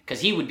like,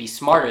 because he would be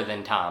smarter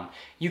than Tom.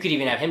 You could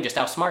even have him just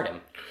outsmart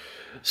him.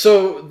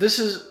 So this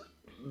is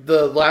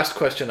the last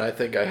question I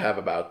think I have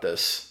about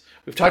this.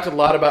 We've talked a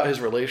lot about his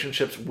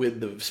relationships with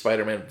the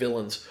Spider-Man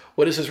villains.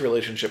 What is his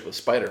relationship with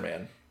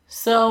Spider-Man?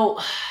 So,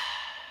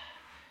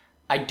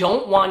 I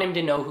don't want him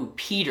to know who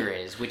Peter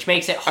is, which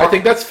makes it hard. I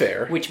think that's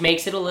fair. Which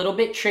makes it a little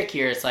bit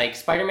trickier. It's like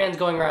Spider-Man's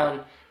going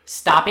around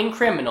stopping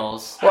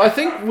criminals. Well, I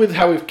think with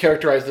how we've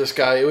characterized this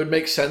guy, it would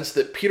make sense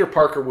that Peter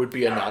Parker would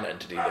be a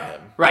non-entity to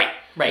him. Right.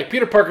 Like,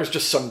 Peter Parker's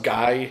just some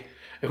guy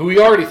who he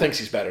already thinks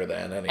he's better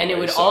than anyway. And it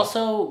would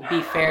also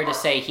be fair to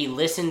say he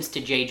listens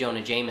to J.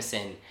 Jonah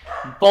Jameson,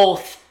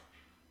 both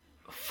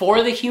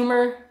for the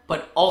humor,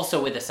 but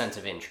also with a sense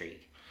of intrigue.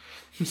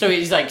 So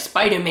he's like,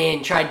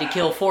 Spider-Man tried to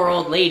kill 4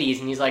 old ladies,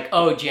 and he's like,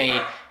 "Oh,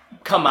 Jay,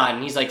 come on."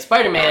 And he's like,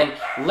 Spider-Man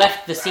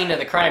left the scene of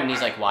the crime, and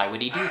he's like, "Why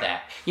would he do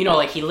that?"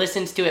 He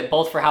listens to it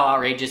both for how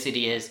outrageous it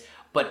is,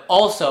 but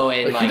also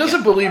in he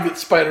doesn't believe that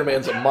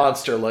Spider-Man's a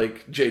monster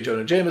like J.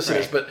 Jonah Jameson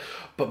is, but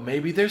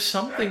maybe there's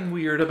something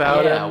weird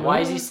about him. Yeah, why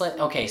is he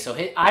okay, so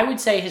I would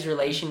say his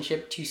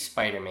relationship to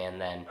Spider-Man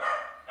then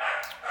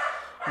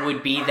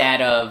would be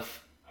that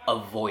of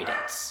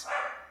avoidance.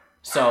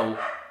 So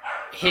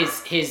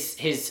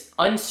his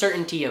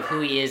uncertainty of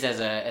who he is as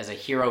a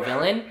hero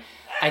villain,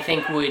 I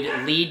think,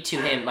 would lead to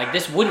him,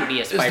 this wouldn't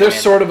be a Spider-Man. Is there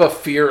sort of a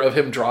fear of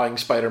him drawing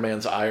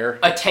Spider-Man's ire?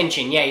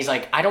 Attention, yeah. He's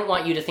like, I don't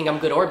want you to think I'm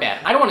good or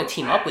bad. I don't want to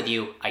team up with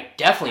you. I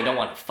definitely don't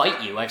want to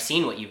fight you. I've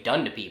seen what you've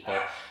done to people.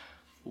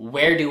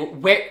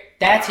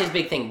 That's his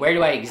big thing. Where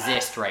do I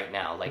exist right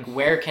now?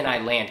 Where can I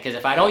land? Because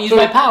if I don't use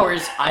my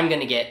powers, I'm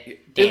going to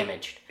get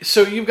damaged.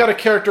 So you've got a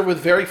character with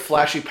very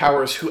flashy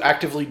powers who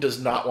actively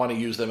does not want to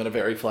use them in a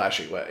very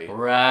flashy way.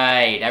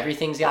 Right.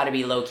 Everything's got to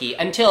be low-key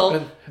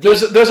until...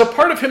 There's a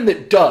part of him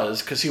that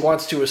does, because he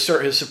wants to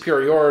assert his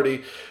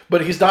superiority,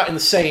 but he's not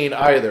insane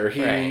either.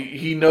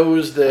 He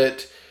knows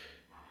that...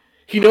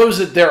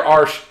 there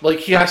are...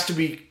 he has to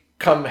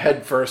become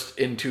headfirst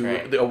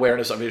into the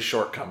awareness of his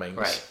shortcomings.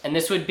 Right. And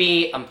this would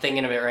be... I'm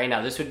thinking of it right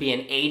now. This would be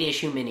an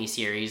 8-issue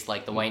miniseries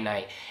like The White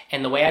Knight.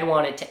 And the way I'd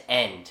want it to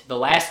end, the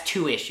last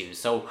 2 issues...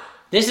 So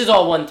this is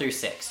all 1 through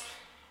 6.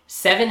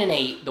 7 and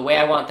 8, the way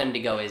I want them to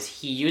go is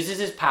he uses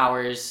his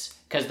powers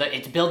because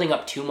it's building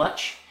up too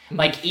much.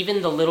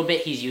 Even the little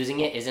bit he's using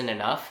it isn't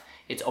enough.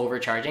 It's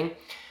overcharging.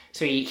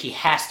 So he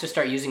has to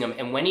start using them.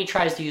 And when he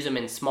tries to use them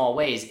in small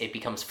ways, it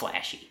becomes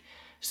flashy.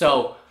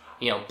 So,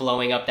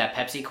 blowing up that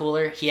Pepsi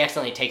cooler, he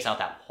accidentally takes out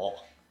that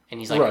wall. And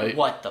he's like,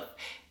 what the...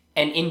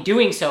 And in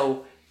doing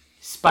so,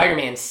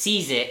 Spider-Man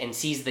sees it and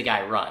sees the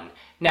guy run.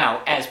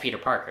 Now, as Peter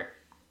Parker.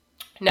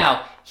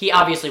 Now, he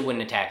obviously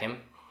wouldn't attack him.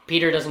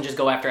 Peter doesn't just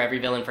go after every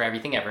villain for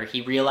everything ever.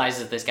 He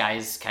realizes this guy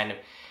is kind of...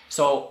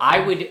 So I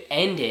would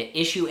end it.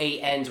 Issue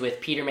 8 ends with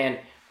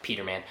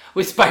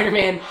with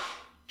Spider-Man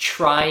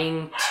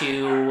trying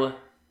to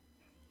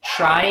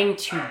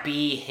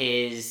be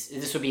his...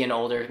 This would be an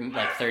older,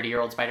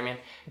 30-year-old Spider-Man.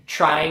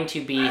 Trying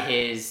to be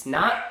his,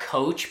 not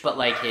coach, but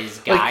his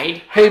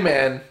guide. Hey,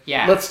 man,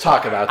 let's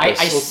talk about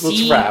this.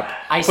 Let's wrap.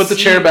 Put the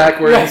chair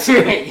backwards.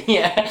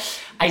 Yeah.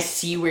 I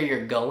see where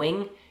you're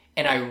going,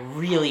 and I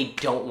really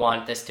don't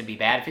want this to be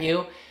bad for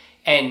you.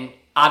 And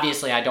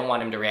obviously, I don't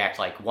want him to react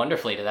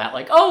wonderfully to that.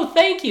 Oh,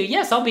 thank you.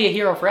 Yes, I'll be a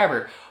hero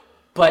forever.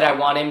 But I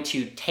want him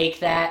to take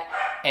that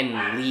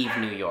and leave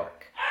New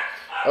York.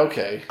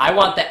 Okay. I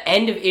want the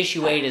end of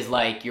issue 8 is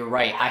you're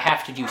right, I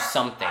have to do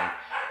something.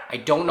 I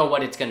don't know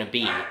what it's going to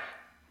be.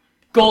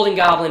 Golden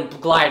Goblin,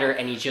 glider,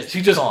 and he's just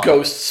gone.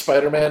 Ghosts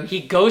Spider-Man?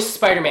 He ghosts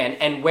Spider-Man,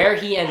 and where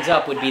he ends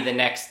up would be the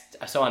next,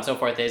 so on and so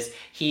forth, is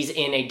he's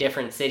in a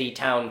different city,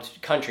 town,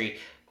 country,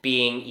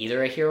 being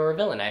either a hero or a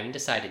villain. I haven't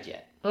decided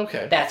yet.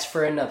 Okay. That's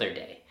for another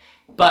day.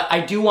 But I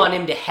do want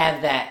him to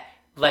have that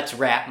let's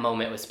wrap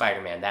moment with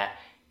Spider-Man. That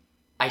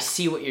I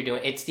see what you're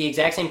doing. It's the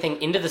exact same thing.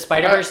 Into the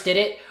Spider-Verse did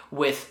it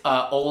with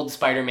old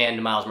Spider-Man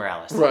to Miles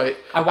Morales. Right.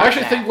 I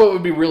actually think what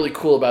would be really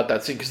cool about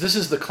that scene, because this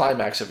is the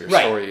climax of your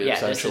story,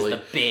 essentially.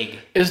 This is the big...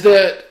 is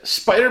that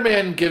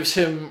Spider-Man gives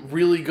him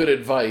really good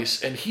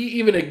advice, and he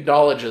even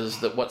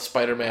acknowledges that what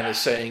Spider-Man is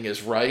saying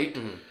is right,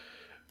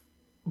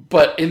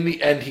 but in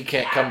the end he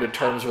can't come to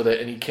terms with it,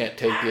 and he can't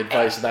take the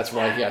advice, and that's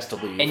why he has to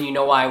leave. And you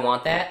know why I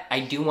want that? I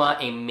do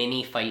want a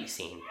mini fight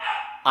scene.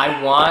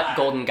 I want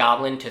Golden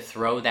Goblin to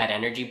throw that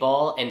energy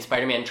ball, and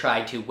Spider-Man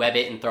tried to web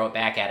it and throw it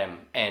back at him,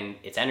 and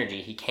it's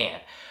energy, he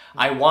can't.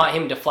 I want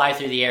him to fly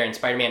through the air, and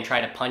Spider-Man try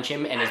to punch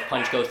him, and his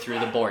punch go through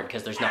the board,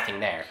 because there's nothing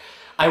there.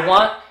 I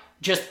want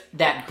just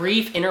that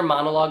brief inner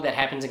monologue that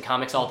happens in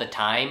comics all the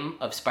time,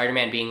 of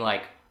Spider-Man being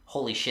like,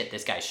 holy shit,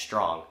 this guy's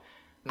strong.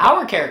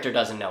 Our character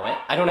doesn't know it.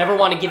 I don't ever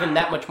want to give him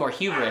that much more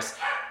hubris,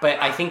 but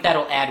I think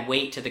that'll add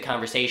weight to the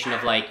conversation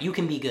of like, you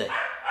can be good.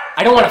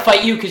 I don't want to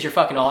fight you because you're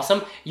fucking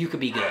awesome. You could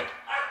be good.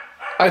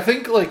 I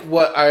think like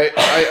what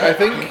I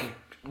think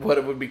what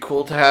it would be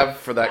cool to have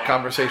for that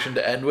conversation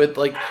to end with,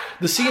 like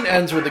the scene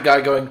ends with the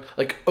guy going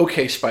like,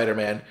 "Okay,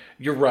 Spider-Man,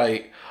 you're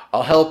right.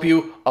 I'll help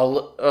you.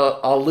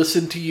 I'll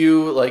listen to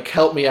you. Like,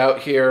 help me out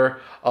here.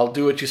 I'll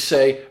do what you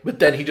say." But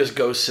then he just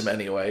ghosts him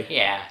anyway.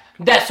 Yeah,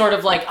 that's sort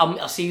of like,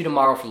 I'll see you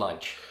tomorrow for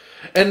lunch.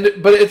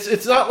 But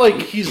it's not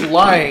like he's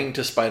lying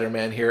to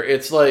Spider-Man here.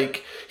 It's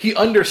like he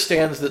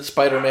understands that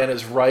Spider-Man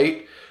is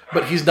right,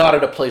 but he's not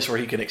at a place where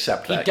he can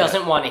accept that. He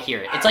doesn't want to hear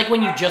it. It's like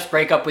when you just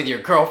break up with your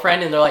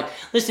girlfriend and they're like,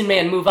 listen,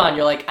 man, move on.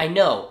 You're like, I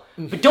know.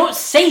 But don't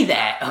say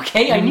that,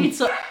 okay? I need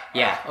some...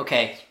 Yeah,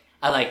 okay.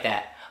 I like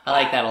that. I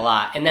like that a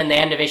lot. And then the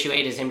end of issue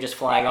 8 is him just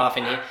flying off,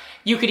 and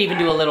you could even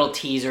do a little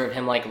teaser of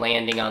him like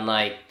landing on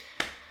like,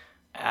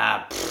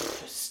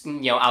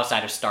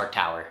 outside of Stark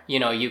Tower.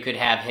 You could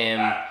have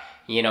him,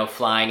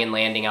 flying and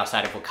landing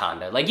outside of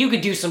Wakanda. Like, you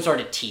could do some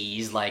sort of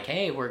tease, like,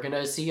 hey, we're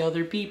gonna see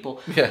other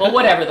people. Yeah. But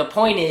whatever. The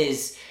point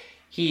is,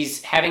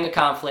 he's having a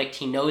conflict.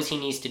 He knows he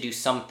needs to do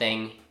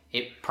something.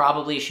 It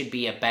probably should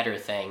be a better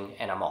thing,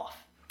 and I'm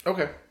off.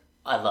 Okay.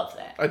 I love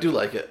that. I do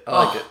like it.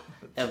 I like it.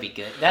 That would be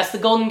good. That's the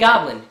Golden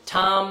Goblin.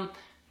 Tom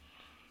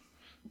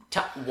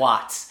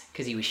Watts,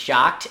 because he was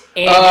shocked,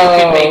 and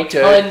you could make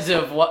tons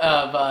of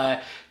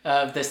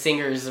the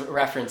singer's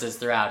references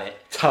throughout it.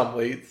 Tom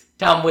Waits.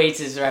 Tom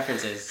Waits'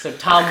 references. So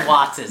Tom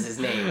Watts is his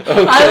name.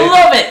 Okay. I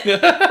love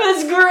it.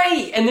 That's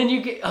great. And then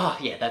you get,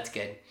 that's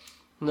good.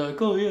 I'm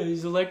like, oh yeah,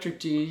 he's electric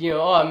to you.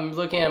 I'm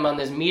looking at him on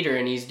this meter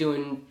and he's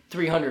doing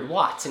 300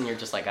 watts, and you're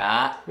just like,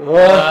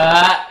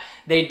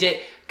 They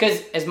did,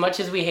 because as much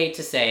as we hate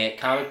to say it,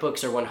 comic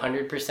books are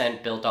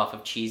 100% built off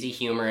of cheesy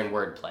humor and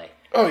wordplay.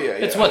 Oh yeah,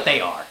 It's what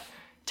they are.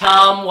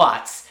 Tom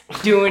Watts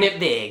doing it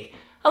big.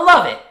 I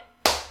love it.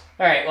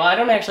 All right, well, I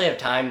don't actually have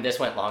time. This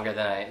went longer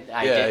than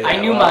I did. I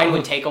knew mine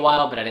would take a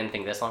while, but I didn't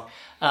think this long.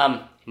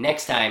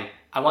 Next time,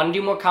 I want to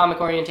do more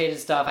comic-orientated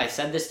stuff. I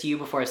said this to you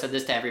before. I said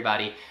this to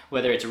everybody,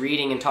 whether it's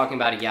reading and talking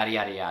about it, yada,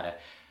 yada, yada.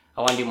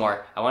 I want to do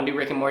more. I want to do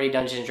Rick and Morty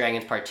Dungeons &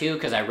 Dragons Part 2,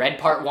 because I read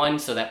Part 1,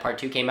 so that Part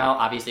 2 came out.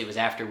 Obviously, it was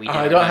after we did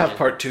I don't have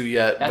Part 2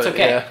 yet. That's but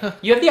okay. Yeah.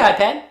 You have the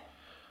iPad.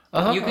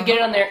 You could get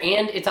it on there,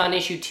 and it's on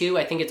issue 2.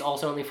 I think it's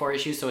also only 4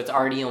 issues, so it's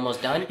already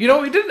almost done. We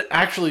didn't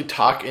actually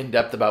talk in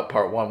depth about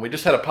Part 1. We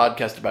just had a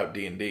podcast about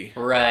D&D.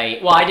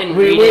 Right. Well, I didn't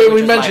read it,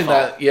 we mentioned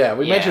that. Yeah,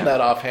 we mentioned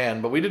that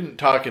offhand, but we didn't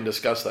talk and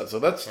discuss that, so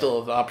that's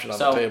still an option on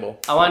the table.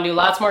 I want to do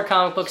lots more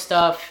comic book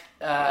stuff,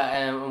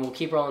 and we'll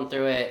keep rolling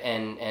through it,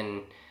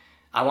 and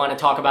I want to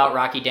talk about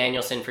Rocky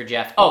Danielson for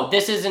Jeff. Oh,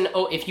 this is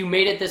if you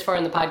made it this far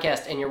in the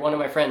podcast, and you're one of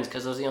my friends,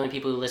 because those are the only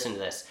people who listen to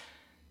this,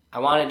 I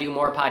want to do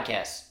more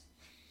podcasts.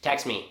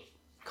 Text me,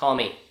 call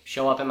me,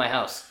 show up at my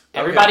house.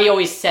 Okay. Everybody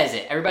always says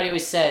it. Everybody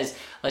always says,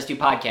 let's do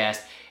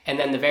podcasts. And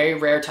then the very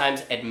rare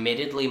times,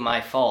 admittedly my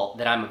fault,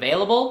 that I'm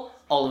available,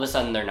 all of a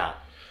sudden they're not.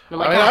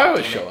 And I'm like, I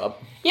always show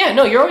up. Yeah,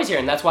 no, you're always here.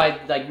 And that's why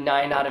like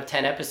 9 out of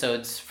 10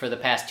 episodes for the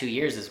past 2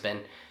 years has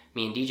been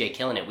me and DJ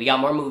killing it. We got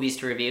more movies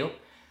to review.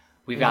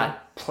 We've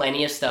got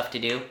plenty of stuff to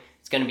do.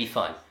 It's going to be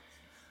fun.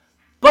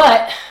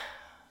 But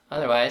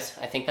otherwise,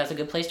 I think that's a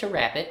good place to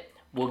wrap it.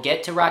 We'll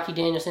get to Rocky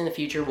Danielson in the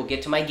future. We'll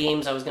get to my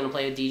games I was going to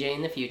play with DJ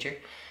in the future.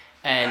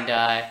 And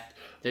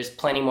there's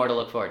plenty more to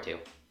look forward to.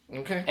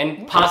 Okay.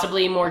 And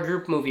possibly more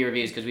group movie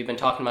reviews, because we've been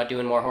talking about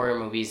doing more horror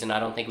movies, and I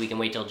don't think we can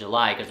wait till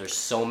July, because there's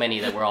so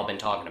many that we're all been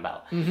talking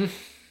about.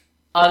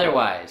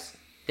 Otherwise,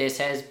 this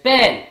has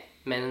been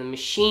Men in the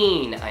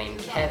Machine. I am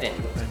Kevin.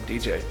 I'm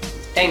DJ.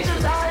 Thanks for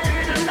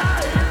listening.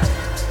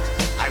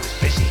 I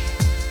was busy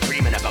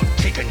dreaming about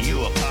taking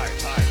you apart.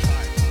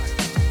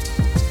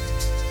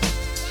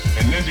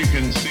 And as you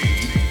can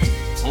see,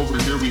 over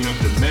here we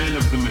have the Men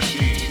of the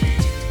Machine.